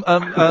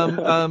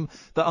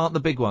aren't the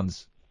big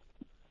ones.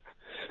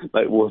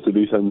 Like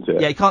Waterloo Sunset.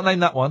 Yeah, you can't name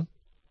that one.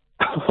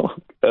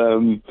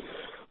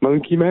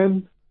 Monkey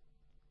Man.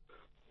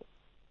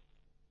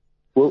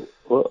 What?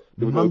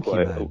 Monkey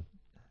Man.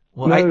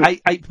 Well, No.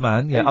 Ape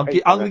Man. Yeah, I'm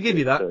going to give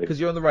you that because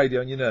you're on the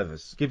radio and you're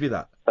nervous. Give you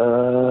that.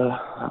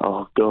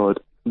 Oh God,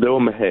 they're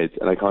on my head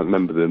and I can't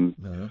remember them.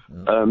 No.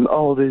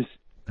 There's.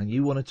 And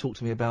you want to talk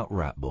to me about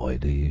Rat Boy,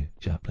 do you,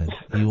 Chaplin?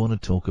 You want to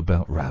talk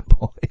about Rat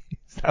Boy?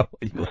 Is that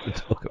what you want to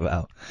talk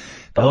about?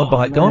 Go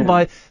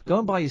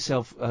and buy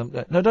yourself.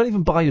 No, don't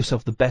even buy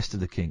yourself the best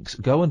of the Kinks.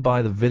 Go and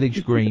buy the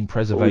Village Green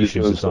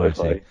Preservation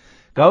Society.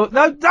 Don't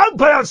put it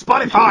on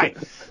Spotify.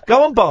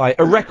 Go and buy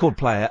a record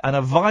player and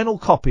a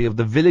vinyl copy of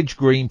the Village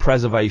Green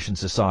Preservation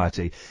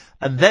Society,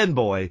 and then,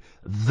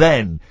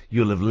 then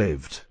you'll have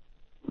lived.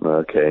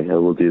 Okay, I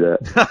will do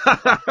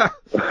that.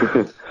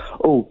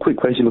 Oh, quick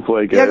question before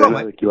I go. Yeah, go on,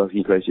 mate. I keep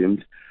asking questions.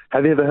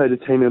 Have you ever heard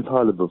of Tame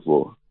Impala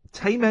before?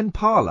 Tame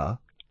Impala?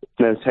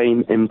 No,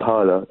 Tame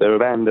Impala. They're a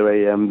band.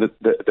 They're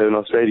an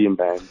Australian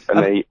band,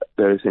 and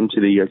they're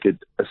essentially like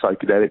a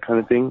psychedelic kind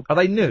of thing. Are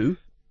they new?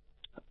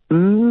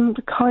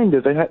 Kind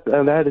of. They had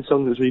a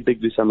song that was really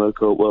big this summer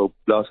called,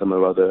 last summer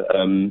rather.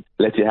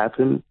 Let It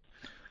Happen.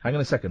 Hang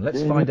on a second.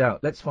 Let's find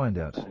out.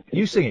 Okay.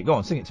 You sing it. Go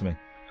on, sing it to me.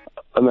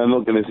 I'm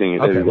not going to sing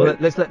it. Okay, well,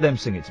 let's let them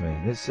sing it to me.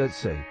 Let's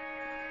see.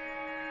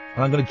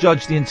 And I'm going to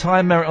judge the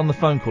entire merit on the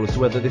phone call as to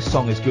whether this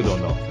song is good or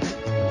not.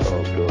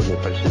 Oh, God, no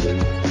pressure then.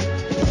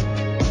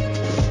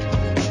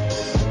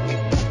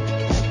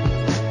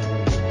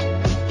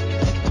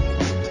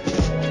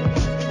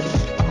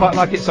 Quite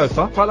like it so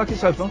far.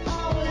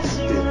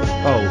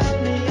 Oh.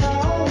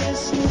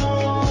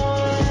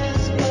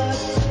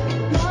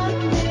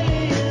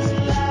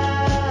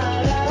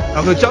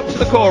 I'm going to jump to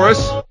the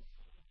chorus.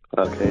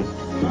 Okay.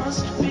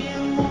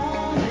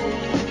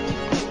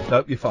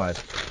 Nope, you're fired.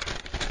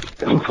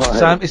 I'm fired.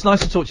 Sam, it's nice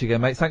to talk to you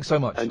again, mate. Thanks so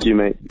much. And you,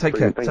 mate. Take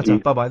care. Thank you.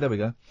 Bye-bye. There we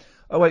go.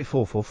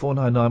 0844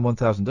 499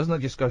 1000. Doesn't that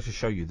just go to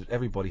show you that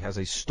everybody has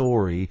a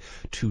story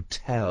to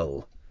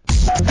tell?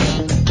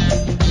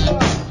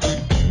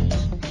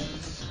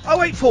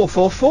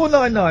 0844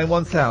 499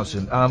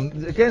 1000.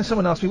 Again,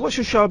 someone asked me, what's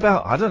your show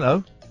about? I don't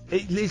know.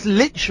 It's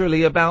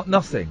literally about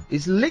nothing.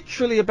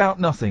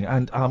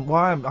 And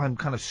why I'm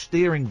kind of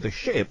steering the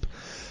ship,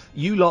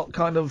 you lot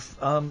kind of,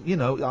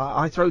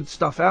 I throw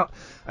stuff out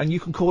and you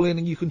can call in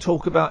and you can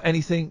talk about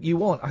anything you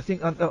want. I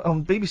think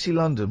on BBC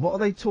London, what are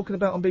they talking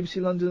about on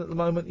BBC London at the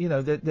moment?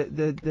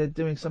 They're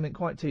doing something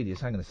quite tedious.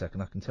 Hang on a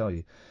second, I can tell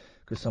you,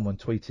 because someone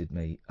tweeted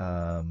me.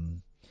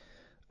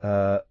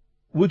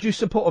 Would you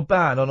support a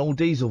ban on all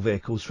diesel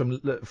vehicles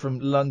from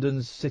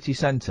London's city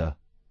centre?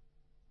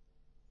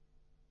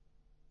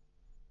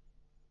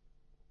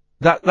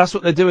 That's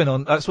what they're doing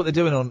on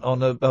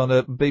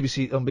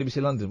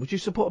BBC London. Would you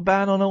support a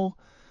ban on all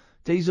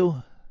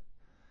diesel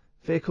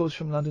vehicles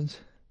from London's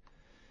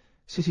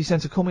city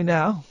centre? Call me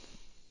now.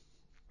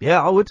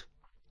 Yeah, I would.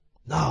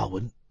 No, I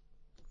wouldn't.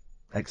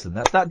 Excellent.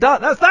 That's that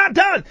done.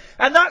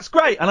 And that's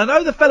great. And I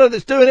know the fellow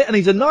that's doing it, and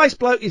he's a nice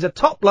bloke. He's a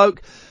top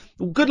bloke.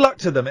 Good luck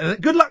to them. And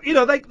good luck,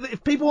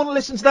 if people want to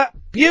listen to that,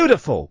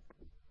 beautiful.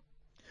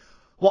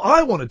 What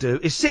I want to do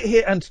is sit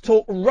here and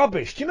talk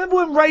rubbish. Do you remember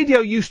when radio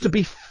used to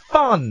be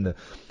fun?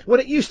 When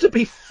it used to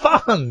be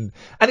fun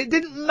and it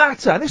didn't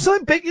matter. And if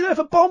something big, if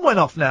a bomb went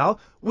off now,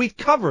 we'd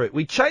cover it.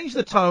 We'd change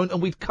the tone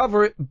and we'd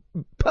cover it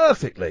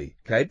perfectly,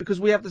 okay?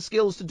 Because we have the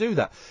skills to do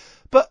that.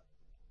 But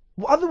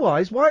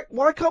otherwise,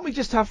 why can't we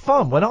just have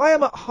fun? When I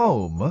am at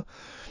home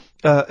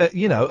at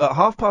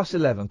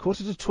 11:30,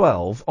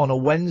 11:45 on a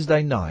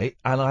Wednesday night,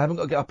 and I haven't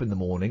got to get up in the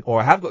morning, or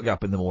I have got to get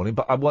up in the morning,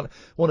 but I want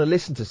to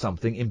listen to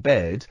something in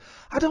bed.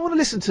 I don't want to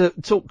listen to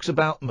talks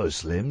about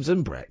Muslims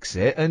and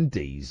Brexit and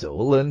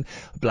Diesel and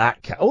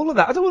Black Cat, all of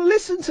that. I don't want to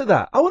listen to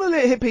that. I want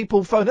to hear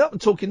people phone up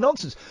and talking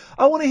nonsense.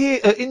 I want to hear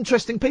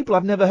interesting people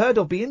I've never heard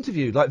of be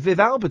interviewed, like Viv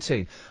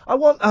Albertine. I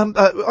want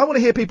to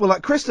hear people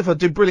like Christopher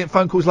do brilliant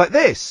phone calls like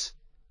this.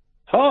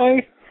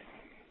 Hi.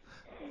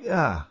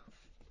 Yeah.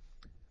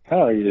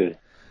 How are you?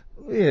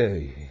 Yeah.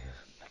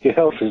 Your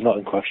health is not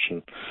in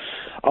question.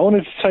 I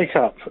wanted to take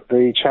up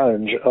the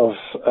challenge of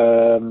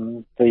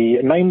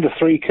name the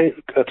three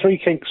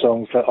Kink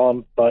songs that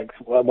aren't like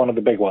one of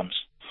the big ones.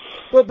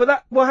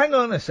 Well, hang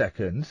on a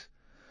second.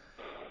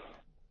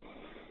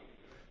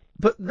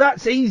 But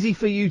that's easy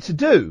for you to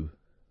do.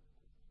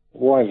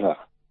 Why is that?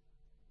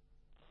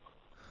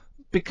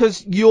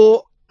 Because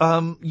you're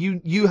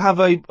you have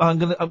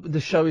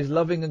the show is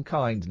Loving and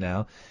Kind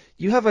now.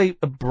 You have a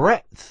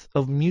breadth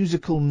of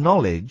musical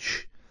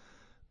knowledge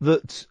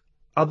that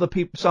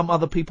some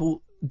other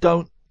people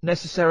don't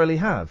necessarily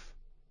have.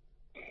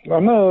 I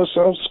know. I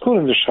was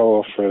calling to show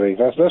off, really.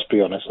 Let's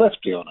be honest. That's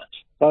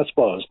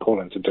what I was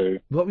calling to do.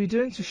 What were you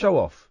doing to show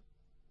off?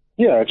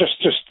 Yeah,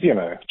 just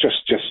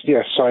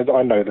yes.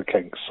 I know the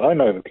Kinks. I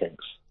know the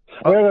Kinks.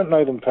 I don't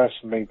know them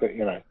personally, but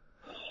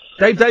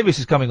Dave Davis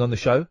is coming on the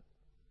show.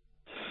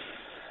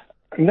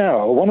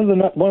 No, one of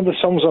the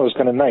songs I was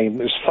going to name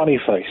is Funny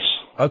Face.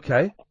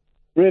 Okay.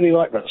 Really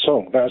like that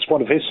song. That's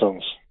one of his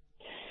songs.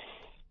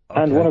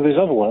 Okay. And one of his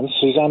other ones,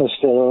 Susanna's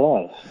Still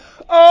Alive.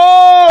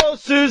 Oh,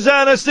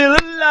 Susanna's still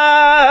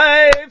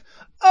alive.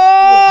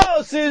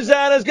 Oh,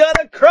 Susanna's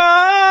gonna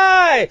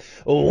cry.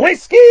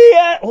 Whiskey.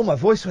 Oh, my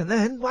voice went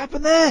then. What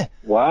happened there?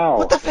 Wow.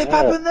 What the flip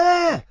happened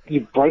there?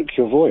 You broke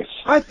your voice.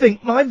 I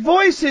think my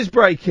voice is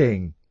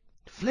breaking.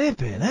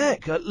 Flipping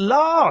heck, at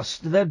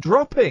last, they're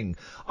dropping.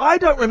 I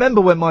don't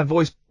remember when my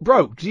voice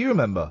broke. Do you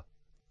remember?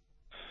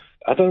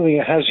 I don't think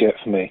it has yet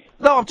for me.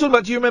 No, I'm talking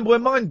about, do you remember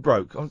when mine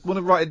broke? I want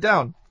to write it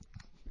down.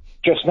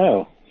 Just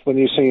now, when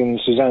you're singing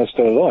Susanna's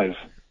Still Alive.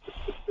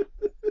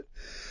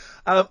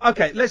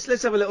 Okay,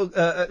 let's have a little,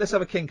 let's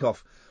have a kink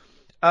off.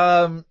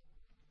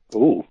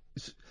 Ooh,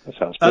 that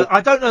sounds good.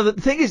 I don't know,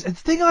 the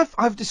thing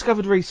I've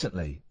discovered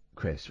recently,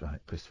 Christopher.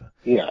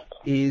 Yeah.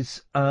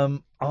 Is,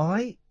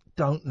 I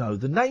don't know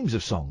the names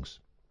of songs.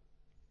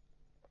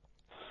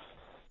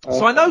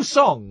 So I know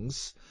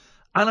songs,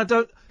 and I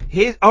don't.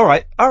 All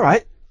right,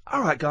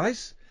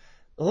 guys.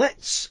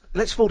 Let's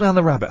fall down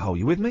the rabbit hole.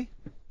 You with me?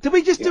 Did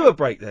we just do a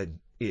break then,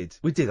 Id?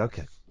 We did.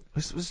 Okay.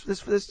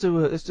 Let's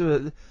do a.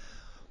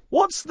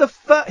 What's the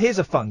Here's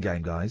a fun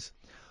game, guys.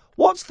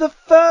 What's the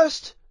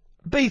first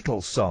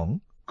Beatles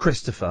song,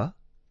 Christopher,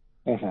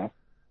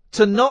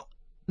 to not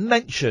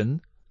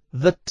mention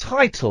the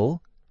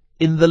title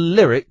in the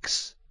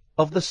lyrics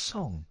of the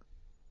song?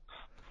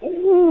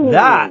 Ooh.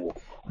 That,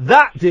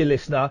 dear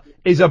listener,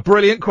 is a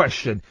brilliant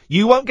question.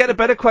 You won't get a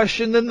better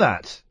question than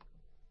that.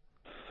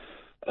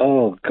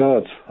 Oh,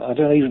 God. I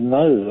don't even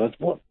know.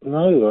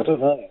 No, I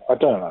don't know.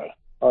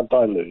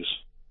 I lose.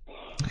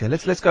 Okay,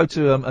 let's go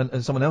to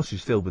and someone else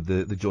who's filled with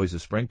the joys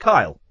of spring.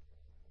 Kyle.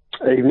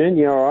 Evening,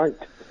 you all right?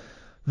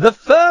 The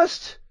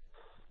first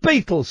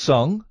Beatles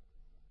song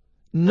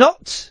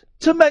not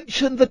to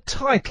mention the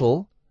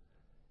title.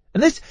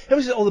 And it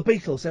was all the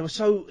Beatles. They were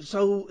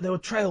they were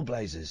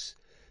trailblazers.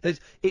 It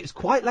was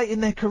quite late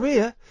in their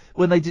career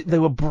when they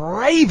were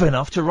brave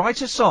enough to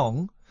write a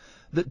song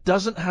that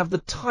doesn't have the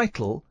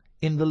title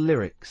in the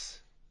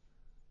lyrics.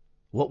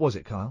 What was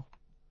it, Kyle?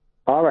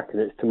 I reckon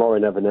it's Tomorrow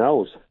Never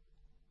Knows.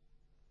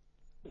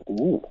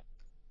 Ooh,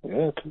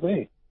 yeah, it could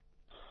be.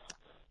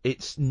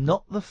 It's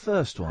not the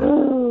first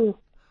one.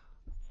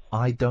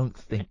 I don't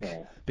think,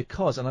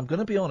 because, and I'm going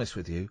to be honest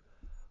with you,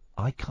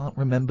 I can't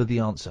remember the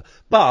answer.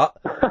 But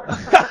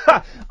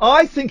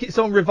I think it's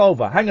on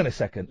Revolver. Hang on a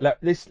second.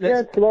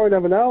 Yeah, Tomorrow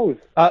Never Knows.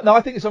 No,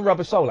 I think it's on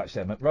Rubber Soul,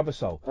 actually. I meant Rubber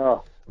Soul.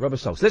 Oh. Rubber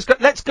Soul. So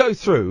let's go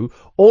through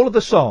all of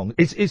the songs.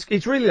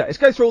 It's really that. Let's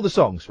go through all the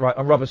songs, right,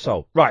 on Rubber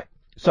Soul. Right.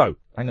 So,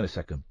 hang on a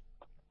second.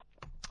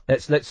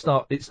 Let's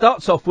start. It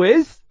starts off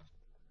with...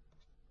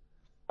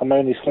 I'm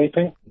Only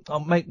Sleeping. Oh,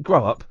 mate,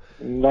 grow up.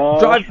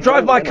 No.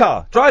 Drive my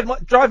car.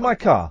 Drive my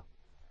car.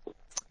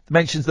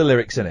 Mentions the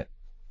lyrics in it.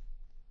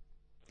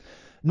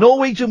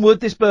 Norwegian Wood,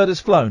 This Bird Has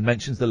Flown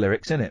mentions the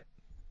lyrics in it.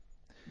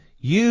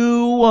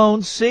 You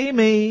won't see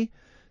me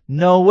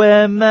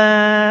nowhere,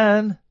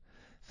 man.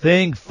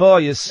 Think for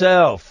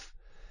yourself.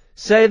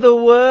 Say the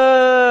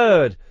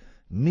word.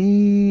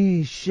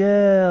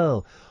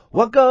 Michelle.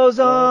 What goes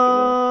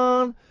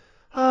on?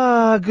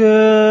 Ah,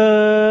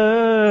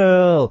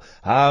 girl.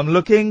 I'm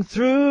looking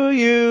through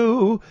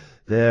you.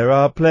 There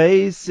are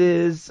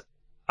places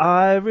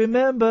I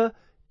remember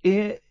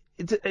in...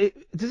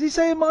 Does he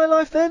say In My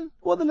Life then?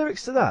 What are the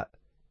lyrics to that?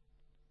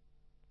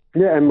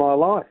 Yeah, In My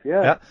Life,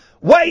 yeah.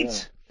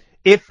 Wait!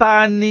 Yeah. If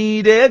I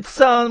needed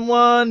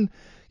someone,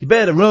 you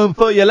better run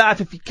for your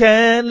life if you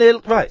can,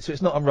 little... Right, so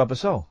it's not on Rubber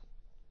Soul.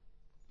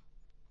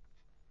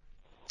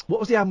 What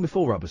was the album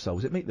before Rubber Soul?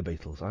 Was it Meet the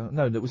Beatles?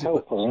 No, was it?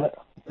 Help, wasn't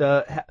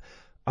it?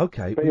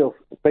 Okay.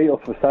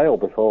 Beatles for Sale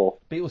before.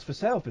 Beatles for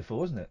Sale before,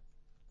 wasn't it?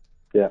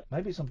 Yeah.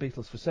 Maybe it's on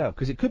Beatles for Sale,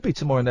 because it could be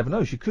Tomorrow Never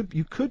Knows. You could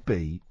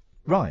be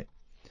right.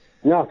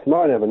 No,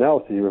 Tomorrow Never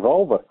Knows is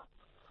Revolver.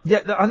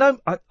 Yeah, I know.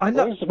 I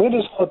know. Where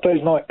does Hard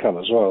Day's Night come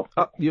as well?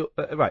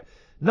 Right.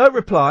 No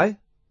Reply.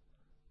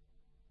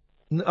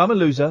 I'm a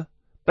Loser.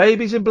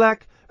 Babies in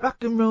Black.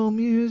 Rock and roll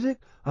music.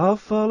 I'll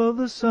follow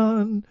the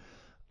sun.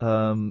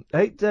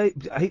 8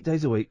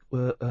 days a week.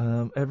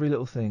 Every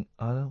little thing.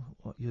 I know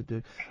what you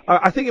do.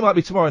 I think it might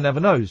be Tomorrow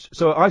Never Knows.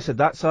 So I said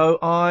that. So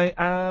I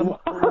am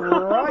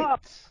right.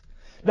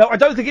 No, I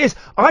don't think it is.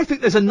 I think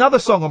there's another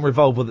song on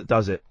Revolver that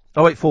does it.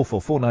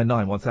 0844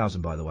 499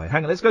 1000. By the way,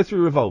 hang on. Let's go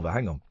through Revolver.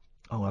 Hang on.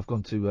 Oh, I've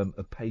gone to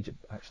a page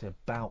actually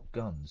about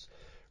guns.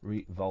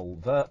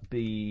 Revolver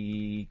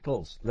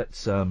Beatles.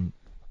 Let's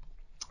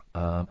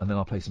and then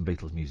I'll play some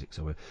Beatles music.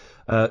 So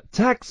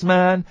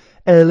Taxman,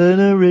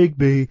 Eleanor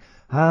Rigby,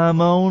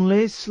 I'm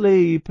only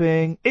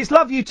sleeping. It's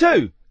Love You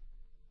Too.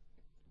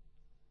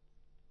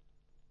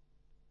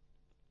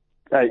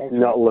 Hey,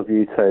 not Love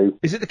You Too.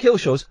 Is it the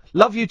Killshaws?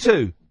 Love You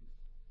Too.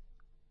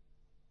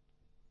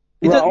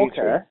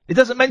 It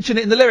doesn't mention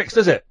it in the lyrics,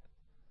 does it?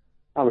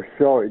 I'm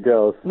sure it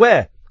does.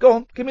 Where? Go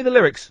on, give me the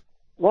lyrics.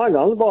 Why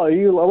not? Well,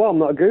 I'm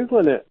not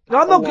Googling it.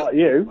 I'm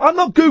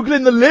not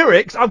Googling the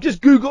lyrics. I'm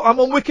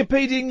on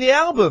Wikipediaing the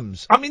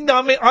albums. I mean,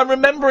 I'm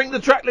remembering the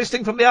track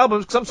listing from the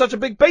albums because I'm such a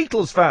big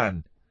Beatles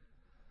fan.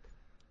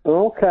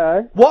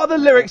 Okay. What are the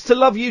lyrics to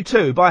Love You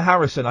Too by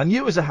Harrison? I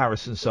knew it was a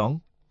Harrison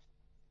song.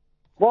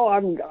 Well,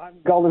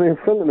 I've got them in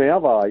front of me,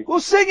 have I? Well,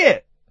 sing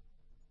it!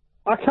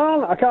 I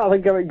can't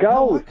think how it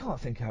goes. No, I can't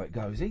think how it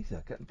goes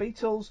either.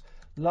 Beatles,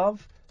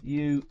 Love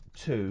You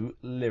Too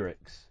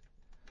lyrics.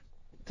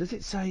 Does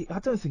it say? I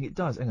don't think it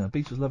does. Hang on,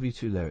 Beatles Love You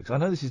Too lyrics. I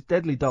know this is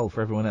deadly dull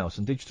for everyone else,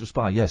 and Digital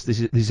Spy, yes, this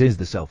is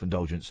the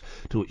self-indulgence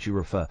to which you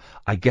refer.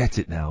 I get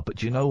it now, but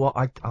do you know what?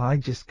 I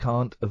just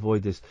can't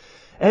avoid this.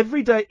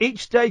 Every day,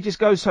 each day just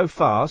goes so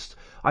fast.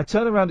 I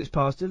turn around, it's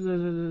past.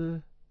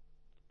 Yeah,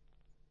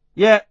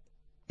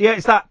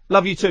 it's that.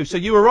 Love You Too. So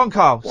you were wrong,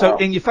 Carl. Wow. So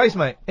in your face,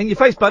 mate. In your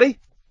face, buddy.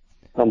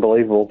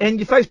 Unbelievable. In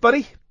your face,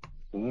 buddy.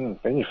 In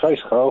your face,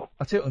 Carl.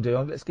 I'll tell you what I'm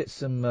doing. Let's get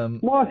some.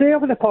 Why is he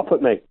having a pop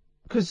at me?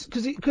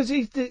 Because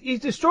he's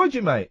destroyed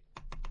you, mate.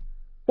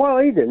 Well,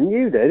 he didn't.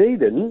 You did. He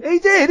didn't. He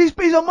did.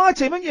 He's on my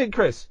team, aren't you,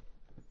 Chris?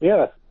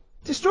 Yeah.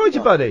 Destroyed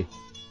you, buddy.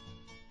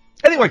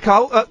 Anyway,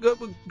 Carl,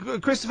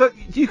 Christopher,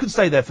 you can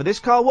stay there for this.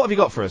 Carl, what have you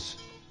got for us?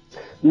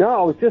 No,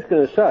 I was just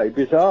going to say,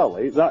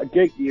 bizarrely, that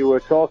gig you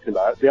were talking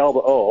about, the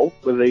Albert Hall,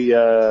 with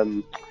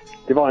the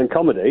Divine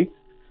Comedy,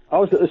 I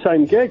was at the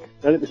same gig,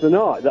 and it was the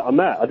night that I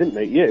met. I didn't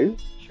meet you,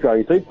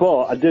 strangely,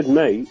 but I did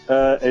meet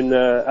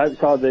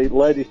outside the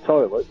ladies'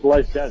 toilet,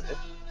 Les Dennis.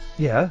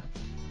 Yeah.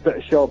 Bit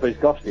of showbiz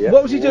gossip.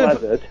 What was he doing?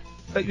 Leathered.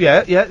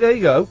 Yeah, there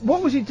you go.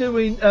 What was he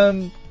doing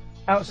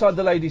outside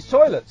the ladies'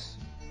 toilets?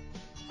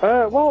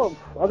 Well,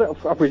 I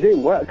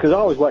presume, because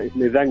I was waiting for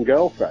my then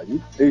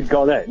girlfriend, who'd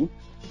gone in,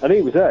 and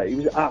he was there. He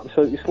was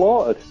absolutely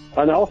slaughtered.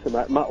 And I also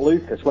met Matt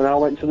Lucas when I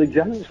went to the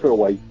Giants for a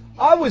week.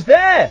 I was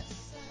there!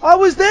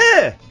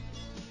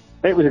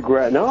 It was a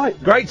great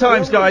night. Great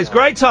times, guys.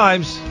 Great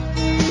times.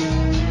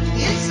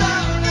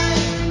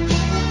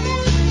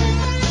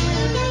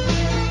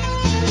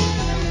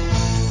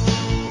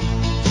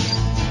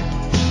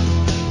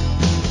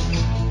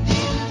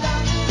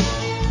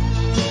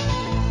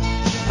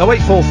 Oh,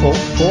 0844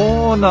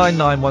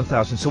 499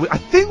 1000. So I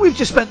think we've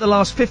just spent the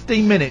last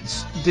 15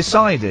 minutes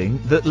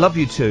deciding that Love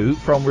You Too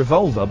from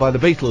Revolver by the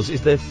Beatles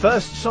is their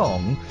first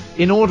song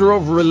in order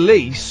of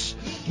release,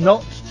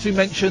 not to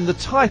mention the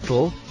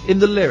title in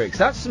the lyrics.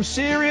 That's some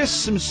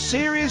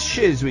serious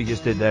shiz we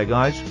just did there,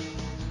 guys.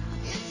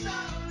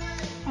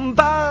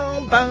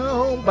 Bow,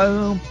 bow,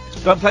 bow.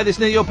 Don't play this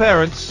near your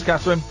parents,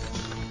 Catherine.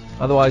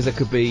 Otherwise there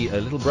could be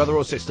a little brother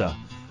or sister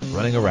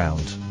running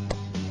around.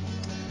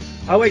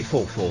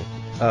 0844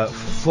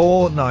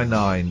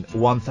 499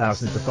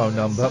 1000 is the phone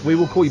number. We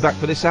will call you back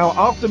for this hour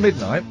after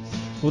midnight.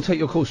 We'll take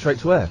your call straight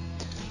to air.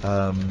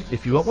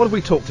 If you want. What have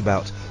we talked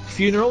about?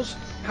 Funerals,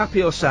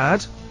 happy or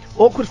sad,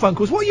 awkward phone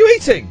calls. What are you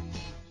eating?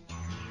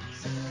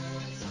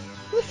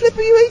 What the flip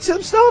are you eating?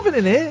 I'm starving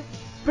in here.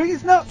 Bring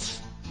his nuts.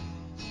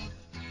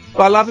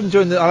 But I'll have him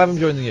join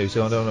the news,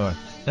 so I don't know.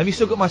 Have you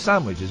still got my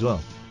sandwich as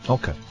well?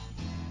 Okay.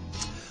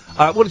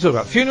 What are you talking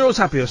about? Funerals,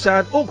 happy or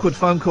sad, awkward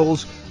phone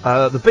calls,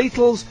 the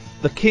Beatles,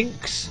 the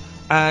Kinks,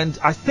 and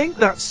I think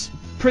that's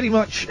pretty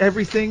much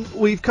everything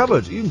we've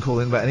covered. You can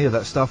call in about any of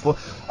that stuff.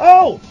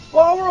 While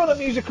we're on a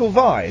musical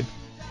vibe,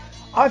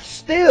 I've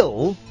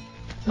still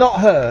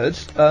not heard...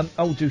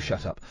 do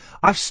shut up.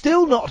 I've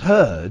still not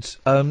heard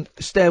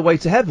Stairway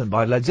to Heaven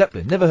by Led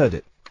Zeppelin. Never heard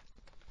it.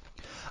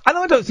 And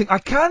I don't think I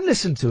can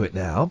listen to it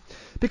now,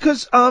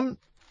 because,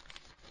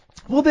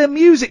 they're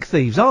music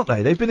thieves, aren't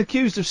they? They've been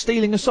accused of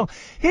stealing a song.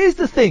 Here's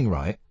the thing,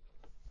 right?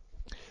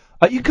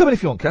 You can come in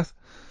if you want, Kath.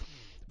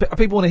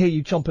 People want to hear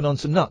you chomping on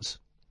some nuts.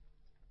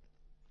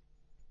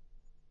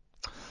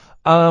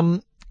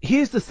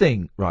 Here's the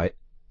thing, right?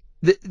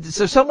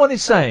 So someone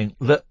is saying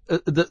that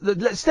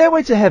the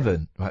Stairway to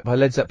Heaven, right, by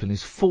Led Zeppelin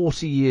is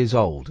 40 years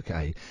old,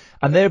 okay,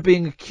 and they're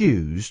being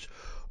accused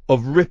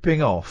of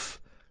ripping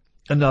off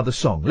another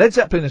song. Led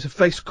Zeppelin has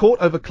faced court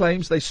over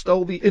claims they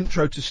stole the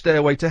intro to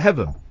Stairway to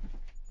Heaven.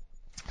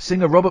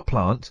 Singer Robert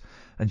Plant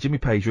and Jimmy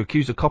Page are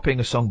accused of copying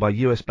a song by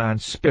US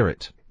band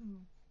Spirit.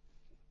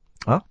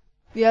 Huh?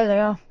 Yeah, they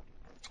are.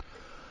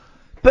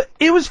 But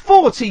it was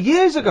 40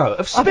 years ago.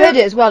 I've heard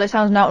it as well. It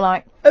sounds not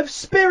like. Of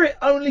Spirit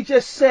only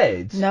just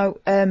said. No,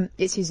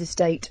 it's his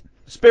estate.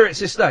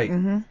 Spirit's estate.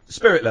 Mm-hmm.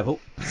 Spirit level.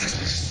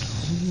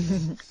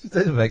 It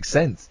doesn't make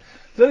sense.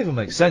 It doesn't even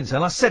make sense.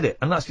 And I said it,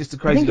 and that's just a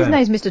crazy. I think his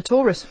name's Mr.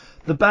 Taurus.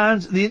 The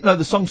band,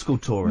 the song's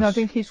called Taurus. No, I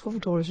think he's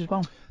called Taurus as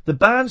well. The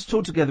bands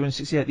toured together in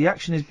 '68. The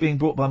action is being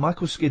brought by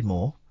Michael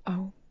Skidmore.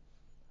 Oh.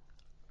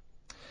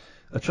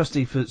 A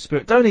trustee for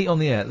Spirit. Don't eat on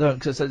the air. Don't,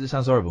 because it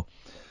sounds horrible.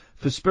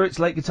 For Spirit's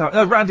late guitar.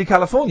 No, Randy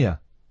California.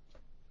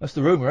 That's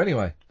the rumour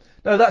anyway.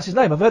 No, that's his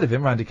name. I've heard of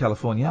him, Randy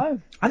California. Oh.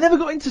 I never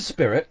got into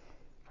Spirit.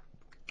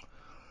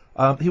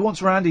 He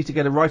wants Randy to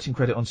get a writing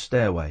credit on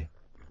Stairway.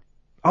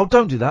 Oh,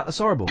 don't do that. That's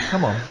horrible.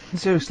 Come on.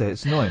 Seriously,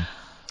 it's annoying.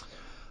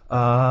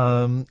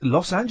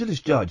 Los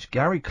Angeles judge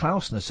Gary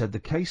Klausner said the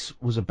case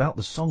was about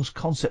the song's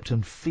concept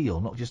and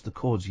feel, not just the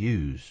chords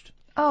used.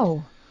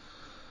 Oh.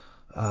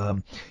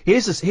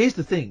 Here's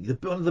the thing.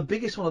 One of the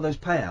biggest one of those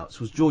payouts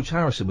was George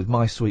Harrison with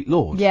My Sweet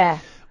Lord. Yeah.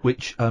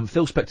 Which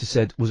Phil Spector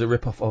said was a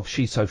rip-off of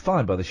She's So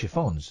Fine by the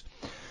Chiffons.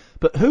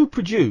 But who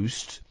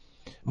produced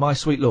My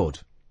Sweet Lord?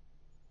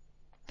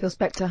 Phil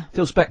Spector.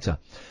 Phil Spector.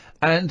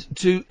 And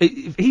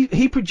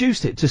he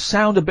produced it to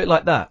sound a bit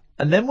like that.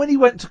 And then when he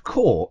went to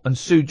court and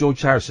sued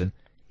George Harrison,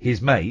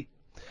 his mate,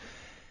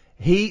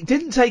 he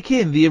didn't take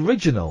in the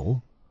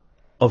original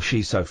of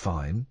She's So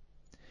Fine.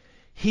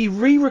 He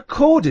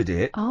re-recorded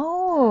it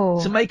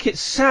to make it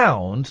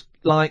sound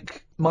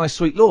like My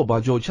Sweet Lord by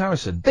George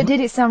Harrison. But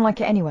did it sound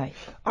like it anyway?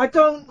 I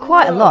don't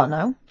Quite know. a lot,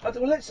 no?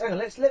 Well,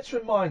 let's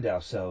remind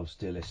ourselves,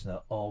 dear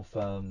listener, of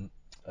I need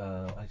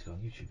to go on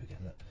YouTube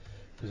again,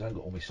 because I haven't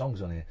got all my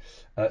songs on here.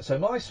 So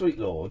My Sweet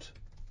Lord,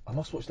 I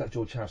must watch that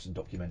George Harrison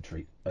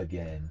documentary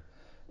again.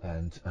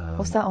 And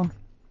what's that on?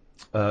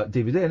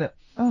 DVD, innit?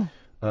 Oh.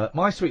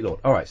 My Sweet Lord.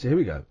 All right, so here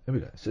we go.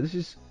 So this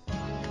is.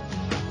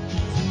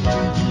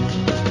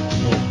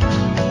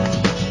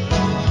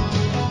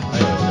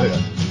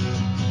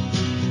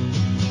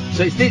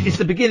 So it's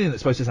the beginning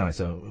that's supposed to sound like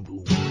so.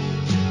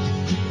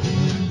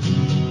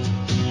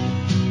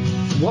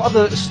 What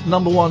other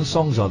number one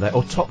songs are there,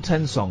 or top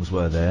 10 songs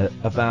were there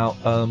about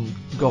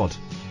God?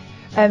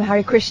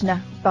 Hare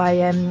Krishna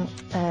by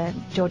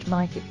George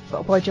Michael,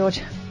 Boy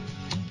George.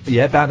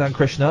 Yeah, Bow Down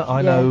Krishna.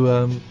 I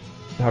know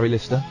Harry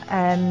Lister.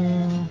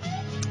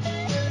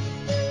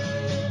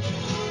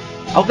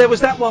 Oh, there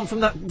was that one from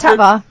that.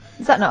 Tabar.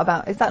 Is that not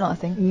a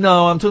thing?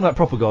 No, I'm talking about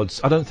proper gods.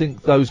 I don't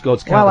think those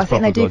gods count as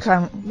proper gods. I think they do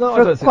count.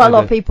 No, for quite a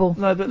lot of people.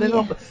 No, but they're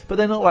not. But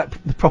they're not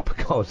like the proper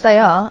gods. They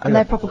are, and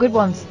they're proper good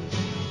ones.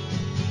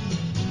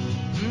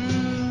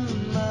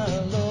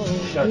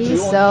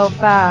 He's so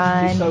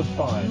fine. He's so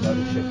fine. Load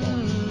of shit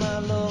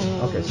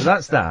on. Okay, so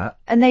that's that.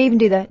 And they even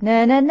do the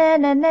na na na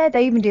na na.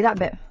 They even do that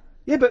bit.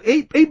 Yeah, but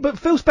but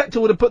Phil Spector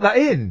would have put that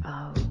in.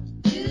 Oh.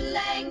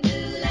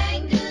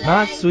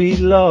 My sweet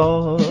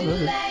Lord,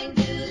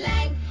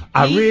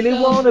 I really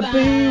want to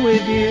be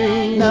with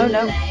you. No.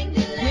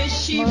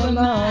 That's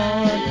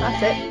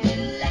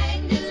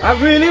it.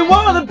 I really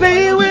want to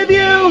be with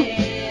you.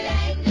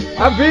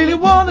 I really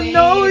want to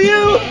know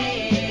you.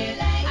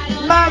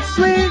 My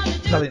sweet.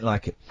 Nothing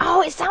like it.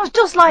 Oh, it sounds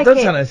just like Don't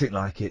it. sound anything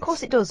like it. Of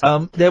course it does.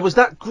 There was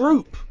that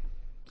group.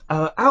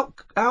 What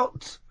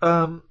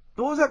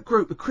was that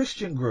group? The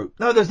Christian group.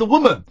 No, there's the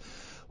woman.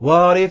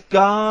 What if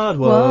God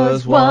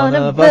was one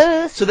of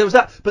us? So there was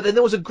that, but then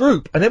there was a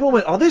group, and everyone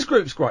went, "Oh, this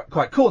group's quite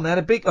cool." And they had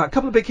a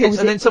couple of big hits,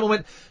 and then someone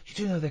went, "You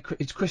do know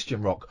it's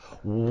Christian rock?"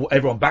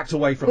 Everyone backed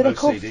away from those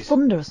CDs. Were they called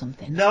Thunder or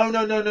something? No.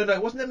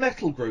 It wasn't a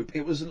metal group.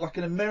 It was like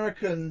an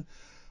American.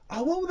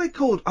 Oh, what were they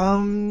called?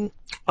 And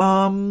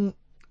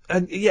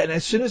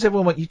as soon as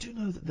everyone went, "You do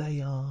know that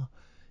they are?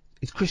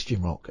 It's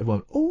Christian rock." Everyone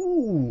went,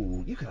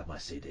 "Ooh, you can have my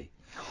CD."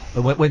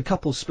 And when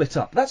couples split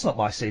up, that's not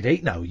my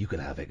CD. No, you can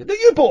have it. No,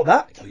 you bought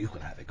that. No, you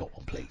can have it. Got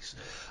one, please.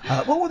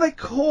 What were they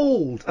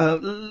called?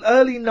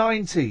 Early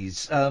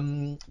 90s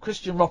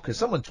Christian rockers.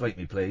 Someone tweet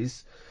me,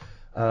 please.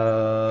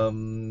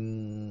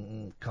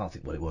 Can't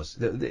think what it was.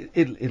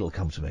 It'll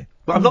come to me.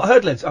 But I've not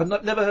heard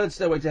I've never heard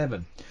Stairway to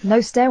Heaven. No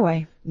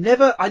Stairway.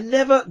 I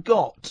never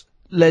got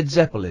Led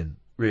Zeppelin,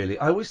 really.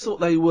 I always thought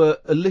they were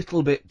a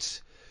little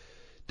bit.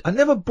 I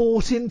never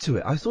bought into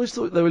it. I always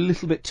thought they were a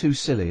little bit too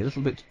silly, a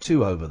little bit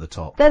too over the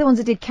top. They're the ones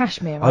that did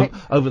Kashmir, right?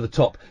 Over the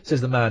top,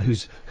 says the man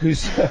who's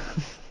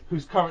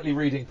currently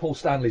reading Paul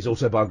Stanley's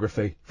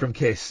autobiography from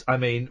Kiss. I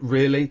mean,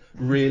 really?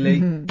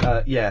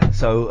 Mm-hmm. Yeah.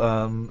 So,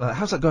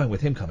 how's that going with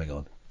him coming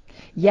on?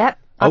 Yep.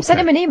 I've sent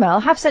him an email.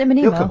 I have sent him an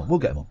email. He'll come on. We'll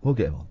get him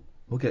on.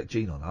 We'll get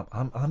Gene on.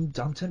 I'm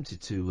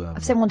tempted to.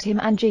 I've sent one to him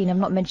and Gene. I'm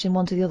not mentioning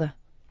one to the other.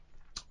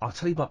 I'll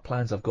tell you about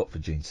plans I've got for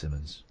Gene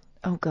Simmons.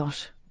 Oh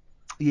gosh.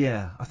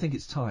 Yeah, I think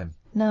it's time.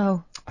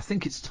 No. I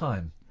think it's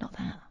time. Not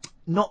that.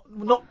 Not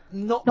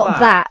Not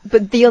that,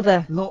 but the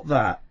other. Not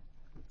that.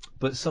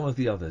 But some of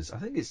the others. I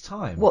think it's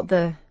time. What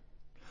the?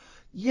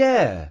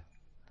 Yeah.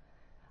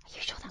 Are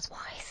you sure that's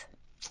wise?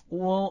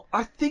 Well,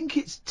 I think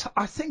it's time.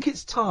 I think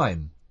it's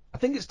time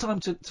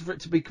for it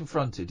to be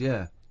confronted.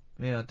 Yeah.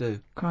 Yeah, I do.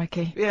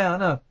 Crikey. Yeah, I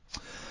know.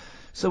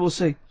 So we'll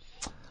see.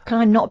 Can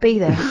I not be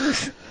there?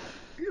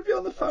 You'll be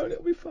on the phone.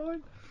 It'll be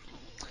fine.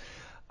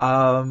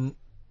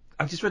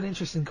 I just read an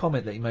interesting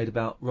comment that he made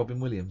about Robin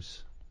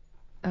Williams.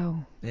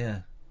 Oh. Yeah.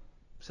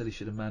 Said he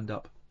should have manned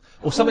up.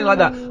 Or something like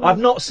that. I've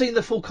not seen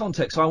the full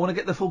context, so I want to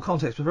get the full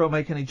context before I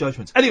make any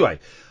judgments. Anyway,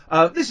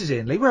 this is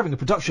Iain Lee. We're having a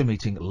production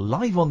meeting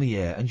live on the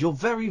air, and you're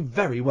very,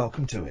 very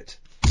welcome to it.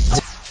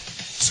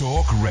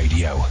 Talk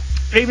Radio.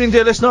 Evening,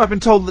 dear listener. I've been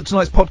told that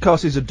tonight's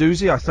podcast is a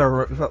doozy. I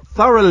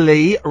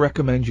thoroughly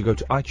recommend you go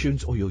to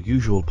iTunes or your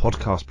usual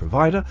podcast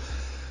provider.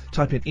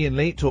 Type in Iain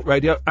Lee, Talk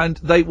Radio, and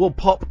they will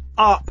pop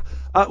up.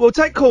 We'll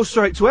take calls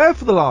straight to air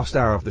for the last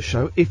hour of the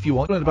show if you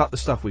want to learn about the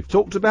stuff we've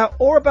talked about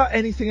or about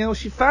anything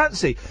else you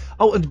fancy.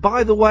 Oh, and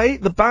by the way,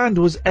 the band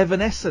was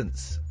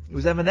Evanescence. It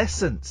was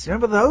Evanescence. You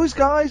remember those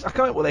guys? I can't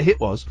remember what their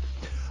hit was.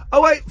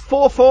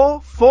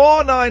 0844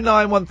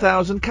 499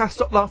 1000. Cass,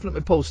 stop laughing at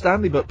me, Paul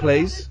Stanley, but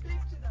please.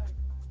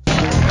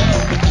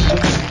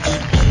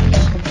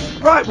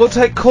 Right, we'll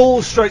take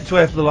calls straight to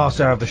air for the last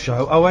hour of the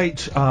show.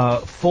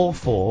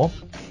 0844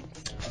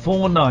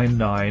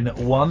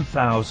 499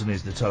 1000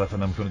 is the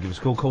telephone number if you want to give us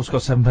a call. Calls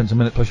cost 7 pence a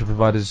minute, plus your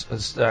provider's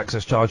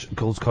access charge.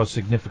 Calls cost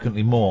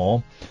significantly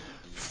more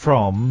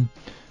from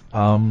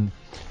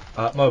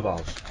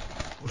mobiles.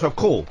 So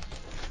call.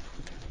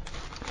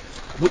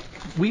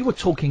 We were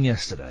talking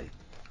yesterday.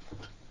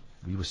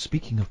 We were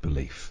speaking of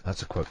belief.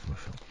 That's a quote from a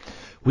film.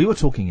 We were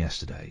talking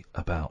yesterday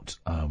about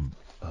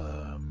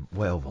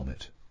whale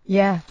vomit.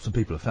 Yeah. Some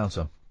people have found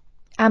some.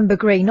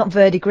 Ambergris, not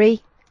verdigris.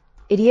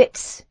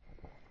 Idiots.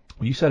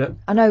 Well, you said it.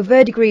 I know,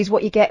 verdigris is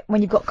what you get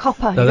when you've got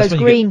copper. No, it goes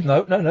green.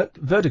 No.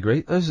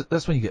 Verdigris,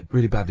 that's when you get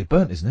really badly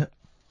burnt, isn't it?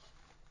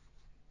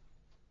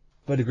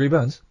 Verdigris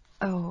burns.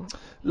 Oh.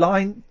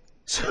 Line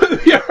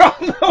 2, you're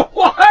on the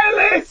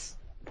wireless!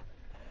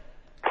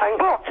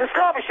 Look, to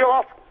start the show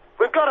off,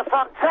 we've got a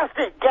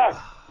fantastic guest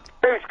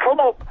who's come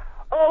up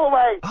all the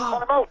way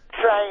on a motor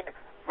train,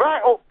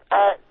 right up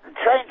the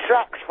train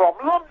tracks from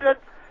London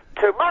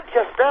to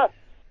Manchester.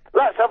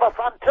 Let's have a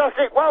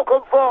fantastic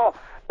welcome for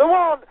the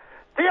one,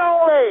 the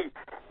only,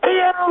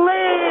 Iain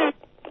Lee!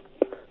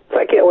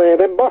 Take it away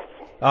then, boss.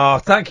 Oh,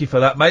 thank you for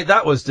that, mate.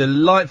 That was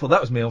delightful.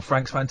 That was me on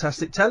Frank's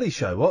Fantastic Telly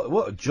Show.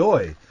 What a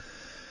joy.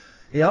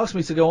 He asked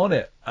me to go on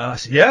it. And I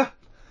said, yeah?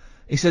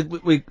 He said,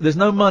 there's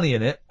no money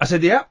in it. I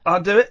said, yeah,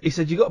 I'll do it. He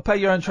said, you got to pay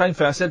your own train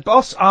fare. I said,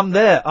 boss, I'm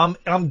there.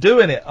 I'm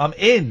doing it. I'm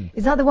in.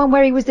 Is that the one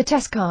where he was the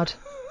test card?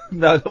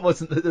 No, it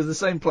wasn't. It was the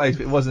same place,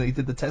 but it wasn't. He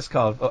did the test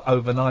card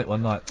overnight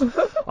one night.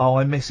 Oh,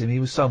 I miss him. He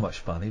was so much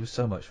fun.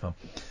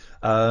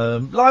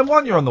 Line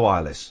 1, you're on the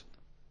wireless.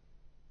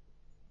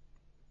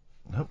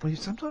 No, well,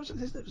 sometimes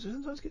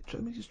get.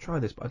 Let me just try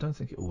this, but I don't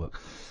think it will work.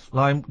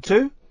 Line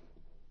 2.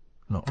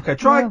 No. Okay,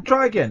 try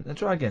again.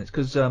 Try again. It's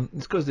because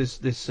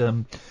this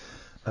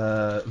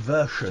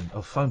version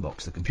of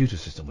Phonebox, the computer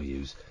system we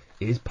use,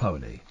 is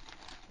pony.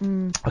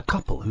 A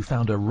couple who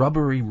found a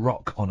rubbery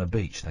rock on a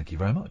beach. Thank you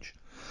very much.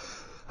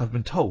 I've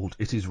been told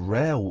it is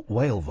rare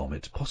whale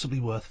vomit, possibly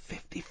worth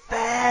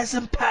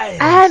 £50,000.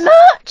 How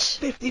much?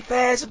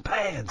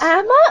 £50,000.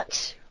 How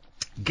much?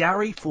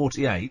 Gary,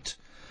 48,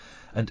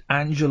 and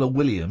Angela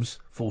Williams,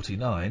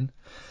 49,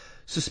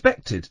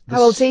 suspected...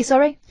 How old's he,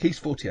 sorry? He's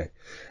 48.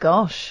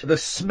 Gosh. The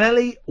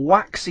smelly,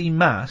 waxy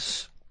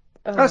mass...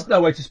 Oh. That's no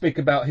way to speak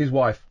about his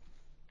wife.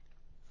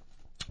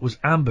 Was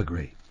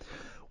ambergris,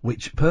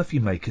 which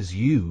perfume makers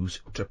use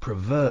to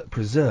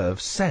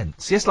preserve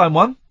scents. Yes, line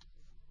 1?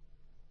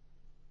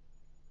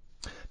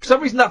 For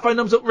some reason that phone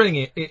number's not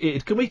ringing.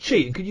 Can we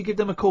cheat and could you give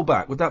them a call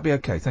back? Would that be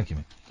okay? Thank you,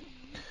 mate.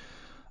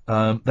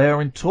 They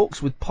are in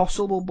talks with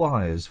possible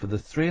buyers for the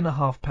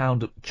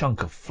 3.5-pound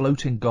chunk of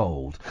floating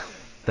gold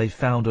they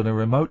found on a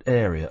remote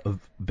area of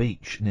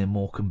beach near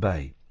Morecambe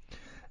Bay.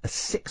 A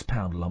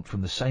 6-pound lump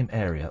from the same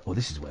area, or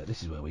this is where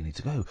we need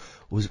to go,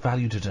 was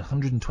valued at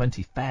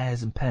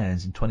 £120,000 in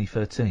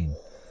 2013.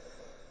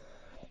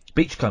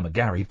 Beachcomber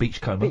Gary,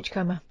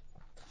 Beachcomber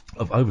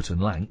of Overton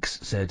Lancs,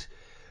 said,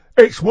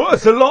 "It's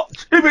worth a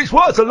lot. If it's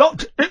worth a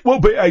lot, it will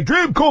be a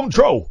dream come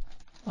true."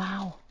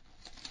 Wow.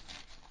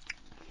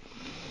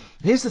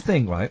 Here's the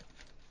thing, right?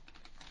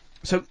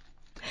 So,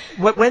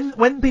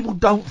 when people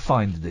don't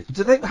find it,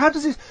 do they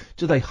harvest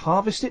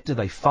it? Do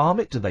they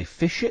farm it? Do they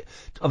fish it?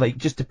 Are they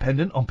just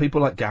dependent on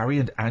people like Gary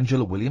and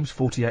Angela Williams,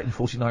 48 and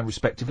 49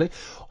 respectively?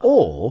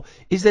 Or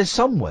is there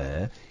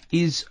somewhere,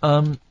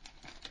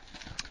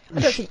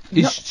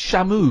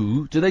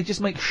 shamu, do they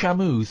just make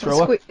shamu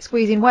throw up?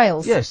 Squeezing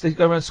whales? Yes, they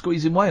go around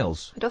squeezing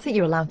whales. I don't think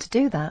you're allowed to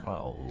do that.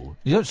 Oh,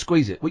 you don't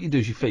squeeze it. What you do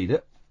is you feed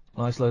it.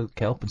 Nice load of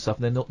kelp and stuff,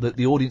 and then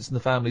the audience and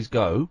the families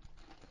go.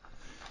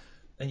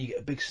 And you get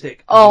a big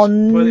stick. Oh,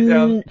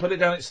 put it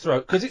down its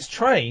throat. Because it's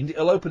trained,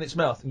 it'll open its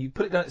mouth, and you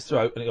put it down its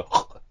throat, and it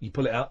go, you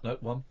pull it out, no,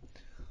 one.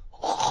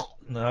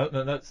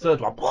 No, third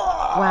one.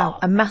 Wow,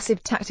 a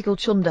massive tactical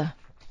chunder.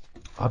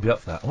 I'd be up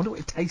for that. I wonder what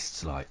it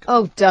tastes like.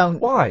 Oh, don't.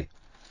 Why?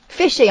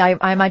 Fishy,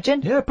 I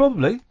imagine. Yeah,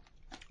 probably.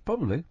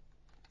 Well,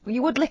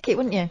 you would lick it,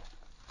 wouldn't you?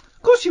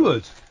 Of course you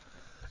would.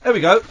 There we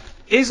go.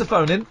 Here's the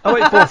phone in.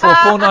 0844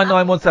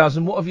 499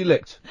 1000. What have you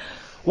licked?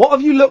 What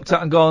have you looked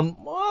at and gone,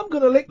 well, I'm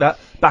going to lick that?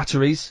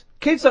 Batteries.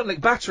 Kids don't lick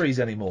batteries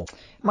anymore.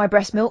 My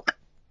breast milk.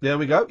 There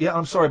we go. Yeah,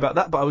 I'm sorry about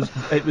that, but I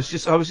was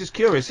just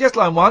curious. Yes,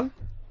 line one.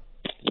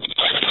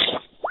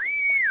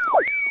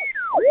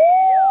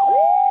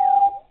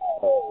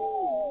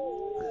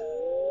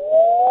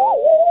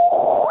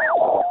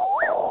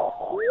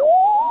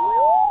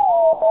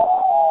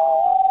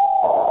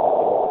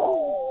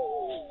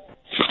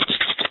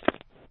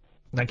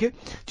 Thank you. Do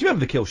you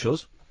remember the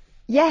Killshaws?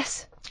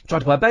 Yes. Tried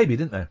to buy a baby,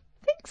 didn't they? I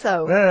think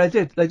so. Yeah,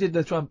 they did.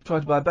 They tried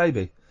to buy a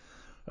baby.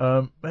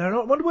 I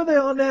wonder where they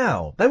are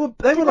now. They were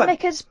Did like... they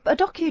make a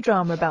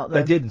docudrama about them?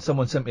 They did, and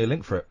someone sent me a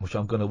link for it, which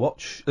I'm going to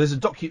watch. There's a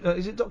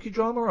is it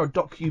docudrama or a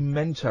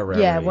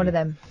documentary? Yeah, one of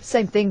them.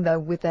 Same thing though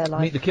with their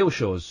life. Meet the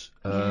Killshaws.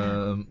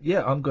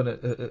 Yeah, I'm going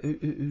to...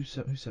 who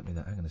sent me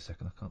that? Hang on a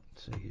second, I can't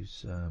see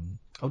who's...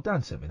 Oh,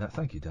 Dan sent me that.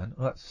 Thank you, Dan.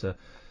 Well, that's...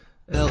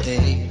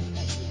 L.A.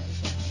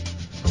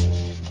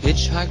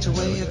 Hitchhiked her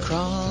way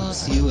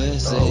across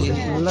USA. Oh,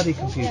 this bloody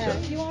computer.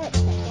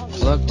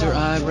 Plucked her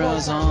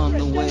eyebrows on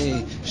the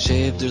way,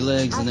 shaved her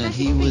legs, and then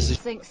he was...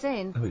 sinks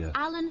in, There we go.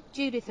 Alan,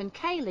 Judith and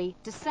Kaylee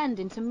descend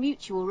into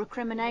mutual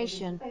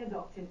recrimination. There we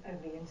go.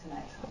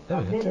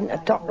 Didn't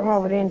adopt them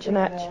over the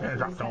internet.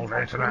 Adopt over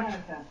the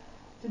internet.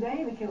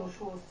 Today the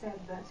Killshaws said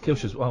that...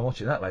 Killshaws, well, I'm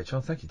watching that later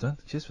on. Thank you, Dan.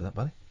 Cheers for that,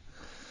 buddy.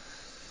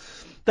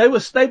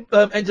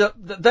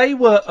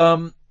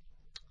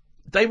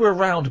 They were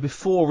around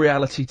before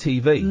reality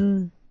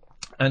TV.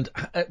 And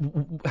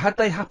had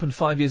they happened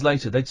 5 years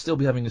later, they'd still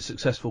be having a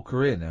successful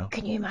career now.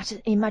 Can you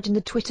imagine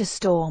the Twitter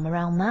storm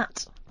around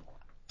that?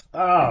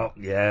 Oh,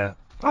 yeah.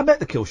 I met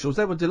the Killshaws.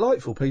 They were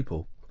delightful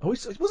people.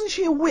 Wasn't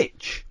she a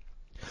witch?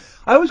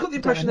 I always got the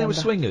impression they were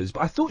swingers,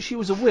 but I thought she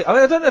was a witch. I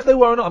mean, I don't know if they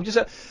were or not. I'm just...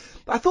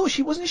 I thought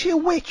wasn't she a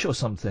witch or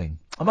something?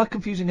 Am I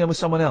confusing her with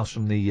someone else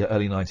from the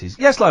early 90s?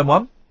 Yes, line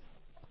one.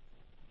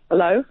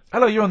 Hello?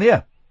 Hello, you're on the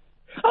air.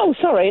 Oh,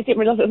 sorry, I didn't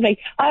realise it was me.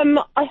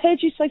 I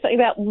heard you say something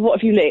about what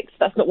have you licked.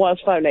 That's not why I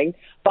was phoning,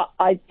 but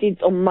I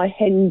did on my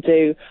hen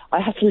do. I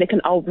had to lick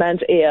an old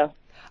man's ear.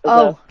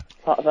 Part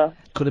of a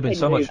could have been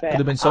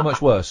so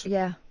much worse.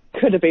 Yeah.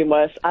 Could have been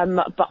worse.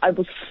 But I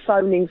was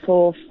phoning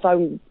for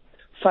phone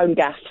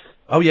gas.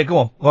 Oh yeah,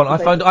 go on. I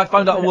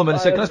phoned up a woman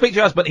and said, "Can I speak to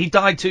your husband? He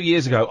died 2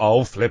 years ago."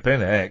 Oh,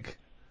 flipping heck.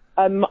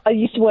 I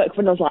used to work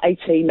when I was like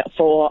 18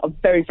 for a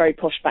very, very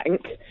posh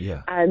bank.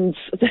 Yeah. And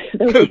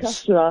there was a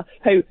customer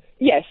who.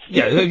 Yes.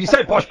 Yeah, you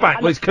say posh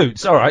bank, well, it's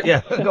Coots. All right,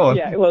 yeah, go on.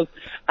 Yeah, it was.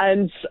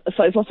 And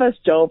so it was my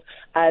first job,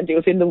 and it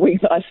was in the week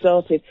that I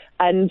started.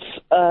 And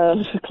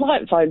the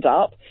client phoned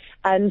up,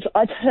 and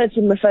I'd heard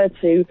him referred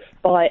to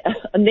by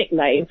a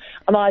nickname,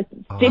 and I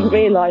didn't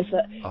realise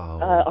that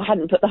I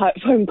hadn't put the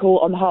phone call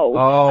on hold.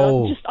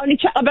 Oh.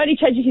 I'm only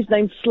changing his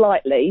name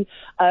slightly,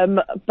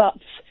 but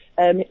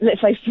let's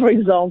say, for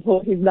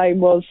example, his name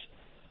was...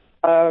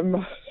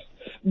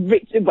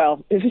 Richard,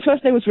 well, his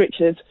first name was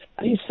Richard,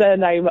 and his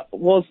surname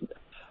was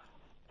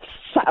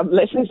Sam.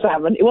 Let's say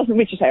Salmon. It wasn't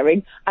Richard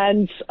Herring.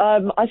 And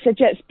I said,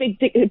 yeah, it's Big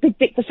Dick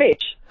the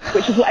Fish,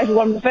 which is what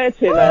everyone referred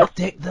to him as.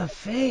 Dick the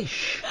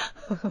Fish.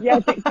 Yeah,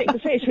 Dick the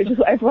Fish, which is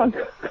what everyone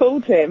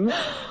called him.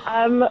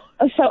 And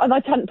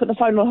I hadn't put the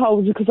phone on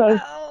hold because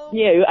I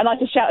knew, and I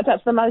just shouted out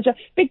to the manager,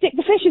 "Big Dick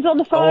the Fish is on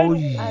the phone."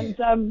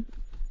 And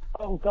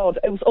oh God,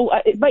 it was all.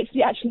 It makes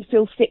me actually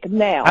feel sick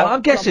now. And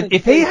I'm guessing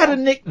if he had a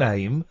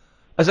nickname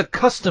as a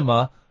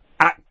customer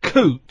at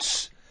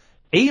Coots,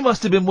 he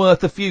must have been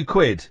worth a few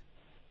quid.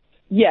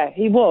 Yeah,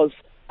 he was.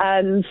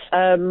 And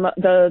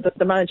the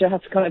manager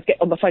had to kind of get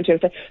on the phone to him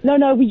and say,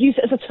 no, we use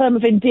it as a term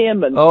of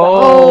endearment.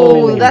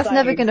 Oh, that's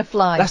never going to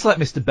fly. That's like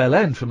Mr.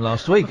 Bellend from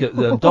last week at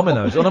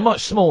Domino's, on a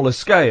much smaller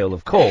scale,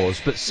 of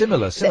course, but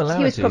similarities.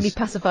 He was probably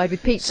pacified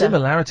with pizza.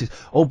 Similarities.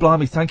 Oh,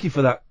 blimey, thank you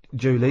for that,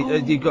 Julie.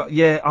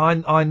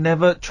 I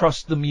never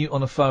trust the mute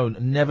on a phone.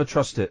 Never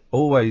trust it.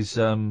 Always,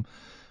 no,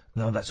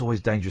 that's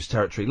always dangerous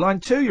territory. Line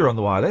 2, you're on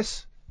the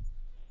wireless.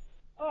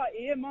 Hi,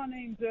 Ian. My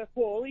name's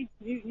Paulie.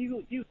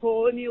 You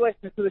call and you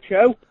listen to the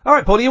show. All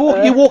right, Paulie,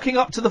 you're walking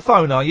up to the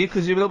phone, are you?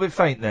 Because you're a little bit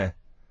faint there.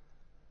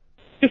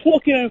 Just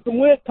walking home from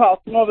work,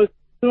 pal. Tomorrow's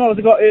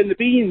got in the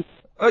beans.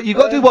 You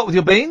got to do what with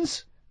your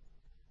beans?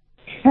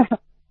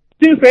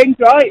 2 things,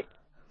 right?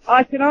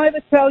 I can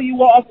either tell you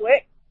what I've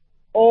licked,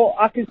 or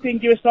I can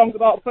sing you a song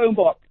about phone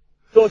box.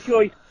 Your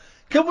choice.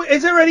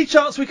 Is there any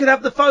chance we could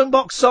have the phone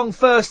box song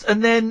first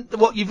and then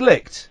what you've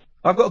licked?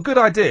 I've got a good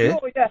idea.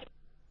 Oh, yeah.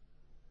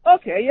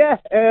 Okay, yeah.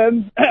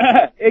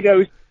 Here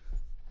goes.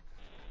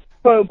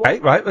 Phone box.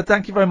 Right, well,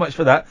 thank you very much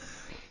for that.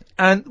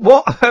 And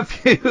what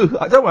have you...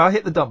 Don't worry, I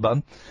hit the dump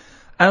button.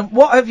 And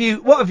what have you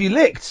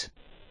licked?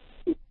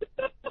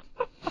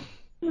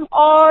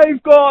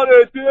 I've got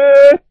a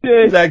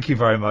dirty... Thank you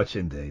very much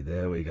indeed.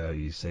 There we go,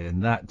 you see.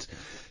 And that,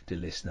 dear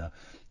listener,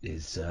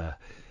 is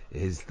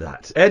is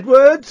that.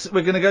 Edward,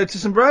 we're going to go to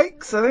some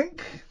breaks, I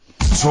think.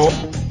 Talk.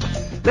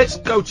 Let's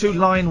go to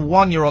line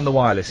 1. You're on the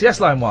wireless. Yes,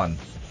 line 1.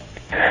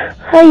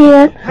 Hi,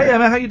 Ian. Hey,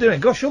 Emma, how you doing?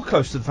 Gosh, you're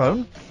close to the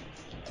phone.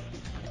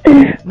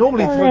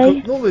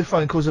 Normally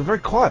phone calls are very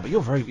quiet, but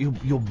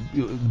you're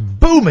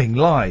booming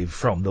live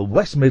from the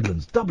West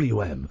Midlands,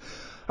 WM.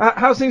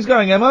 How's things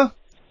going, Emma?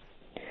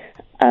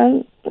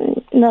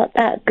 Not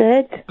that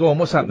good. Go on,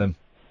 what's happening?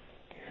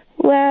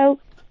 Well,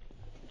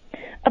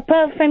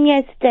 apart from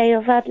yesterday,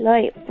 I've had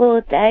like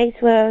 4 days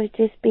where I've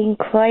just been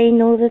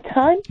crying all the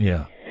time.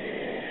 Yeah.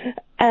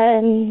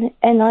 And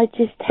I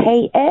just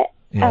hate it.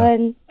 Yeah.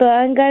 But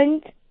I'm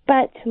going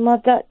back to my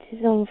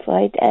doctor's on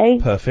Friday.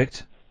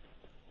 Perfect.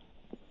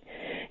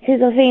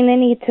 Because I think they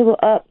need to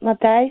up my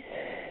days.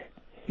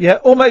 Yeah,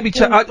 or maybe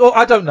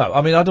I don't know.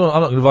 I mean, I'm not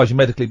going to advise you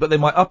medically, but they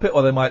might up it,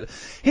 or they might.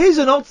 Here's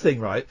an odd thing,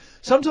 right?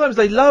 Sometimes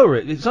they lower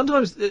it.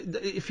 Sometimes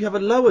if you have a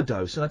lower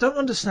dose, and I don't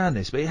understand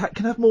this, but it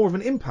can have more of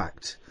an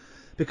impact.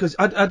 Because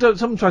I don't.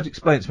 Someone tried to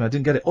explain it to me. I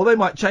didn't get it. Or they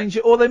might change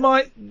it, or they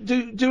might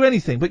do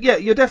anything. But yeah,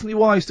 you're definitely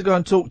wise to go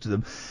and talk to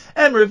them.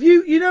 Emma, have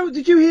you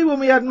did you hear when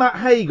we had Matt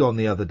Haig on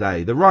the other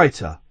day, the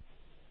writer?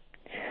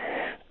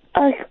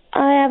 I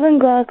haven't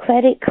got a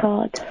credit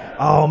card.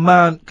 Oh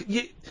man,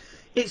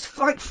 it's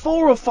like £4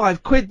 or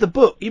 £5 the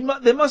book.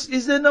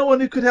 Is there no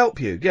one who could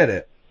help you? Get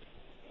it?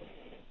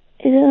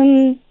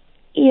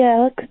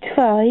 Yeah, I could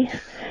try,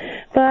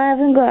 but I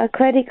haven't got a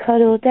credit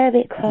card or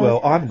debit card.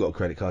 Well, I haven't got a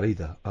credit card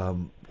either.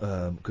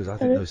 Because I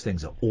think those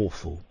things are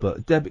awful.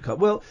 But debit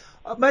card, well,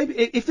 maybe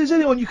if there's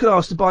anyone you could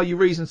ask to buy you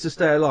Reasons to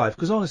Stay Alive,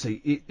 because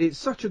honestly, it's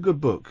such a good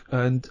book,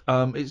 and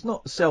it's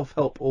not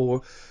self-help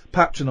or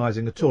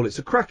patronising at all. It's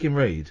a cracking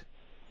read.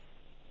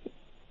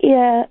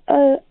 Yeah,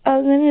 I'm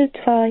gonna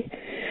try.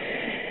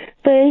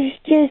 But it's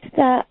just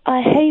that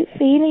I hate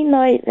feeling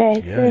like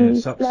this. Yeah, and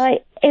it sucks.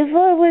 like, if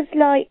I was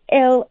like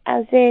ill,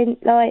 as in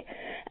like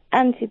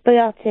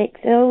antibiotics,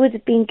 I would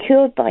have been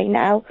cured by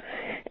now.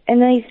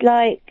 And it's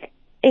like,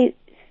 it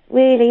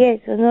really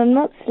is, and I'm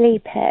not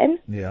sleeping.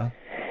 Yeah.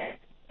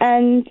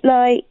 And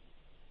like,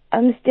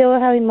 I'm still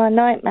having my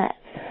nightmares.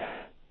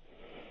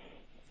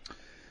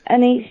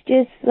 And it's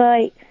just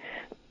like,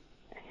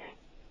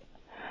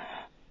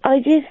 I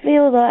just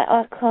feel like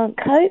I can't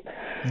cope.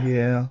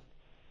 Yeah.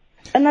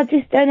 And I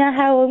just don't know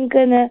how I'm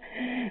gonna.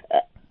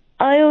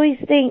 I always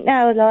think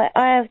now, like,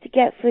 I have to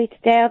get through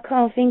today. I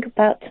can't think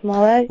about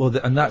tomorrow. Well,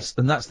 and that's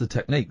the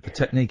technique. The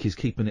technique is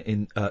keeping it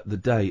in the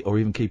day, or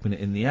even keeping it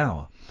in the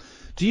hour.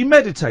 Do you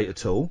meditate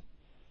at all?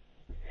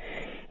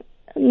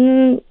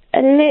 A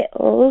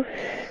little.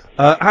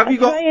 Have you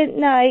got? I try at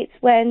nights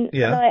when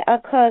Yeah. like I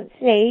can't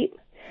sleep,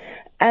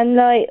 and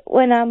like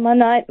when I'm on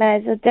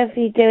nightmares, I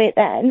definitely do it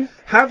then.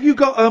 Have you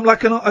got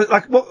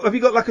what? Have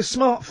you got like a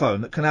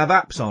smartphone that can have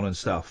apps on and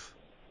stuff?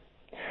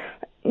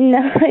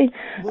 No,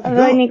 I've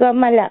only got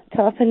my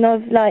laptop, and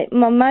I've like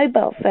my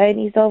mobile phone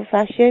is old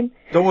fashioned.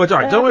 Don't worry,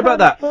 don't worry about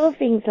that. For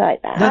things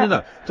like that.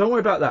 No. Don't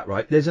worry about that,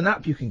 right? There's an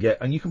app you can get,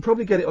 and you can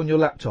probably get it on your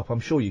laptop, I'm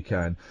sure you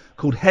can,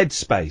 called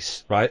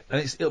Headspace, right? And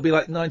it'll be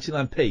like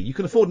 99p. You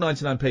can afford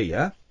 99p,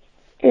 yeah?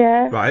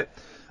 Yeah. Right.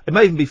 It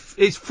may even be,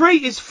 it's free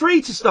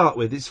to start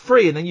with. It's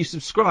free, and then you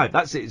subscribe.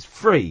 That's it, it's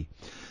free.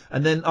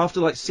 And then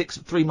after like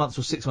 3 months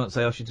or 6 months,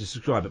 they ask you to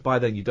subscribe. But by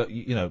then you don't,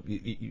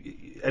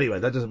 anyway,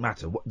 that doesn't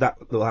matter.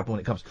 That will happen when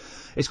it comes.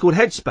 It's called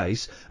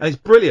Headspace, and it's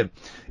brilliant.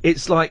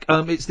 It's like,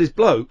 it's this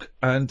bloke,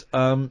 and,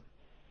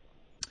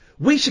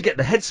 we should get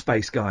the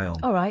Headspace guy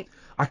on. All right.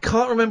 I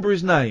can't remember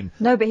his name.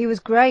 No, but he was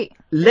great.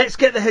 Let's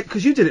get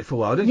because you did it for a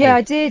while, didn't you? Yeah,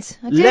 I did.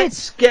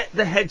 Let's get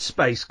the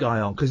Headspace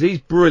guy on, because he's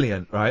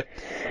brilliant, right?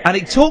 And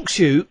he talks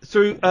you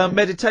through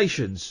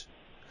meditations.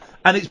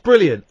 And it's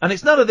brilliant. And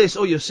it's none of this,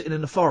 you're sitting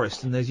in the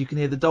forest and you can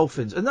hear the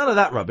dolphins. And none of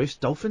that rubbish.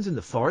 Dolphins in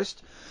the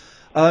forest.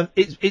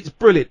 It's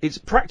brilliant. It's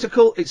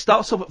practical. It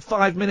starts off at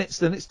 5 minutes,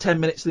 then it's 10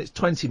 minutes, then it's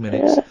 20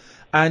 minutes.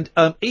 And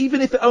even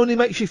if it only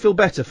makes you feel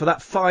better for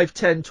that 5,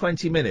 10,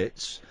 20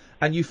 minutes,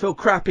 and you feel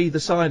crap either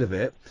side of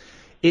it,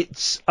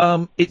 it's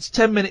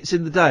 10 minutes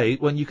in the day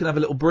when you can have a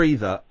little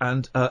breather,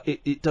 and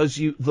it does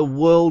you the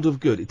world of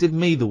good. It did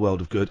me the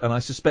world of good, and I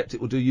suspect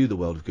it will do you the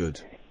world of good.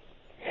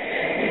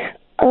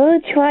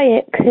 I'll try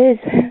it, because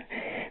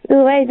the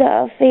way that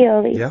I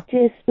feel is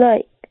just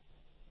like,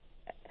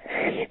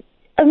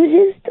 I'm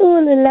just all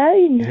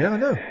alone.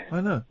 Yeah,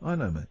 I know,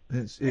 mate.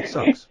 It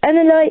sucks. And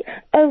then, like,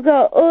 I've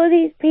got all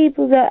these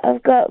people that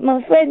I've got,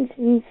 my friends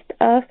and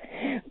stuff,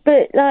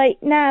 but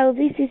like now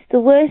this is the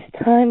worst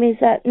time, is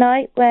at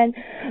night when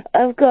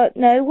I've got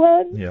no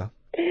one. Yeah.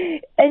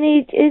 And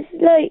it's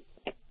like,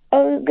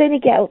 I'm gonna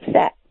get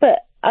upset,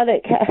 but I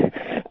don't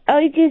care.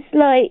 I just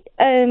like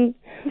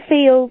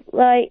feel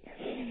like,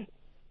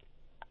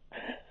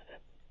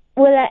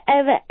 will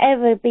I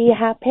ever be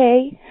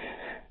happy?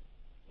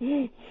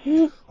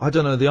 I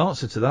don't know the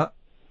answer to that.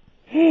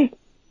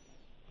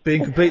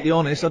 Being completely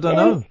honest, I don't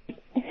know.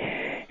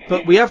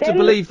 But we have to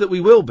believe that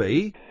we will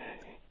be.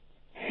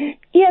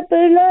 Yeah,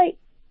 but like,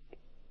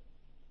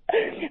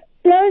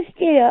 last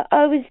year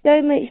I was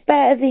so much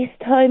better this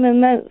time of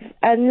month,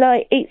 and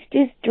like, it's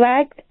just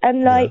dragged,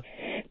 and like,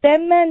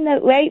 them men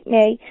that rape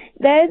me,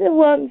 they're the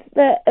ones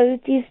that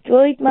have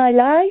destroyed my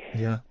life.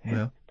 Yeah.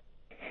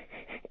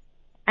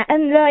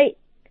 And, like,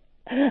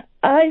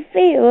 I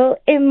feel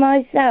in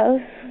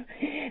myself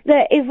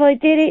that if I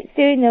did it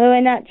sooner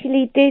and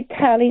actually did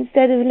tell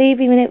instead of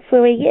leaving it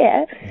for a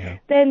year,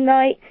 then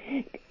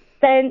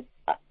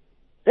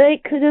they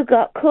could have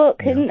got caught,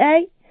 couldn't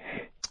they?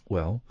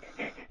 Well,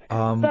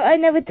 but I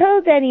never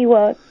told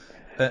anyone.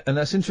 And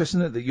that's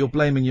interesting, isn't it, that you're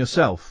blaming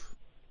yourself.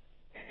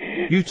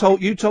 You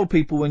told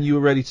people when you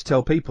were ready to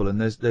tell people, and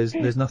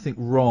there's nothing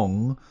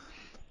wrong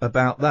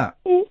about that.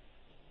 It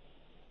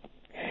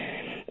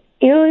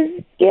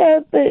was,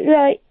 but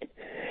like,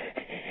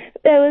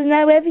 there was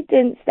no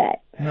evidence there.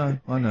 No,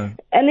 I know.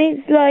 And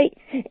it's like,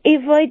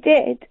 if I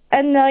did,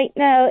 and like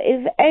now,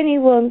 if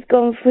anyone's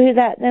gone through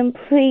that, then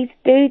please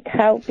do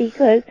tell,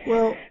 because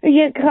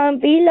you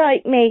can't be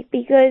like me,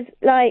 because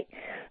like,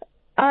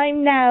 I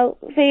now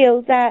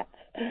feel that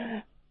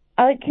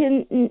I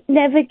can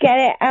never get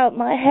it out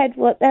my head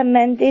what them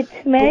men did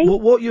to me. But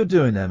what you're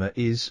doing, Emma,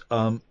 is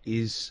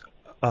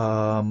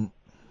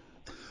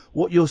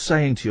what you're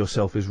saying to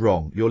yourself is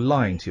wrong. You're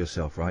lying to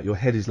yourself, right? Your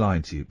head is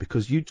lying to you,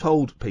 because you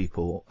told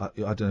people, I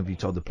don't know if you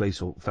told the police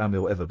or family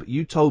or whatever, but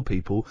you told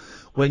people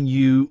when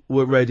you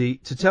were ready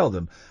to tell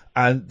them.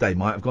 And they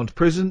might have gone to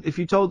prison if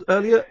you told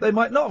earlier. They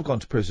might not have gone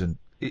to prison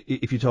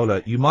if you told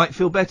her. You might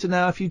feel better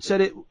now if you'd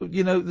said it,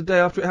 the day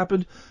after it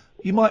happened.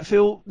 You might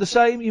feel the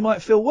same. You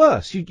might feel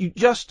worse. You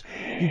just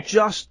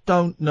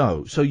don't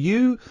know. So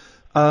you,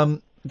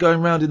 going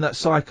round in that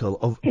cycle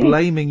of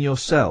blaming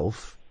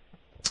yourself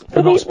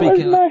for not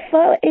speaking. It was my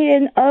fault,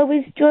 Ian. I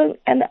was drunk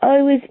and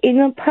I was in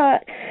a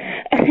park,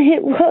 and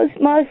it was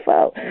my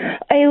fault.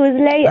 I was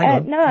late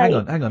at night.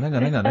 Hang on a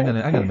minute,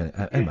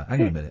 Emma.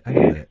 Hang on a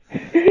minute.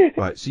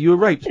 Right. So you were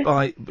raped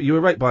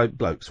by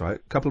blokes, right?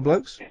 A couple of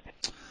blokes.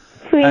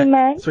 3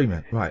 men. 3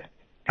 men, right?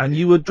 And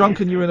you were drunk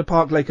and you were in a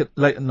park late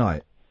at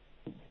night.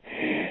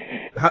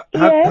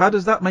 How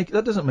does that make?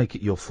 That doesn't make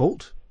it your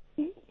fault.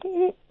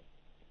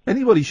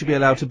 Anybody should be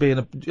allowed to be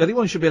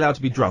anyone should be allowed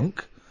to be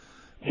drunk,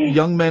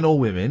 young men or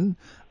women,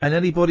 and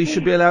anybody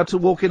should be allowed to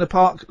walk in a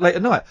park late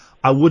at night.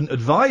 I wouldn't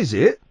advise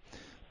it,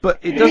 but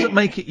it doesn't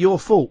make it your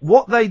fault.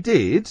 What they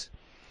did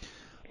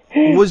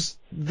was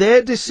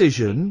their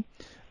decision,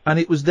 and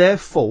it was their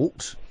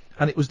fault,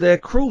 and it was their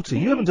cruelty.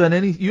 You haven't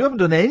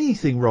done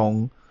anything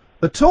wrong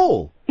at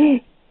all.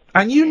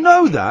 And you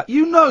know that,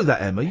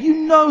 Emma. You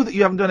know that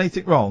you haven't done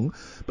anything wrong,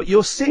 but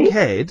your sick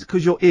head,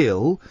 because you're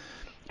ill,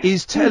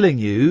 is telling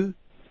you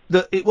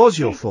that it was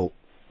your fault.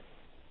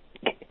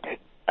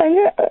 I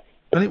know.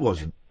 And it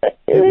wasn't.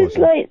 It was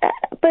like that.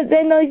 But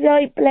then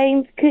I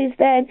blamed, because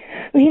then,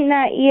 in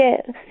that year,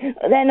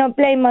 then I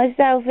blamed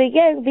myself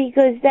again,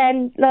 because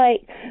then,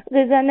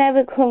 because I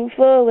never come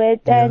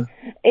forward, then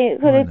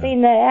it could have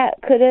been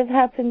that could have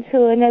happened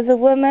to another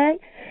woman.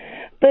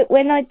 But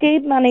when I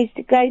did manage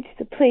to go to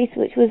the police,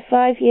 which was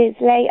 5 years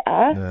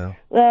later,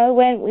 where I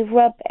went with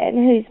Robin,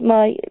 who's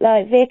my,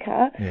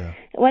 vicar,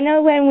 when I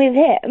went with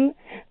him,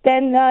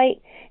 then,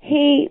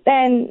 he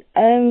then,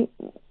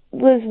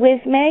 was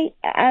with me,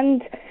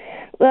 and,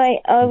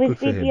 I was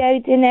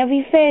videoed and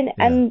everything,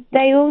 and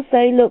they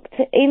also looked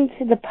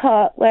into the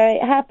part where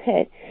it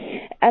happened,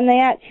 and they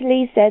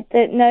actually said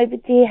that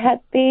nobody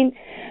had been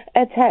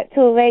attacked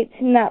or raped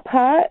in that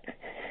park.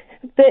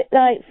 But,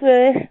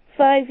 for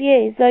 5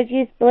 years, I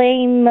just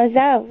blame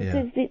myself,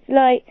 because it's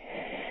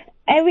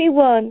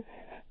everyone,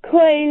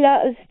 quite a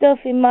lot of stuff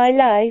in my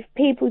life,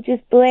 people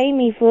just blame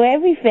me for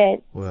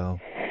everything. Well,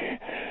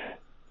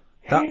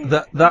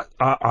 that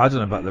I don't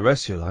know about the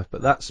rest of your life,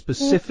 but that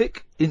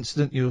specific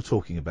incident you're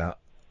talking about,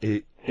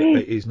 it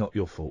is not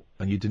your fault,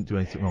 and you didn't do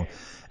anything wrong.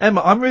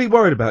 Emma, I'm really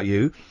worried about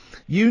you.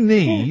 You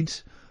need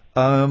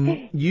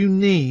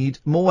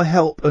more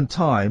help and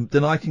time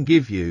than I can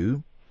give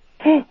you.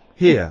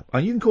 Here,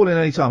 and you can call in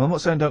any time. I'm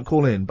not saying don't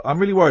call in, but I'm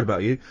really worried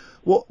about you.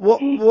 What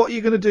are you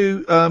going to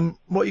do?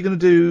 What are you going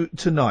to do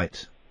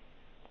tonight?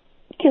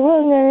 I'm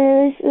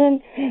going to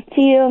listen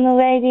to you on the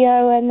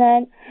radio, and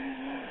then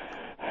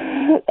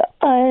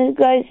I'm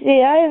going to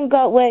see. I haven't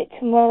got work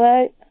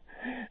tomorrow,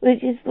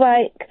 which is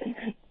going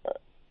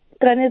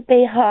to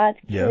be hard,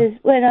 because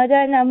when I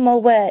don't have my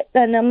work,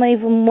 then I'm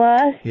even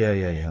worse. Yeah,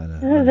 I know.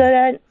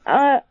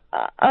 Because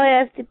I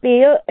have to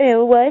be at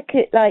work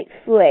at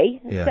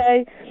 3. Yeah.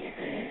 So.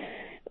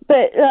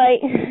 But,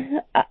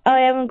 I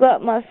haven't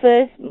got my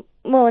first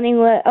morning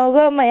work. I've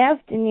got my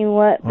afternoon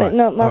work, but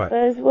not my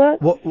first work.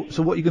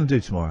 So what are you going to do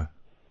tomorrow?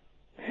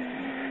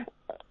 I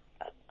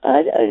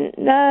don't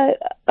know.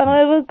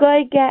 I will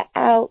go get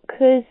out,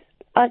 because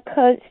I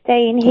can't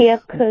stay in here.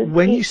 Cause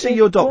when you see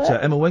your doctor,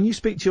 Emma, when you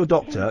speak to your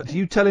doctor, do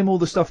you tell him all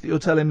the stuff that you're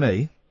telling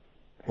me?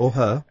 Or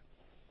her?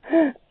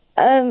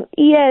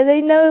 Yeah,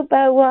 they know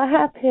about what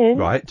happened.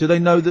 Right. Do they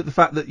know that the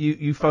fact that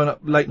you phone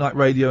up late night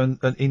radio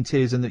and in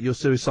tears and that you're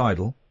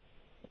suicidal?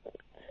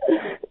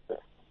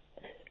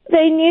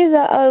 They knew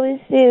that I was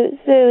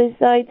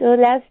suicidal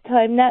last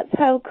time. That's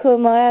how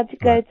come I had to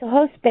go to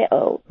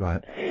hospital.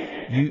 Right.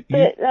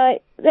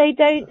 But, they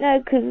don't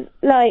know, because,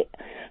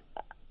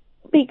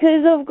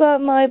 because I've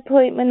got my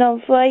appointment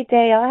on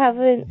Friday, I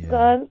haven't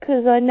gone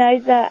because I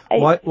know that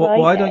it's Why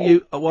Friday. don't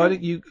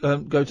you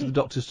go to the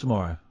doctors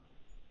tomorrow?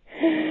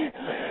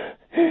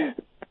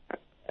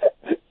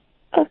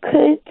 I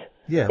could.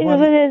 Yeah. If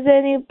there's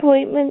any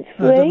appointments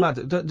free. No, it doesn't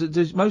matter.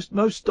 There's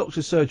most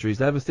doctor's surgeries,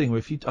 they have a thing where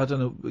if you, I don't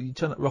know, you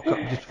rock up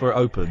just before it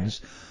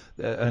opens,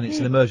 and it's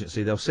an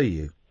emergency, they'll see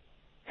you.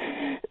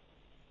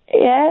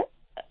 Yeah.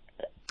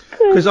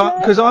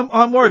 Because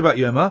I'm worried about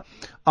you, Emma.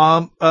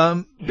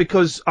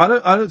 Because I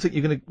don't think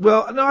you're gonna.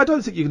 Well, no, I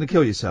don't think you're gonna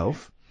kill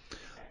yourself.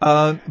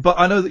 But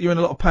I know that you're in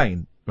a lot of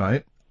pain,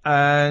 right?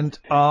 And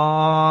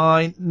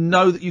I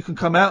know that you can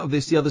come out of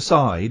this the other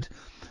side.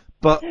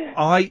 But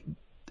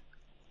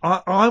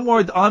I'm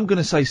worried that I'm going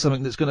to say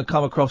something that's going to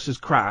come across as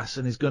crass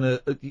and is going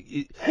to.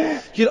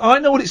 I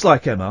know what it's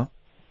like, Emma,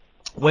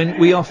 when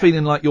we are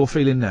feeling like you're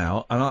feeling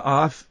now, and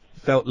I've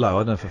felt low. I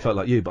don't know if I felt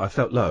like you, but I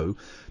felt low.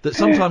 That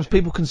sometimes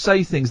people can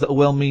say things that are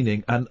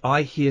well-meaning, and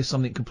I hear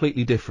something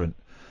completely different.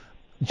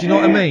 Do you know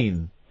what I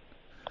mean?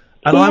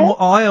 And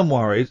I am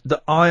worried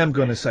that I am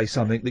going to say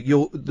something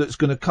that's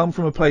going to come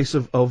from a place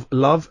of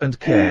love and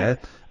care,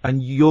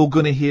 and you're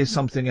going to hear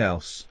something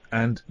else,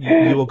 and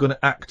you are going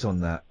to act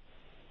on that.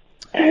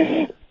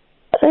 I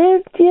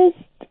just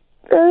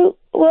don't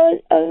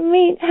want. I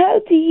mean, how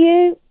do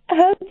you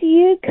cope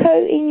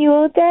in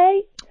your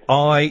day?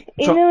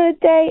 In a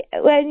day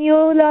when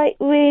you're like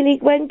really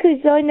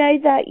because I know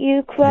that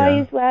you cry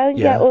as well and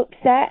get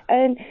upset,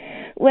 and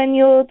when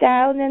you're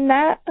down and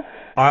that.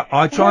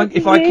 I try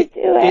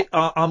and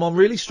I'm on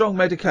really strong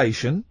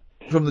medication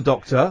from the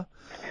doctor.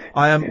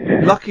 I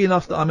am lucky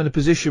enough that I'm in a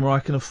position where I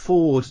can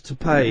afford to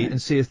pay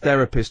and see a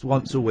therapist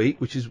once a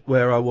week, which is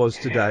where I was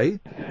today.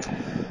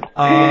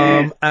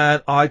 And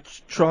I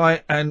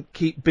try and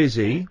keep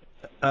busy.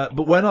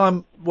 But when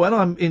I'm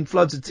in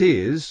floods of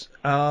tears,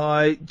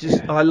 I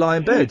lie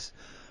in bed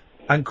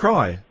and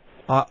cry.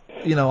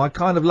 I'm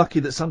kind of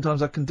lucky that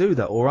sometimes I can do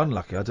that, or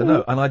unlucky, I don't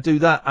know. And I do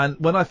that, and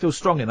when I feel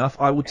strong enough,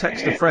 I will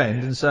text a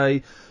friend and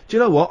say, do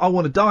you know what, I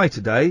want to die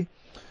today.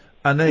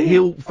 And then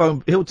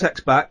he'll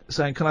text back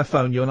saying, can I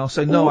phone you? And I'll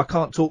say, no, I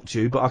can't talk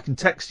to you, but I can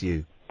text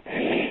you.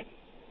 And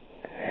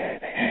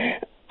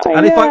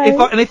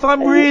if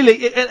I'm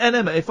really, and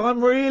Emma, if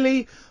I'm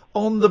really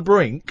on the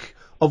brink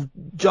of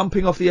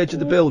jumping off the edge of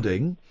the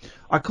building,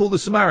 I call the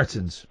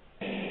Samaritans.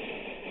 Do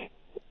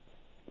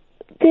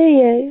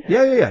you?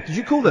 Yeah. Did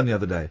you call them the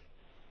other day?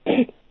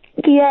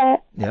 Yeah.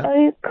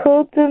 I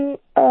called them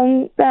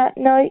that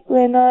night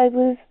when I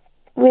was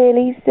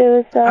really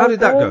suicidal. How did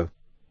that go?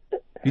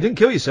 You didn't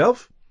kill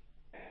yourself?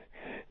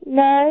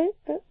 No.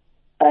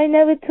 I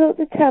never took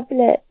the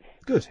tablets.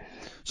 Good.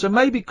 So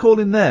maybe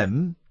calling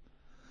them,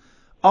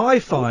 I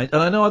find,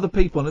 and I know other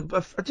people, and I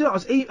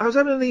was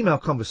having an email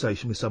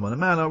conversation with someone, a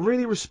man I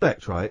really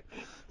respect, right?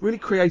 Really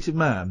creative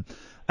man.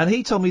 And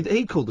he told me that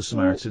he called the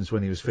Samaritans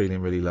when he was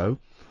feeling really low.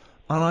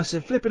 And I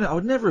said, flipping it, I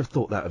would never have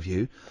thought that of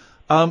you.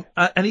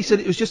 And he said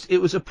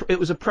it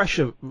was a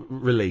pressure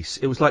release.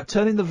 It was like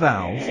turning the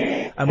valve,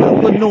 and when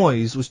all the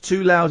noise was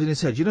too loud in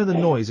his head, you know the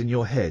noise in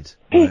your head,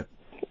 right?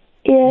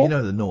 Yeah. You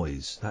know the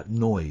noise, that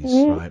noise,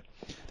 right?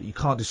 That you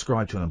can't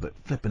describe to anyone, but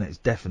flipping it, it's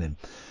deafening.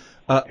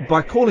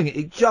 By calling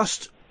it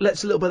just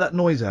lets a little bit of that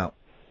noise out.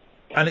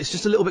 And it's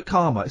just a little bit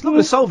calmer. It's not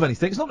going to solve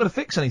anything. It's not going to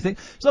fix anything.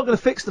 It's not going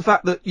to fix the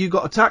fact that you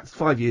got attacked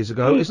 5 years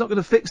ago. It's not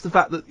going to fix the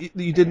fact that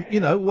you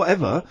didn't,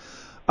 whatever.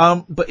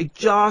 But it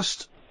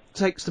just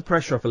takes the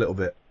pressure off a little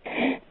bit.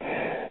 I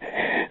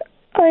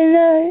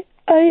know.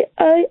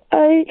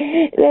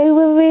 They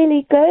were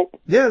really good.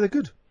 Yeah, they're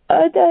good.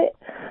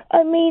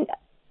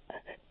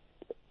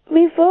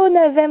 Before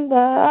November,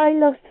 I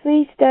lost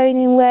 3 stone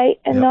in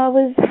weight, and I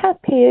was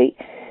happy.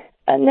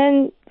 And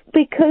then,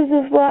 because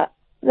of what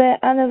the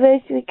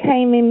anniversary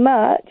came in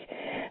March,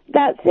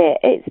 that's it.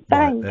 It's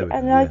bang.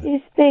 I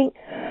just think,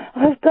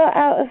 I've got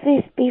out of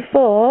this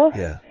before.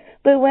 Yeah.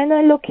 But when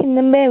I look in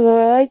the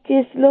mirror, I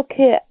just look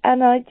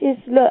and I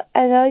just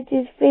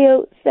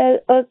feel so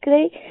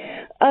ugly.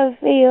 I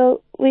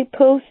feel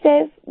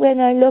repulsive when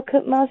I look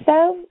at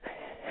myself.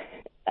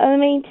 I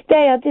mean,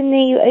 today I didn't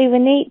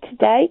even eat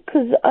today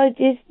because I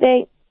just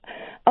think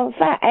I'm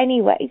fat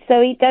anyway, so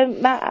it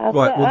don't matter.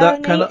 Right, well,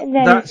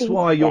 that's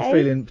why you're today.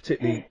 feeling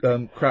particularly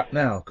crap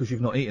now, because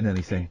you've not eaten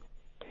anything.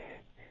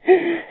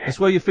 That's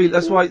why you feel.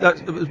 That's why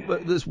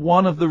that's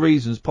one of the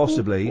reasons,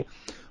 possibly,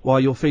 why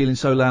you're feeling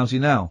so lousy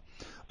now.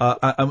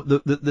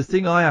 The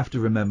thing I have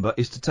to remember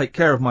is to take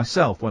care of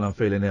myself when I'm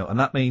feeling ill, and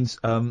that means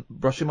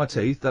brushing my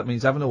teeth, that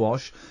means having a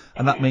wash,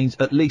 and that means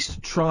at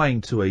least trying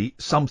to eat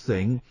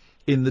something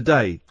in the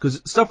day, because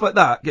stuff like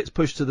that gets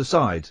pushed to the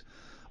side,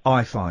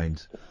 I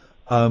find.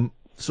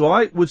 So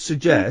I would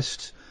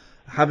suggest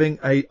having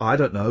a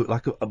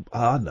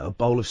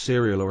bowl of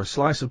cereal or a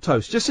slice of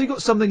toast, just so you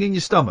got something in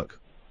your stomach.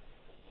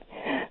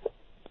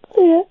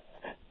 Yeah.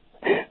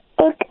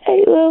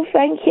 Okay, well,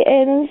 thank you,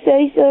 Ian. I'm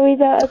so sorry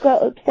that I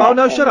got upset. Oh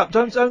no, shut up!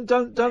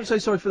 Don't say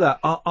sorry for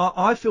that.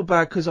 I feel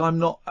bad because I'm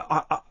not.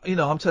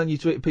 I'm telling you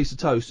to eat a piece of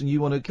toast and you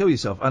want to kill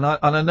yourself. And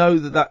I know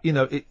that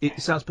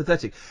it sounds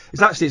pathetic.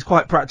 It's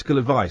quite practical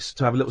advice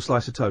to have a little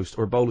slice of toast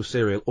or a bowl of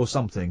cereal or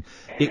something.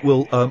 It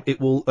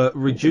will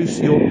reduce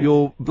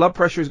your blood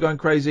pressure is going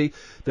crazy.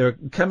 There are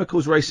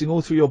chemicals racing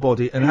all through your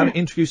body, and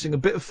introducing a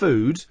bit of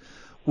food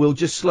will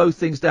just slow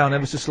things down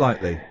ever so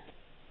slightly.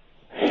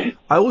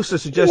 I also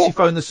suggest you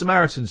phone the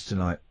Samaritans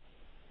tonight.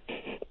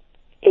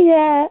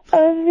 Yeah,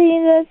 I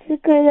think that's a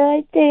good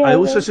idea. I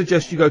also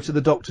suggest you go to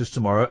the doctors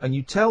tomorrow and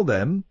you tell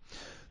them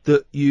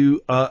that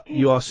you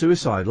are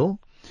suicidal.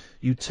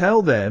 You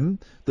tell them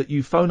that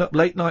you phone up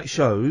late night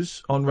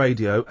shows on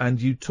radio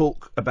and you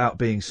talk about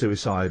being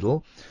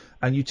suicidal,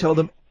 and you tell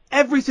them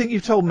everything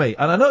you've told me.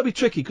 And I know it'll be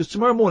tricky because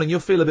tomorrow morning you'll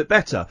feel a bit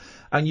better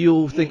and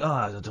you'll think,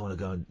 I don't want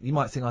to go. You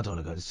might think, I don't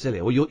want to go. It's silly.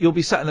 Or you'll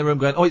be sat in the room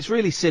going, it's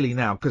really silly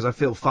now because I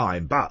feel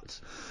fine.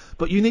 But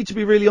you need to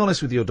be really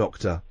honest with your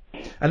doctor.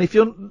 And if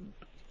you're...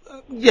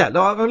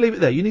 I'll leave it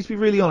there. You need to be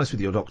really honest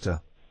with your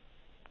doctor.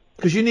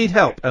 Because you need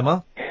help,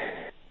 Emma.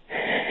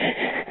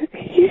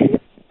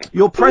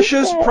 You're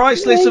precious,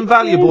 priceless and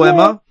valuable,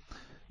 Emma.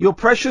 You're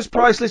precious,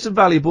 priceless and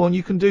valuable, and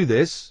you can do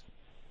this.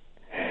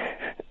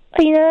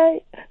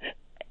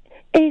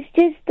 It's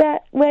just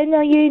that when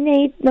you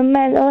need the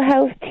mental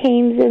health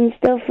teams and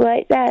stuff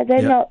like that,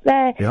 they're not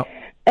there. Yep.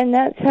 And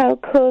that's how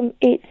come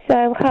it's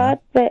so hard.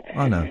 But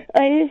I know.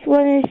 I just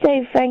want to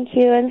say thank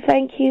you, and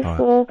thank you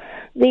for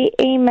the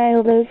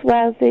email as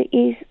well.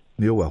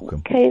 You're welcome.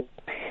 Okay.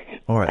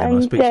 All right, Emma,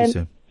 I'll speak to you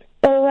soon.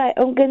 All right,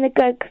 I'm going to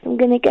go because I'm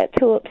going to get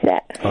too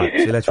upset. All right,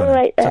 see you later on. All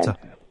right, then. Ta-ta.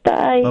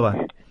 Bye.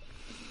 Bye-bye.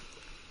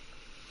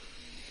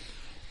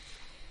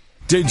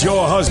 Did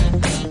your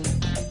husband...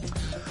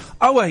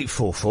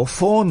 0844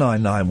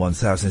 499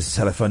 1000 is the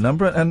telephone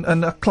number, and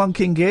a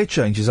clunking gear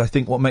change is, I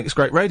think, what makes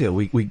great radio.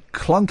 We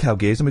clunk our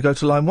gears and we go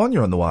to line 1.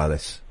 You're on the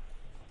wireless.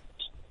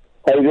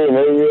 How you doing,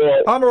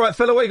 mate? I'm all right,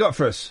 fella. What you got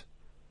for us?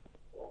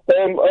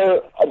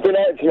 I've been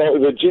out tonight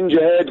with a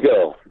ginger-haired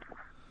girl.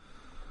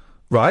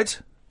 Right.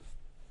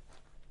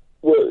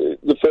 Well,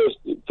 the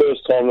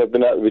first time I've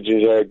been out with a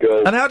ginger-haired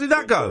girl. And how did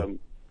that go?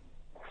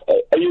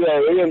 Are you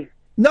there, Ian?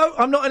 No,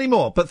 I'm not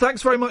anymore, but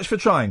thanks very much for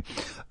trying.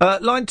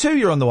 Line 2,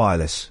 you're on the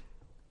wireless.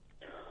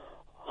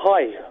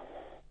 Hi.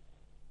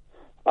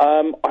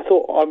 I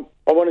thought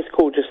I wanted to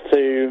call just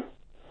to...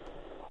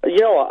 You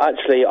know what,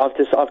 actually, I've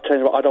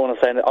changed... I don't want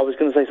to say anything. I was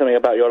going to say something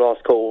about your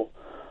last call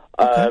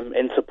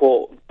in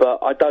support, but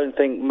I don't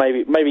think...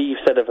 Maybe you've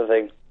said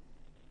everything.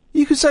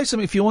 You can say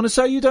something if you want to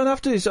say. You don't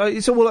have to.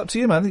 It's all up to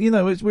you, man.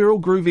 We're all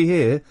groovy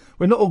here.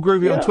 We're not all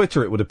groovy on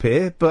Twitter, it would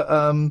appear, but...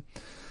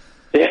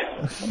 Yeah.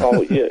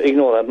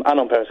 Ignore them. And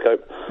on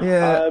Periscope.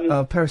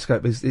 Yeah.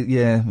 Periscope is...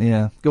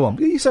 Yeah. Go on.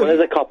 There's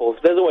a couple.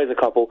 There's always a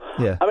couple.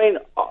 Yeah. I mean,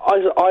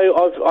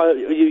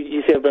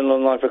 you see I've been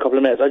online for a couple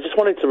of minutes. I just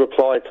wanted to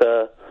reply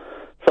to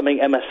something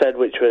Emma said,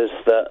 which was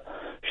that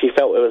she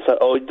felt it was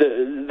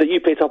that you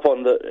picked up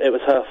on that it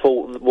was her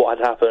fault what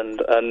had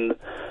happened, and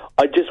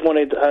I just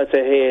wanted her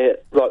to hear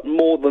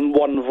more than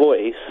one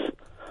voice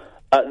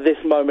at this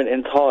moment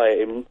in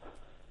time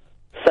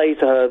say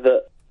to her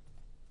that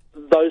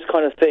those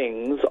kind of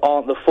things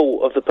aren't the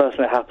fault of the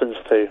person it happens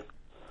to,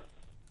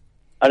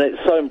 and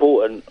it's so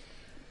important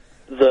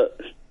that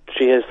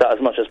she hears that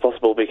as much as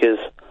possible, because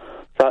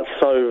that's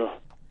so...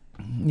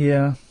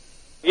 Yeah.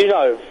 Yeah,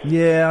 I do.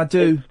 Yeah,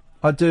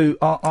 I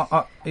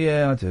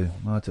do.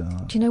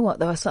 Do you know what,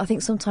 though? I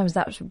think sometimes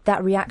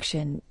that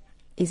reaction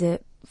is a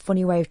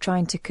funny way of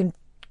trying to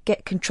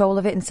get control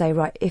of it and say,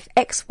 right, if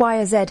X, Y,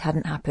 or Z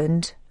hadn't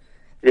happened,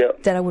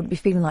 then I wouldn't be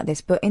feeling like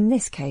this. But in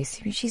this case,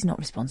 she's not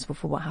responsible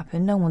for what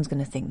happened. No one's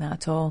going to think that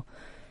at all.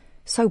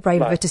 So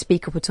brave of her to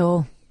speak up at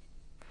all.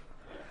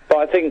 But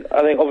I think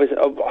obviously,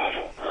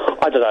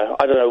 I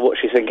don't know what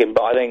she's thinking,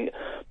 but I think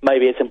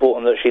maybe it's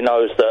important that she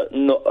knows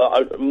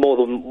that more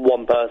than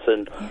one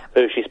person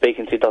who she's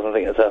speaking to doesn't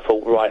think it's her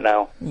fault right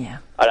now. Yeah.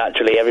 And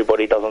actually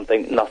everybody doesn't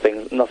think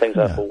nothing's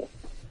her fault.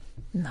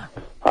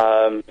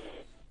 No.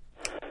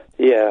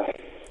 Yeah.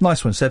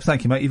 Nice one, Seb.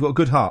 Thank you, mate. You've got a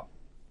good heart.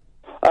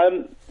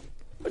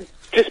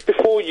 Just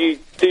before you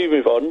do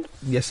move on...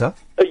 Yes, sir?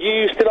 Are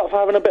you still up for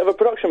having a bit of a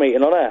production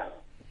meeting on air?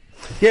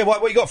 Yeah,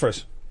 what you got for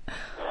us?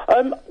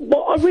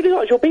 Well, I really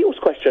liked your Beatles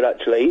question,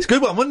 actually. It's a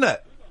good one, wasn't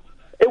it?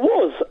 It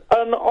was,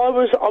 and I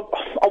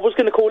was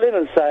going to call in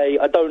and say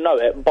I don't know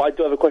it, but I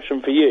do have a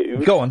question for you.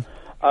 Go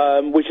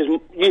on. Which is,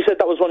 you said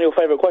that was one of your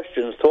favourite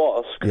questions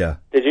to ask. Yeah.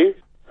 Did you?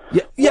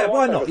 Yeah,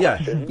 why not? Yeah.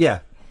 Oh, yeah.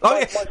 All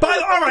right, by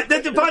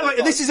the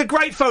way, this is a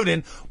great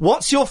phone-in.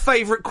 What's your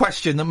favourite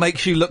question that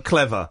makes you look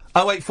clever?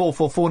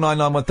 0844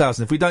 499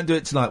 1000. If we don't do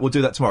it tonight, we'll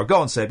do that tomorrow.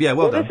 Go on, Seb. Yeah,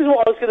 well done. This is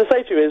what I was going to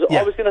say to you,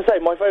 I was going to say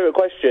my favourite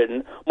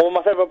question,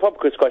 my favourite pub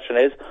quiz question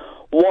is,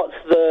 what's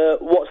the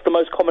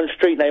most common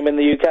street name in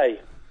the UK?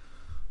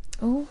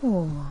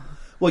 Oh.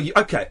 Well,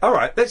 okay, all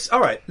right.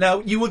 Now,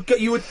 you would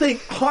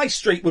think High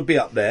Street would be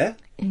up there.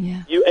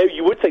 Yeah.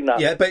 You would think that.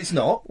 Yeah, but it's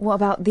not. What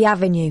about the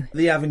Avenue?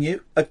 The Avenue.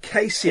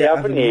 Acacia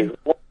Avenue.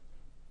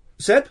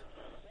 Seb?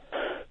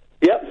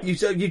 Yep.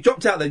 You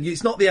dropped out then.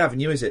 It's not the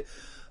Avenue, is it?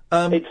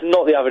 It's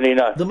not the Avenue,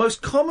 no. The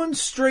most common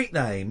street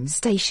name...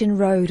 Station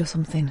Road or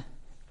something.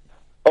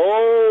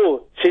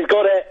 Oh, she's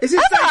got it. Is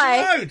it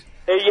Station Road?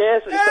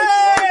 Yes.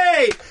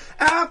 Hey!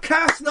 Our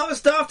Cass, not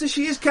as daft as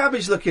she is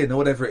cabbage-looking, or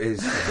whatever it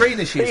is.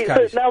 Greenish is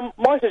cabbage. So now,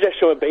 my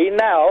suggestion would be,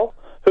 now,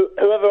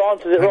 whoever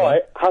answers it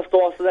right has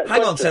to ask the next question.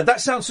 Hang on, Seb,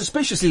 that sounds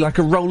suspiciously like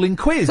a rolling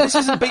quiz. This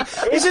isn't...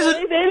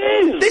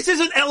 This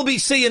isn't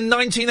LBC in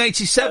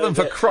 1987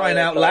 for crying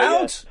out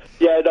loud.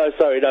 Yeah, no,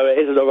 sorry, no, it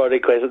isn't a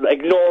rolling quiz.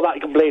 Ignore that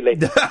completely.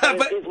 It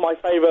is my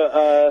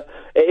favourite.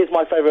 It is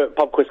my favourite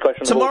pub quiz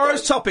question.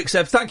 Tomorrow's topic,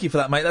 Seb. Thank you for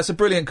that, mate. That's a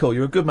brilliant call.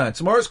 You're a good man.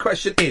 Tomorrow's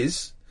question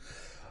is: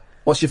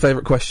 what's your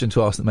favourite question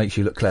to ask that makes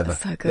you look clever?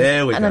 So good.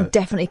 There we and go. I'm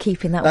definitely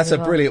keeping that. That's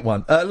one a brilliant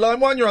one. Line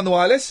 1, you're on the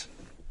wireless.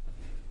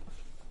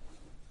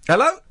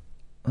 Hello.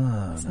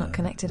 It's not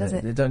connected, is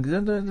it? They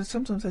don't,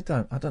 sometimes they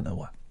don't. I don't know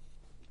why.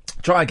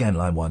 Try again,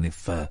 line 1,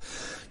 if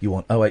you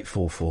want.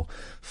 0844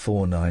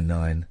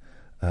 499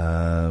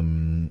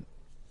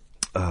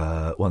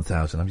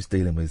 1000. I'm just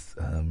dealing with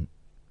a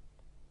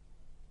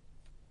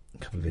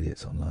couple of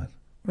idiots online.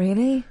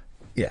 Really?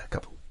 Yeah, a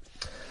couple.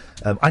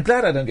 I'm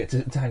glad I don't get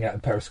to hang out in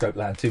Periscope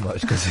land too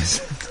much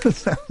because it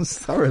sounds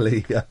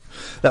thoroughly...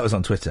 that was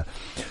on Twitter.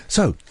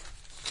 So,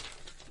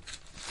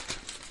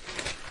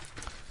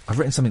 I've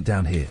written something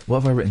down here.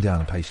 What have I written down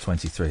on page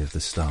 23 of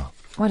the Star?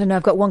 I don't know,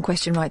 I've got one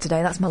question right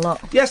today, that's my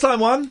lot. Yes, line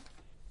 1.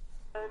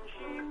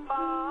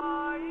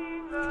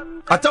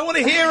 I don't want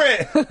to hear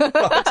it!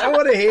 I don't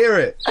want to hear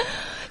it.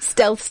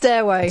 Stealth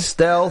Stairway.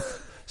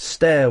 Stealth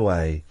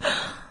Stairway.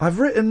 I've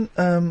written...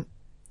 oh,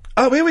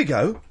 here we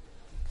go.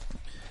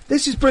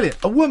 This is brilliant.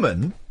 A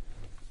woman...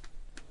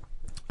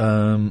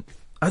 do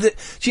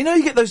you know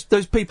you get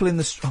those people in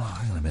the... Oh,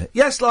 hang on a minute.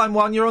 Yes, line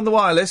 1, you're on the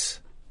wireless.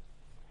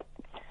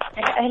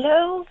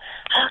 Hello?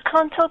 I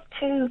can't talk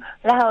too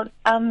loud.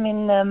 I'm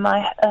in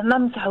my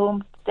mum's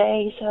home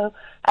today, so...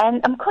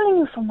 And I'm calling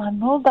you from my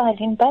mobile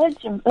in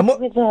Belgium, but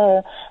with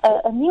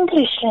an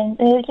English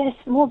yes,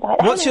 mobile.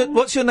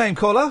 What's your name,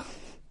 caller?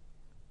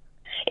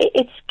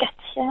 It's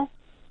Katja.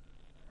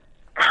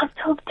 Can't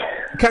talk to...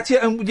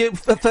 Katja, and you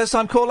first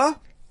time caller?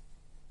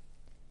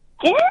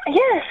 Yeah,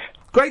 yes.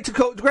 Great to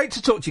talk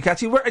to you,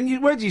 Katja.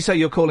 Where do you say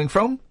you're calling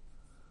from?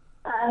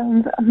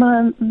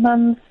 My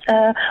mum's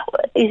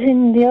is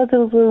in the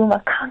other room. I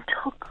can't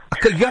talk.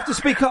 You have to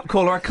speak up,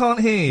 caller. I can't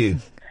hear you.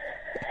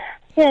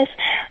 Yes,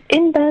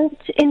 in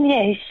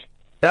Liège.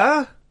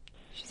 Ah?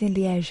 She's in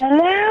Liège.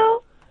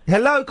 Hello?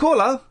 Hello,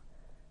 caller?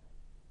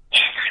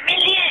 Yes, I'm in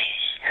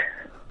Liège.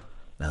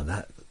 Now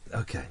that...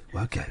 Okay.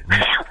 Okay.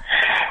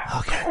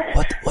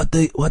 What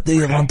do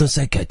you want to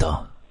say,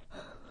 Kato?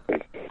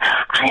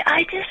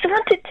 I just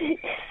wanted to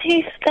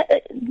see if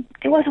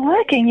it was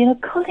working,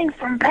 calling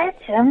from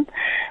Belgium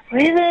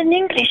with an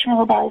English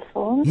mobile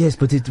phone. Yes,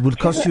 but it will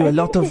cost you a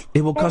lot of...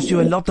 It will cost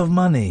you a lot of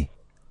money.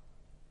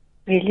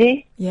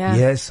 Really? Yeah.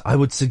 Yes, I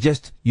would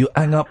suggest you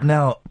hang up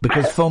now,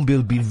 because phone bill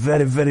will be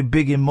very, very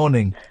big in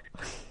morning.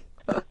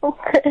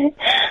 Okay.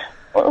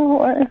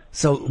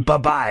 So,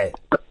 bye-bye.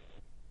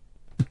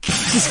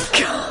 Let's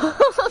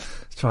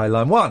try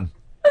line 1.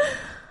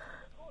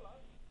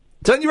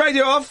 Turn your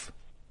radio off.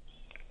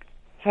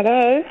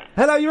 Hello?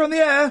 Hello, you're on the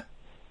air.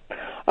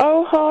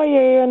 Oh, hi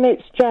Ian,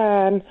 it's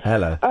Jan.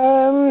 Hello.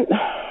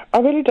 I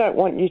really don't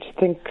want you to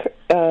think...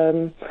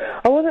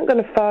 I wasn't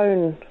going to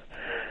phone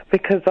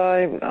because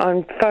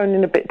I'm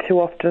phoning a bit too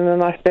often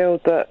and I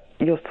feel that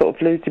you're sort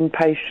of losing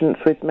patience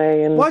with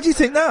me. And why do you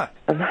think that?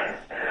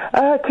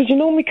 Because you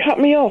normally cut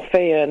me off,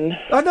 Ian.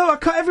 I know, I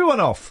cut everyone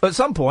off at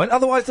some point,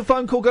 otherwise the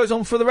phone call goes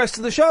on for the rest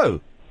of the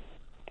show.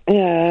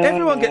 Yeah,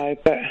 everyone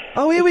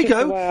Oh, here we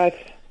go. Why?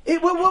 Here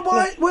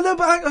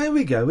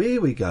we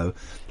go.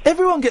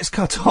 Everyone gets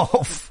cut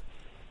off.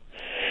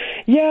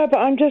 Yeah, but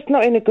I'm just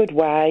not in a good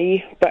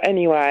way. But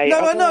anyway,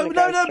 no.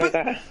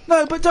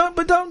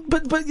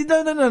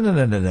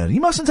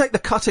 You mustn't take the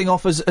cutting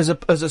off as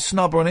a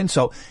snub or an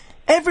insult.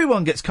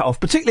 Everyone gets cut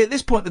off, particularly at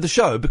this point of the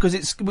show, because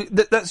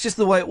that's just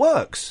the way it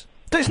works.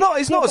 It's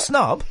not a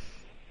snub.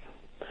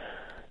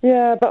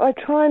 Yeah, but I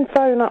try and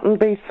phone up and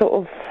be sort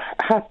of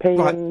happy.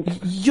 Right. And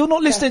you're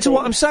not listening to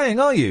what I'm saying,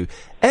 are you?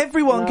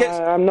 Everyone gets...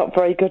 I'm not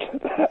very good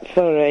at that,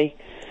 sorry.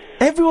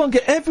 Everyone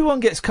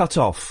gets cut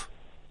off.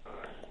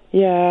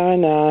 Yeah, I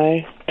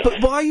know.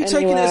 But why are you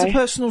taking it as a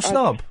personal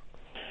snub?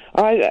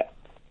 Don't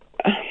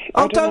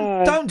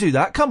do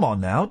that. Come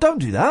on now, don't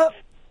do that.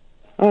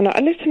 Oh, no.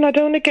 Listen, I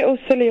don't want to get all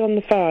silly on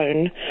the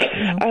phone.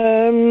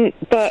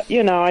 But,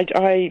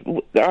 I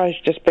was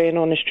just being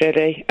honest,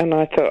 really, and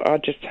I thought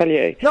I'd just tell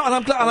you. No,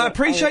 and I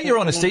appreciate your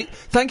honesty.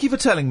 Thank you for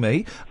telling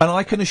me, and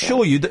I can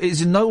assure you that it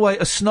is in no way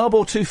a snub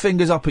or two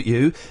fingers up at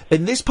you.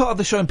 In this part of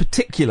the show in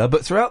particular,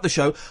 but throughout the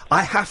show,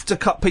 I have to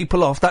cut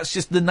people off. That's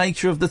just the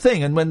nature of the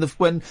thing. And when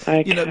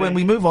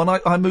we move on,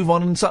 I move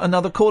on, and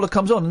another caller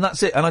comes on, and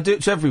that's it. And I do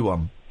it to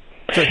everyone.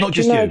 So it's not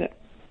just you.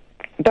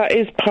 That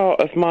is part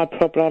of my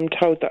problem. I'm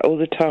told that all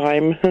the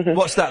time.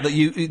 What's that? That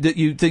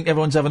you think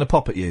everyone's having a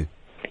pop at you?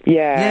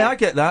 Yeah. Yeah, I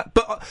get that.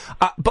 But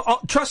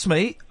trust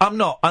me, I'm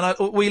not.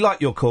 And we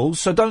like your calls,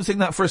 so don't think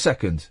that for a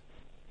second.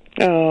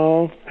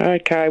 Oh,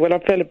 okay. Well, I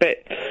feel a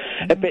bit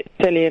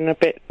silly and a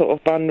bit sort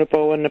of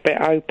vulnerable and a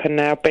bit open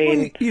now.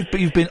 Being you've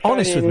been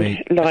honest with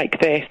me like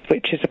this,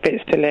 which is a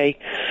bit silly.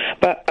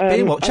 But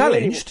being what,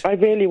 challenged? I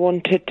really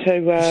wanted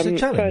to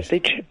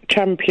firstly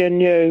champion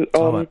you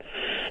on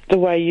the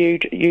way you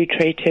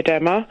treated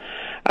Emma,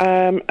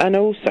 and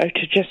also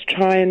to just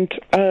try and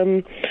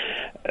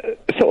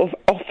sort of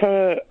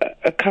offer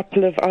a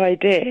couple of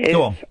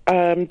ideas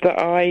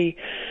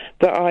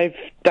that I've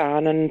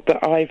done and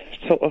that I've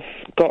sort of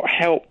got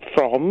help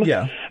from.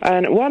 Yeah.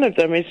 And one of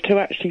them is to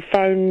actually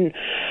phone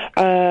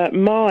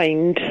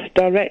Mind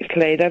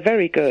directly. They're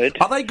very good.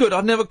 Are they good?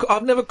 I've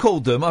never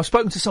called them. I've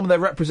spoken to some of their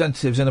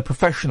representatives in a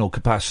professional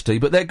capacity,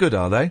 but they're good,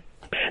 are they?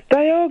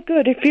 They are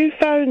good. If you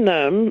phone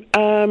them,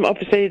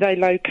 obviously they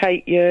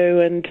locate you,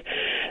 and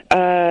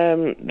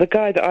the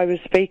guy that I was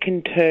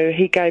speaking to,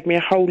 he gave me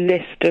a whole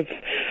list of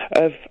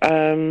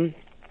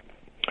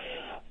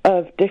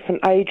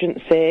different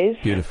agencies.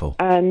 Beautiful.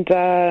 And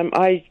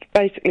I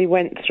basically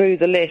went through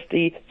the list.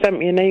 He sent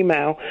me an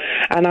email,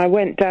 and I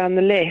went down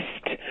the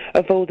list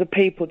of all the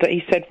people that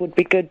he said would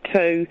be good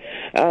to,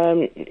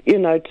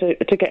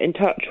 to get in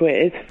touch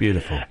with.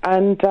 Beautiful.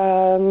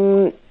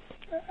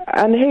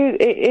 And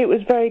it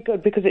was very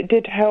good because it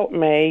did help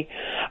me.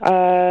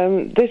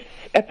 This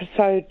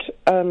episode,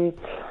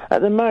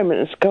 at the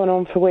moment, has gone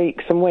on for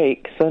weeks and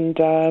weeks, and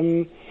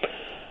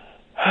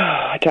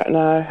I don't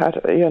know.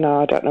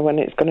 I don't know when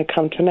it's going to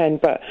come to an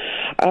end, but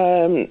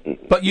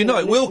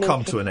it will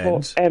come to an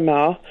end.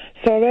 Emma,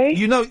 sorry.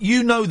 You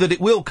know that it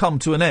will come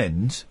to an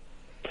end.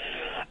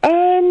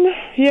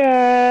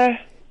 Yeah.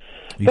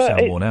 You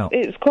sound worn out.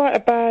 It's quite a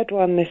bad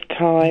one this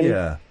time.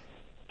 Yeah.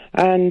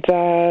 And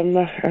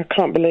I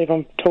can't believe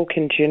I'm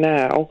talking to you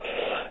now,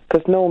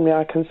 because normally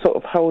I can sort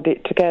of hold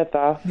it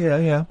together.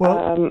 Yeah.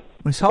 Well,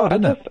 it's hard,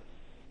 isn't it?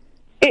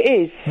 It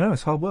is. Yeah,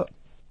 it's hard work.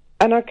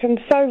 And I can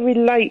so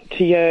relate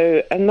to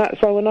you, and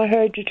that's why when I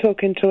heard you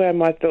talking to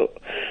Em, I thought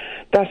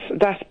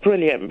that's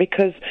brilliant,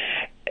 because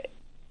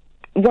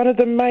one of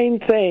the main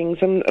things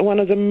and one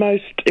of the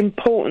most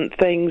important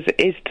things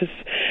is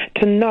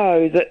to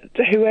know that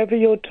whoever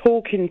you're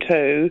talking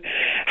to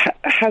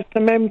has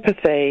some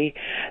empathy.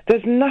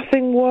 There's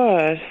nothing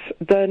worse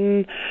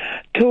than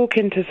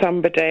talking to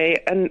somebody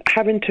and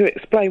having to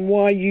explain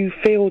why you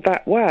feel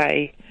that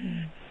way.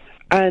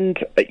 And,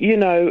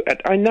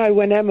 I know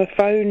when Emma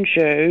phones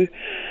you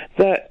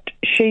that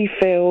she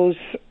feels,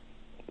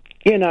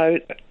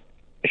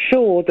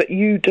 sure that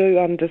you do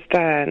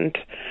understand.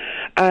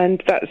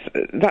 And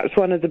that's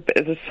one of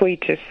the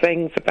sweetest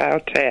things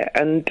about it.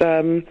 And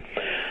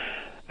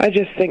I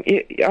just think,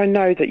 I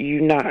know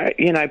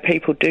that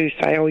people do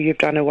say, oh, you've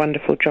done a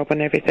wonderful job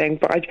and everything,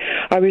 but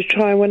I was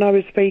trying, when I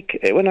was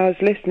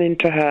listening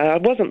to her, I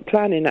wasn't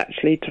planning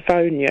actually to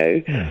phone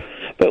you,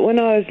 but when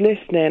I was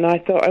listening, I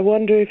thought, I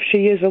wonder if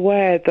she is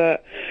aware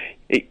that,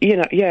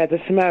 the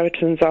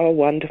Samaritans are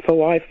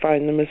wonderful, I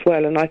phoned them as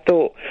well, and I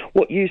thought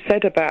what you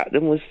said about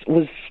them was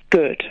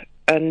good,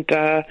 and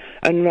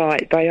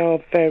right, they are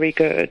very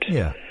good.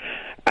 Yeah.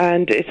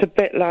 And it's a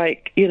bit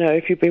like,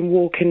 if you've been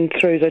walking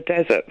through the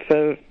desert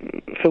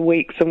for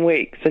weeks and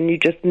weeks and you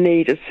just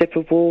need a sip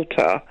of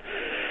water,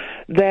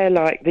 they're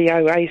like the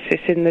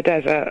oasis in the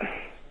desert.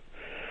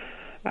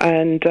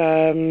 And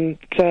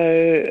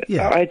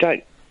I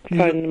don't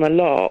phone them a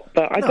lot,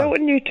 but I don't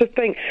want you to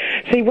think...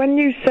 See, when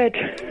you said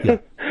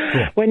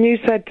when you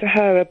said to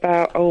her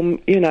about,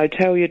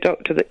 tell your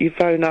doctor that you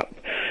phone up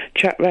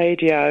chat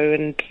radio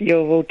and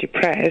you're all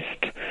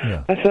depressed,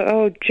 I thought,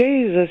 oh,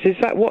 Jesus, is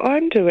that what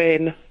I'm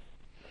doing?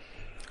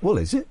 Well,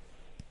 is it?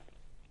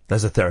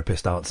 There's a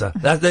therapist answer.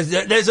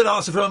 There's an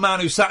answer from a man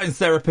who sat in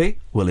therapy.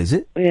 Well, is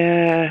it?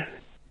 Yeah.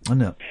 I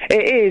know.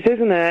 It is,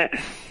 isn't it?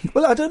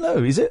 Well, I don't know,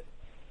 is it?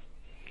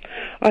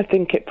 I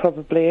think it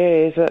probably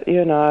is,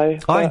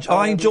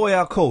 I enjoy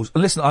our calls.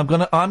 And listen, I'm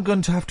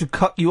going to have to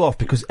cut you off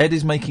because Ed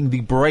is making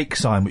the break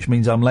sign, which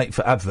means I'm late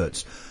for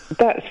adverts.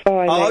 That's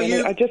fine.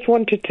 I just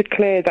wanted to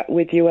clear that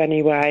with you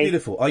anyway.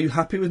 Beautiful. Are you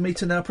happy with me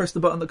to now press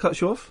the button that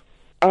cuts you off?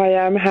 I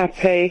am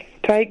happy.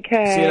 Take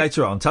care. See you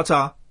later on.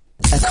 Ta-ta.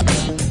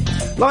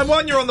 Line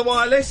 1, you're on the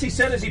wireless, he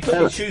said as he put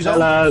his shoes on.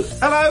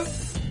 Hello.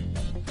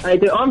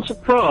 Hey, I'm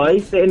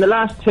surprised that in the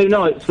last 2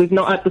 nights we've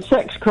not had the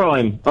sex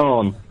crime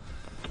on.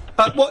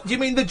 What, do you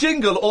mean the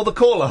jingle or the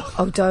caller?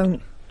 Oh,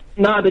 don't.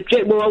 No, I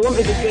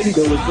wanted the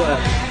jingle as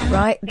well.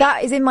 Right,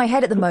 that is in my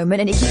head at the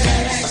moment, and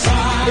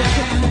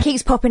it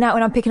keeps popping out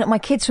when I'm picking up my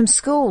kids from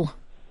school.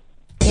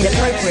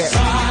 Inappropriate.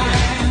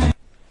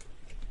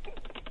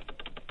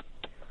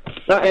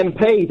 That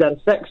MP's had a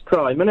sex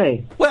crime, hasn't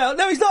he? Well,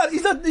 no, he's not.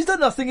 He's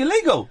done nothing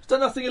illegal. He's done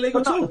nothing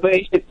illegal at all. But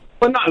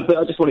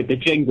I just wanted the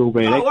jingle,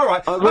 really. Oh, all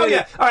right. All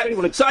right. So, hang on a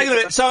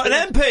minute. So, an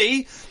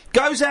MP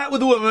goes out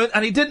with a woman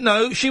and he didn't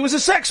know she was a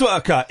sex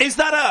worker. Is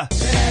that a...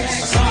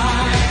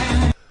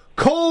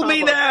 Call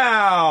me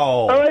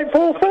now!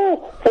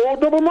 0844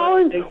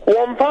 499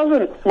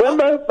 1000.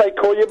 Remember, they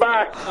call you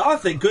back. I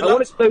think good luck. I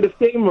wanted to do the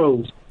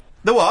funerals.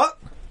 The what?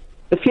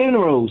 The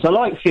funerals. I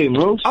like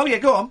funerals. Oh, yeah,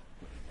 go on.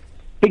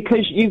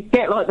 because you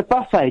get like the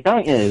buffet,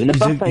 don't you? And the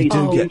buffet's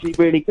usually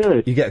really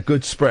good. You get a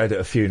good spread at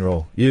a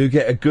funeral. You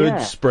get a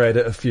good spread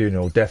at a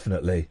funeral,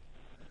 definitely.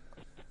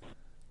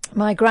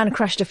 My gran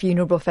crashed a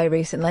funeral buffet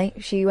recently.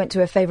 She went to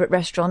her favourite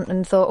restaurant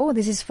and thought, oh,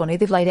 this is funny,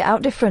 they've laid it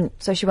out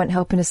different. So she went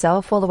helping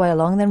herself all the way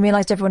along, then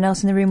realised everyone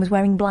else in the room was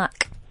wearing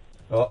black.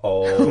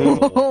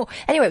 Uh-oh.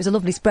 Anyway, it was a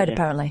lovely spread,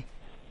 apparently.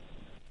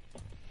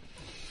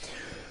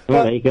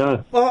 Well, there you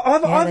go. Well,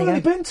 I've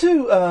only been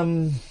to, I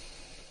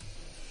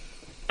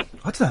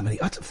don't know how many,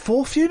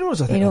 4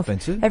 funerals I think I've been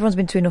to. Everyone's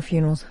been to enough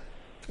funerals.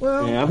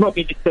 Well, yeah, I've not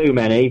been to too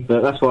many,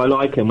 but that's why I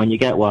like them when you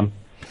get one.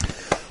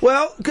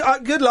 Well,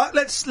 good luck.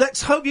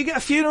 Let's hope you get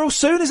a funeral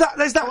soon. Is that?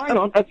 Hang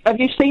on. Have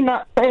you seen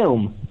that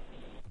film,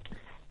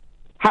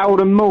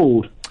 Harold and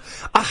Maude?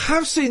 I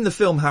have seen the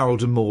film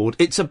Harold and Maude.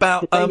 It's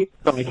about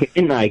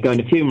didn't they? Going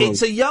to funerals.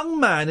 It's a young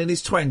man in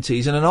his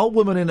 20s and an old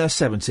woman in her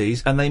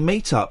 70s, and they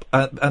meet up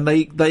and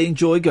they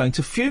enjoy going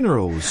to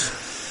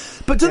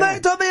funerals. But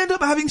don't they end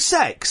up having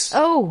sex?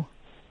 Oh.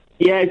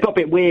 Yeah, it got a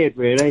bit weird,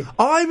 really.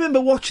 I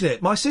remember watching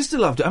it. My sister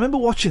loved it. I remember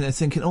watching it and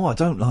thinking, oh, I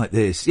don't like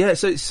this. Yeah,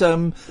 so it's,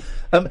 and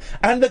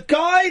the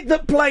guy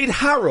that played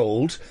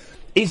Harold,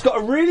 he's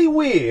got a really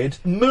weird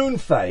moon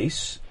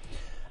face,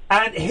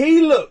 and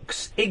he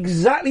looks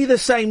exactly the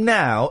same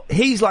now.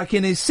 He's like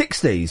in his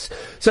 60s.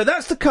 So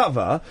that's the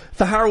cover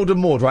for Harold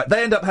and Maude, right?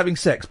 They end up having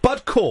sex.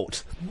 Bud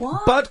Cort.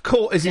 What? Bud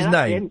Cort is his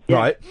name,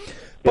 right? Yeah.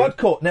 Bud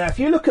Cort. Now, if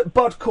you look at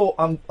Bud Cort,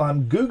 I'm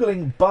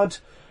Googling Bud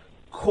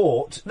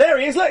Cort. There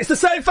he is. Look, it's the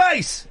same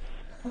face.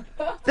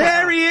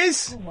 There he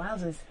is. Oh,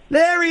 wowzers.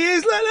 There he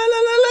is. Look at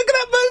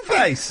that moon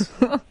face.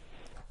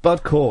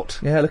 Bud Cort.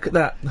 Yeah, look at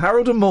that.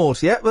 Harold and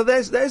Maude. Yeah, well,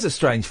 there's a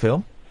strange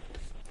film.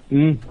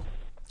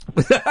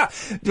 That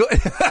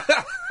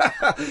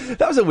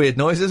was a weird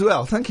noise as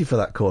well. Thank you for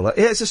that caller.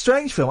 Yeah, it's a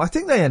strange film. I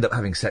think they end up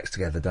having sex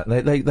together, don't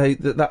they?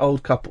 That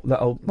old couple,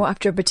 What,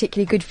 after a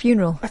particularly good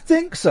funeral? I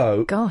think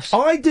so. Gosh.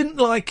 I didn't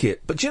like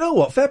it, but do you know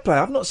what? Fair play.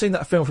 I've not seen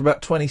that film for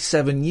about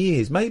 27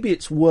 years. Maybe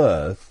it's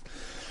worth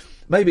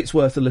a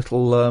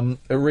little a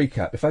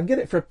recap. If I can get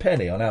it for a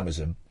penny on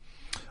Amazon.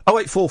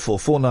 0844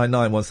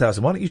 499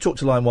 1000. Why don't you talk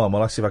to line 1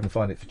 while I see if I can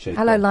find it for cheap?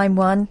 Hello, line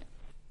 1.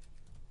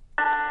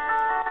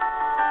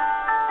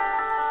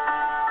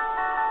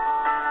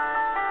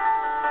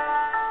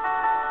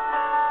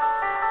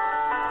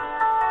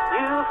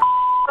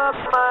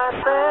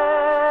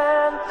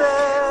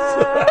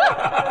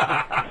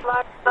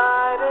 Like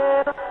night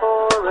in a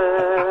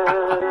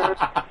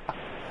forest,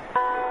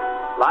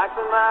 like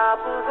the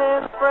mountains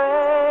in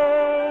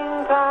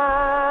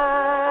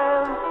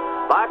springtime,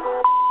 like a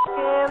walk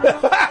in the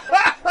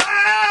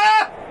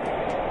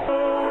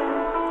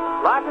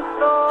like a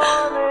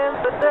storm in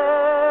the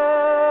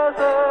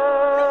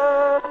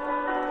desert,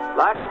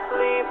 like a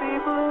sleepy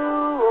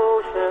blue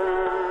ocean.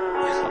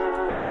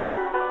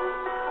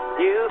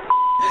 You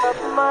up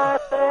my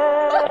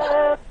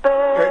senses.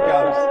 Here it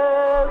goes.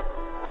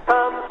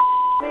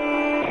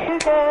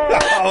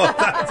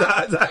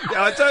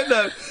 I don't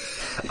know.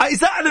 Is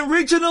that an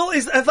original?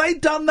 Have they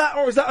done that,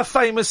 or is that a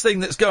famous thing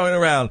that's going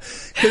around?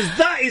 Because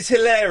that is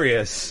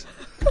hilarious.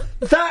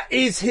 That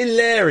is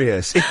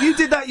hilarious. If you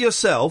did that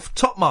yourself,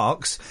 top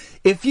marks.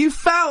 If you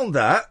found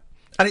that,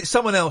 and it's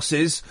someone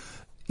else's,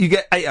 you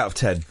get 8 out of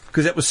 10.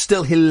 Because it was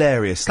still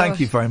hilarious. Thank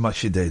you very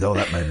much indeed. Oh,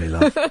 that made me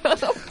laugh.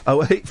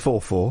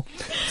 0844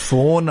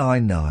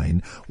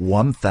 499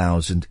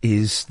 1000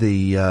 is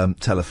the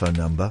telephone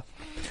number.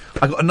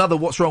 I got another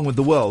What's Wrong with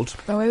the World.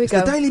 Oh, here we it's go.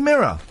 The Daily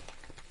Mirror.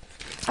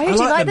 I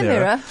usually like the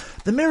Mirror.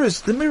 The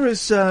Mirror's,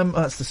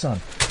 that's the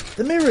Sun.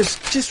 The Mirror's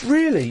just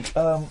really,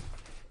 where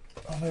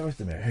is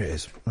the Mirror? Here it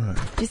is. Right.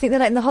 Do you think they're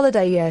letting the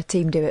holiday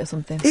team do it or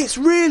something? It's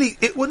really,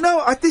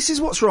 this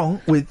is What's Wrong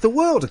with the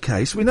World,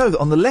 okay? So we know that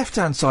on the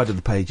left-hand side of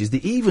the pages,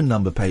 the even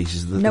number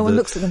pages. No one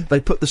looks at them.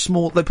 They put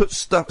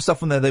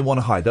stuff on there they want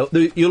to hide.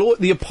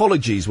 The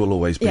apologies will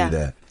always be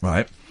there,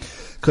 right?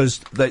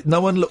 Because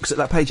no one looks at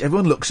that page.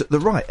 Everyone looks at the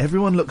right.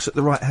 Everyone looks at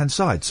the right-hand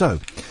side.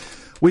 So,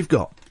 we've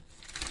got...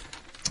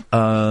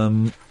 I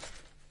know,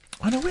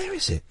 where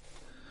is it?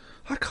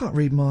 I can't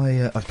read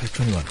my... page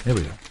 21. Here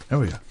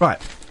we go.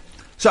 Right.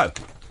 So,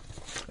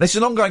 this is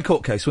an ongoing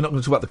court case. We're not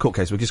going to talk about the court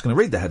case. We're just going to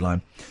read the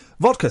headline.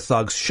 Vodka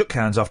thugs shook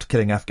hands after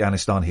killing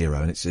Afghanistan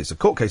hero. And it's a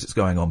court case that's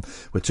going on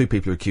where 2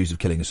 people are accused of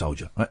killing a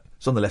soldier. Right?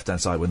 It's on the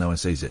left-hand side where no one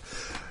sees it.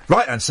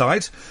 Right-hand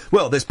side,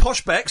 well, there's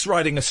Posh Becks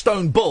riding a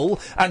stone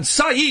bull, and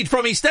Saeed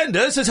from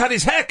EastEnders has had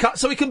his hair cut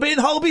so he can be in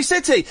Holby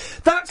City.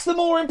 That's the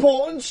more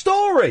important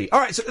story.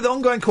 All right, so the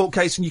ongoing court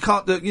case, and you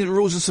can't, the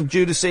rules of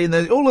subjudice and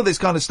all of this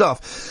kind of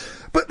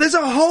stuff. But there's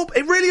a whole...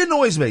 It really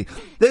annoys me.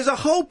 There's a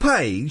whole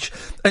page,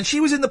 and she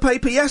was in the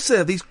paper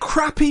yesterday, these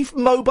crappy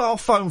mobile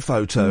phone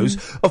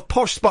photos of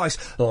Posh Spice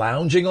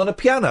lounging on a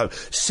piano,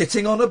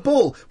 sitting on a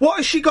bull. What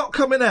has she got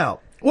coming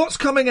out? What's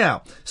coming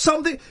out?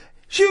 Something...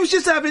 She was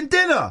just having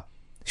dinner.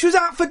 She was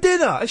out for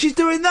dinner, and she's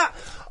doing that.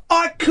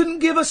 I couldn't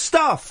give a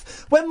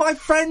stuff. When my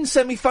friends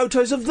sent me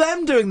photos of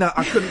them doing that,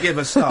 I couldn't give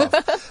a stuff.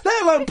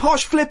 Let alone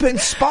Posh flipping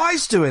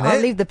Spice doing it. I'll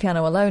leave the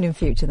piano alone in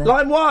future, then.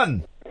 Line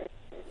 1.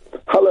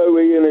 Hello,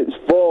 Ian, it's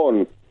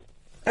Vaughan.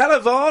 Hello,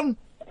 Vaughn.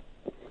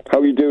 How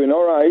are you doing?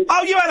 All right.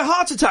 Oh, you had a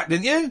heart attack,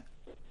 didn't you?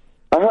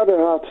 I had a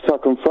heart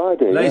attack on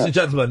Friday. Ladies and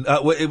gentlemen,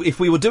 if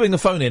we were doing the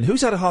phone-in,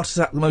 who's had a heart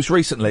attack the most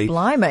recently?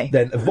 Blimey.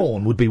 Then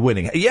Vaughan would be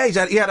winning. Yeah, he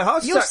had a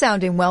heart attack. You're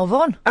sounding well,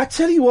 Vaughan. I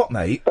tell you what,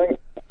 mate.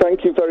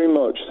 Thank you very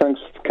much.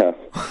 Thanks, Kath.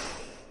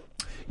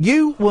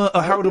 You were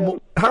Harold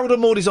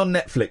and Maury's on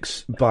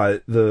Netflix, by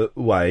the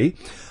way.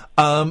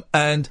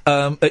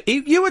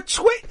 You were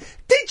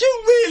Did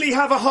you really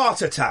have a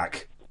heart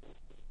attack?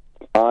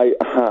 I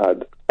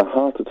had a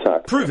heart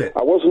attack. Prove it.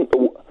 I wasn't.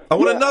 I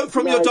want a note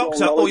from your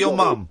doctor or your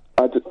mum.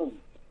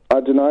 I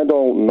denied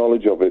all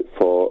knowledge of it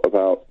for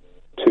about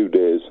 2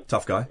 days.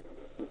 Tough guy.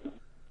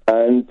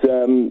 And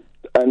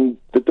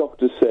the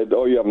doctor said,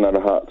 "Oh, you haven't had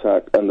a heart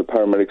attack," and the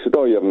paramedic said,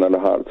 "Oh, you haven't had a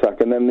heart attack."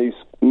 And then these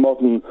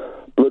modern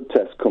blood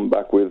tests come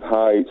back with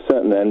high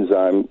certain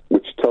enzyme,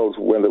 which tells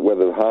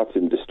whether the heart's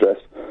in distress.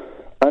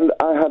 And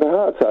I had a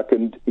heart attack.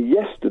 And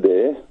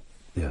yesterday,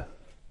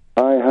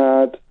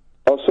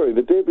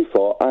 the day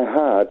before, I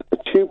had a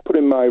tube put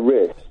in my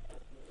wrist.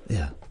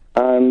 Yeah.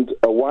 And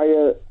a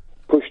wire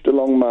pushed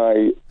along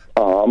my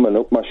arm and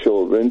up my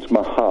shoulder into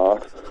my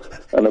heart,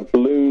 and a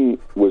balloon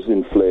was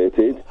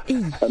inflated,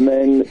 and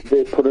then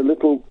they put a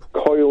little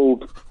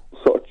coiled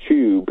sort of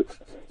tube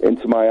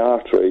into my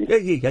artery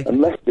and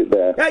left it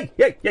there.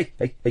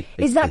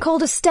 Is that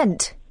called a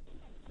stent?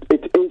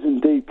 It is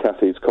indeed,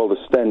 Kathy. It's called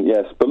a stent,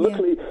 yes. But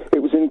luckily,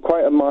 it was in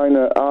quite a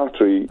minor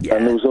artery,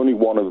 and there was only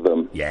one of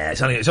them. Yeah,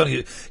 it's only.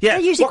 Yeah, They're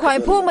usually quite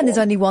important when there's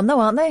only one, though,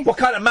 aren't they? What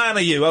kind of man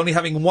are you, only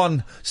having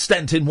one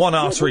stent in one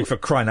artery, for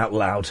crying out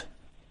loud?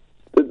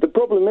 The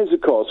problem is,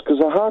 of course, because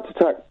a heart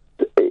attack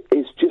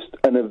is just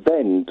an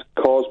event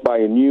caused by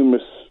a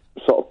numerous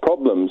sort of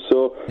problems.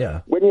 So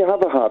when you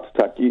have a heart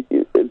attack,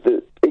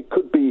 it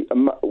could be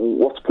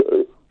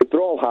they're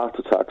all heart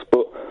attacks,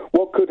 but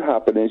what could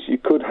happen is you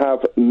could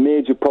have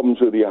major problems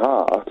with your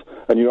heart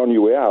and you're on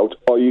your way out,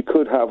 or you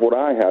could have what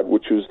I had,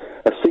 which was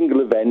a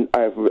single event.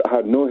 I've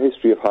had no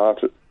history of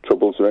heart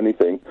troubles or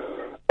anything,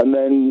 and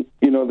then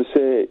they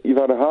say you've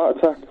had a heart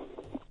attack,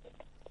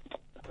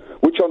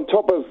 which on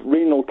top of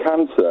renal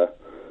cancer.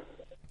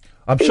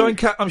 I'm showing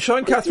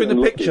Catherine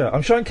the picture.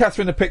 I'm showing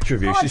Catherine a picture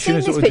of you. I've seen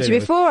this picture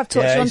before. I've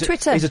talked to you on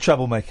Twitter. He's a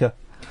troublemaker.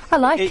 I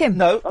like him.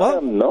 No, what? I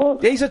am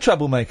not. He's a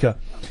troublemaker.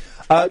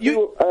 I did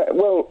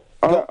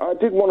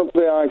want to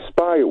play I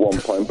Spy at one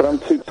point, but I'm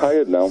too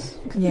tired now.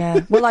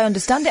 Yeah. Well, I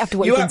understand it after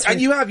what you've been through.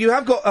 And you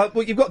have got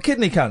you've got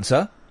kidney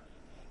cancer.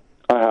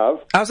 I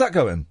have. How's that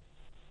going?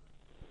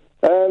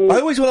 I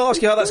always want to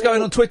ask you how that's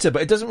going on Twitter,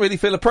 but it doesn't really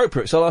feel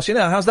appropriate, so I'll ask you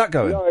now. How's that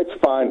going? No, it's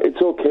fine. It's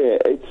okay.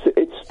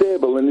 It's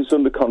stable and it's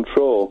under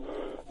control.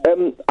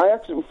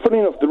 Funny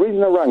enough, the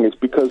reason I rang is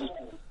because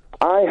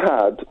I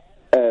had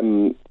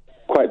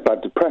quite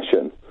bad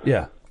depression.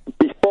 Yeah.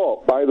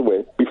 Before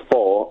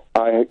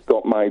I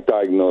got my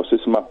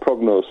diagnosis and my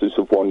prognosis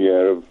of 1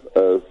 year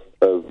of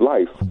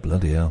life. Oh,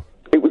 bloody hell.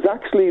 It was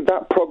actually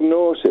that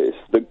prognosis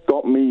that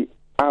got me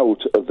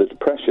out of the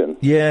depression.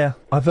 Yeah,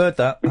 I've heard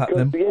that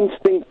because the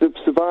instinct of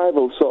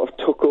survival sort of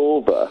took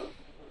over,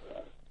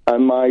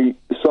 and my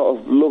sort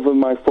of love of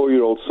my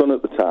 4-year-old son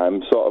at the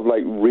time sort of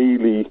like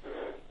really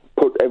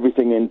put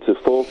everything into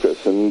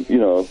focus. And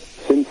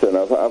since then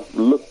I've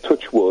looked,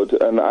 touch wood,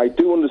 and I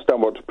do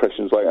understand what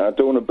depression's like, and I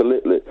don't want to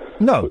belittle it.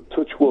 No, but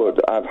touch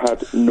wood, I've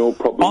had no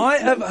problem. I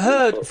have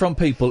heard from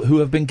people who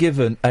have been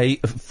given a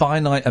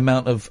finite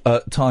amount of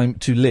time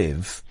to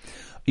live.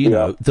 It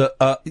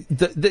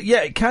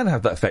can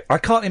have that effect. I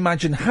can't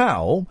imagine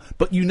how,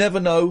 but you never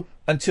know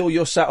until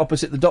you're sat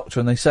opposite the doctor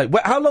and they say,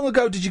 how long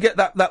ago did you get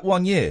that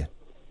 1 year?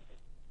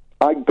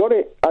 I got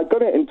it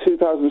in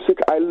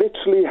 2006. I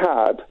literally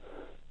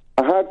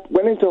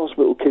went into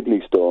hospital,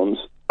 kidney stones,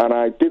 and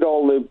I did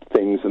all the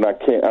things, and I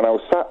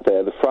was sat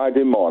there the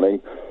Friday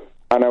morning,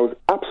 and I was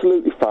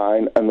absolutely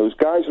fine, and there was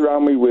guys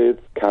around me with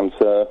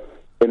cancer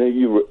in a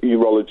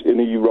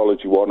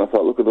urology ward, and I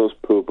thought, look at those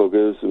poor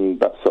buggers and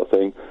that sort of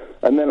thing.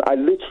 And then I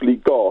literally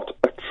got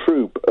a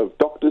troop of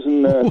doctors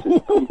and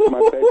nurses come to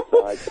my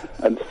bedside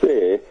and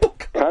say,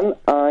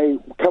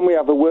 can we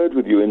have a word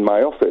with you in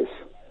my office?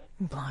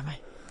 Blimey.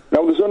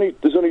 Now, there's only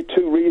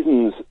two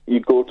reasons you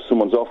go to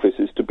someone's office,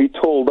 is to be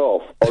told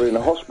off, or in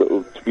a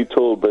hospital to be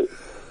told that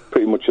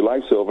pretty much your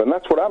life's over. And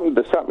that's what happened.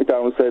 They sat me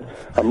down and said,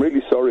 I'm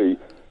really sorry,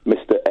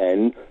 Mr.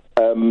 N.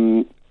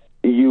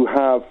 You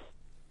have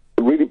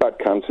really bad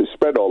cancer,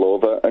 spread all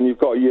over, and you've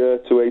got a year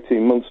to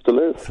 18 months to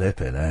live.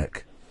 Flippin'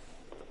 heck.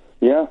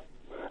 Yeah.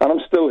 And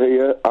I'm still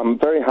here. I'm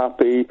very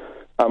happy.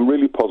 I'm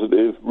really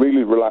positive,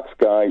 really relaxed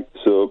guy.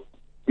 So,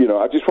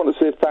 I just want to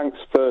say thanks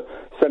for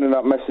sending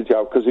that message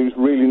out, because it was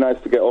really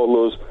nice to get all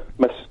those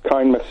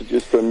kind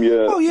messages from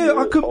your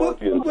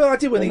audience. Well, I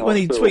did when he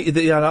tweeted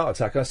that he had a heart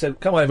attack. I said,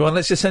 "Come on, everyone,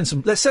 let's send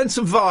some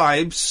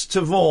vibes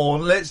to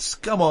Vaughan. Let's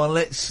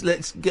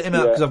get him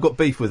out, because I've got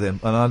beef with him,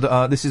 and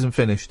this isn't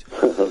finished."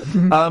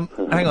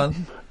 Hang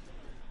on.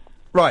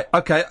 Right,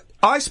 okay.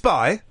 I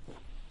spy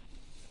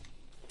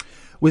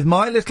with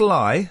my little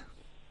eye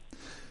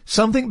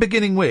something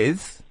beginning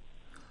with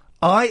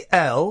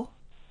ILCVO.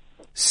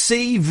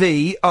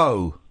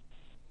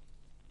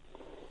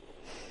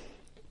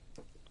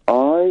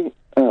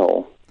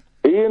 I-L.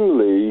 Iain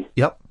Lee.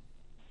 Yep.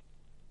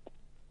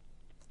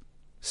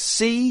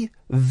 C-V-O.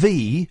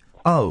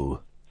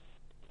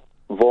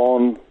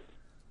 Vaughan.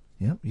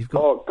 Yep, you've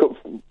got... Oh,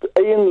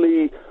 Iain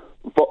Lee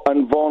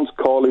and Vaughan's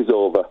call is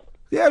over.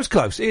 Yeah, it was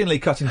close. Iain Lee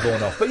cutting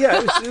Vaughan off. But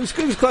yeah, it was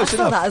close I enough.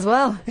 thought that as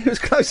well. It was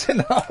close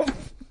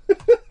enough.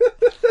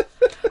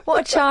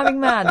 What a charming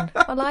man.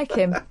 I like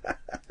him.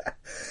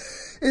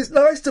 It's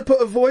nice to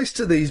put a voice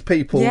to these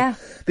people. Yeah.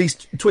 These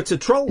Twitter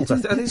trolls.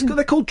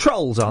 They're called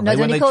trolls, aren't No, they?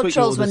 they're only called tweet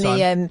you all trolls the when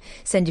time. they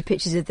send you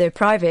pictures of their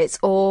privates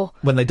or...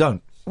 When they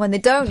don't. When they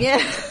don't, yeah.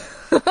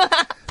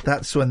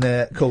 That's when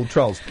they're called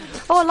trolls.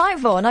 Oh, I like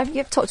Vaughan.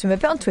 You've talked to him a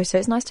bit on Twitter.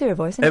 It's nice to hear a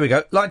voice, isn't it? There we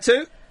go. Line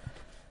 2.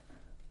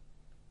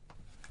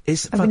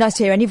 It'd be nice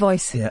to hear any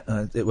voice. Yeah,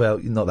 well,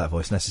 not that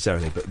voice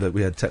necessarily, but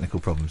we had technical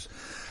problems.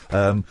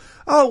 Oh,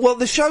 well,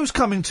 the show's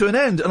coming to an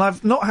end, and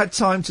I've not had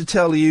time to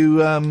tell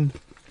you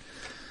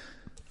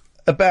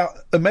about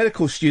a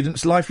medical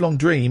student's lifelong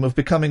dream of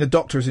becoming a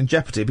doctor is in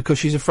jeopardy because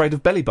she's afraid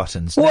of belly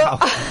buttons. Now,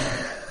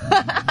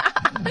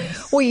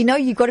 well, you know,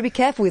 you've got to be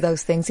careful with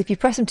those things. If you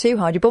press them too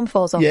hard, your bum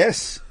falls off.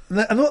 yes.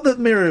 And what the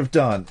Mirror have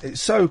done, it's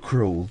so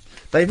cruel.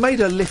 They've made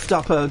her lift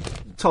up her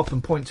top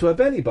and point to her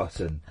belly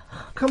button.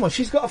 Come on,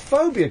 she's got a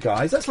phobia,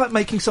 guys. That's like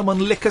making someone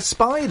lick a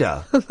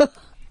spider.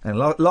 And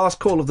last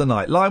call of the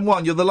night. Line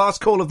 1, you're the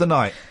last call of the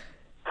night.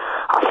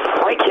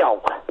 Thank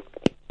you.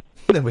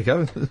 There we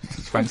go.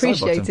 Frank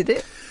Appreciated Sidebottom.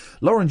 it.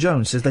 Lauren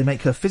Jones says they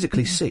make her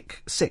physically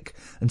sick,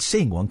 and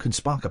seeing one can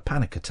spark a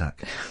panic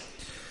attack.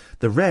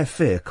 The rare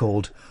fear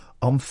called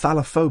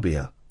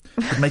omphalophobia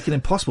could make it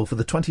impossible for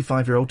the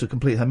 25-year-old to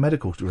complete her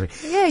medical degree.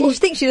 Yeah, you'd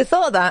think she'd have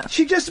thought of that.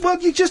 You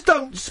just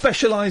don't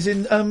specialise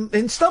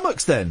in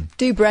stomachs then.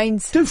 Do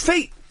brains. Do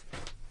feet.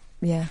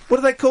 Yeah. What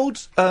are they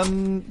called?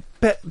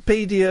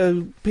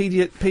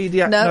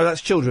 Pediatric. No,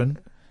 that's children.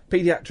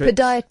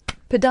 Pediatrics.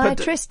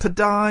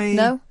 Podiatrist?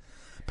 No.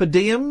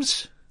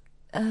 Podiums?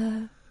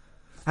 Hang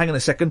on a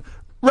second.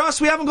 Russ,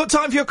 we haven't got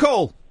time for your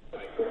call.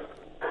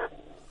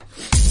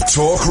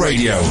 Talk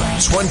Radio.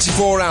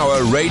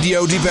 24-hour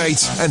radio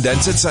debate and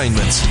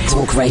entertainment.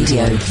 Talk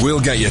Radio. We'll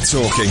get you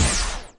talking.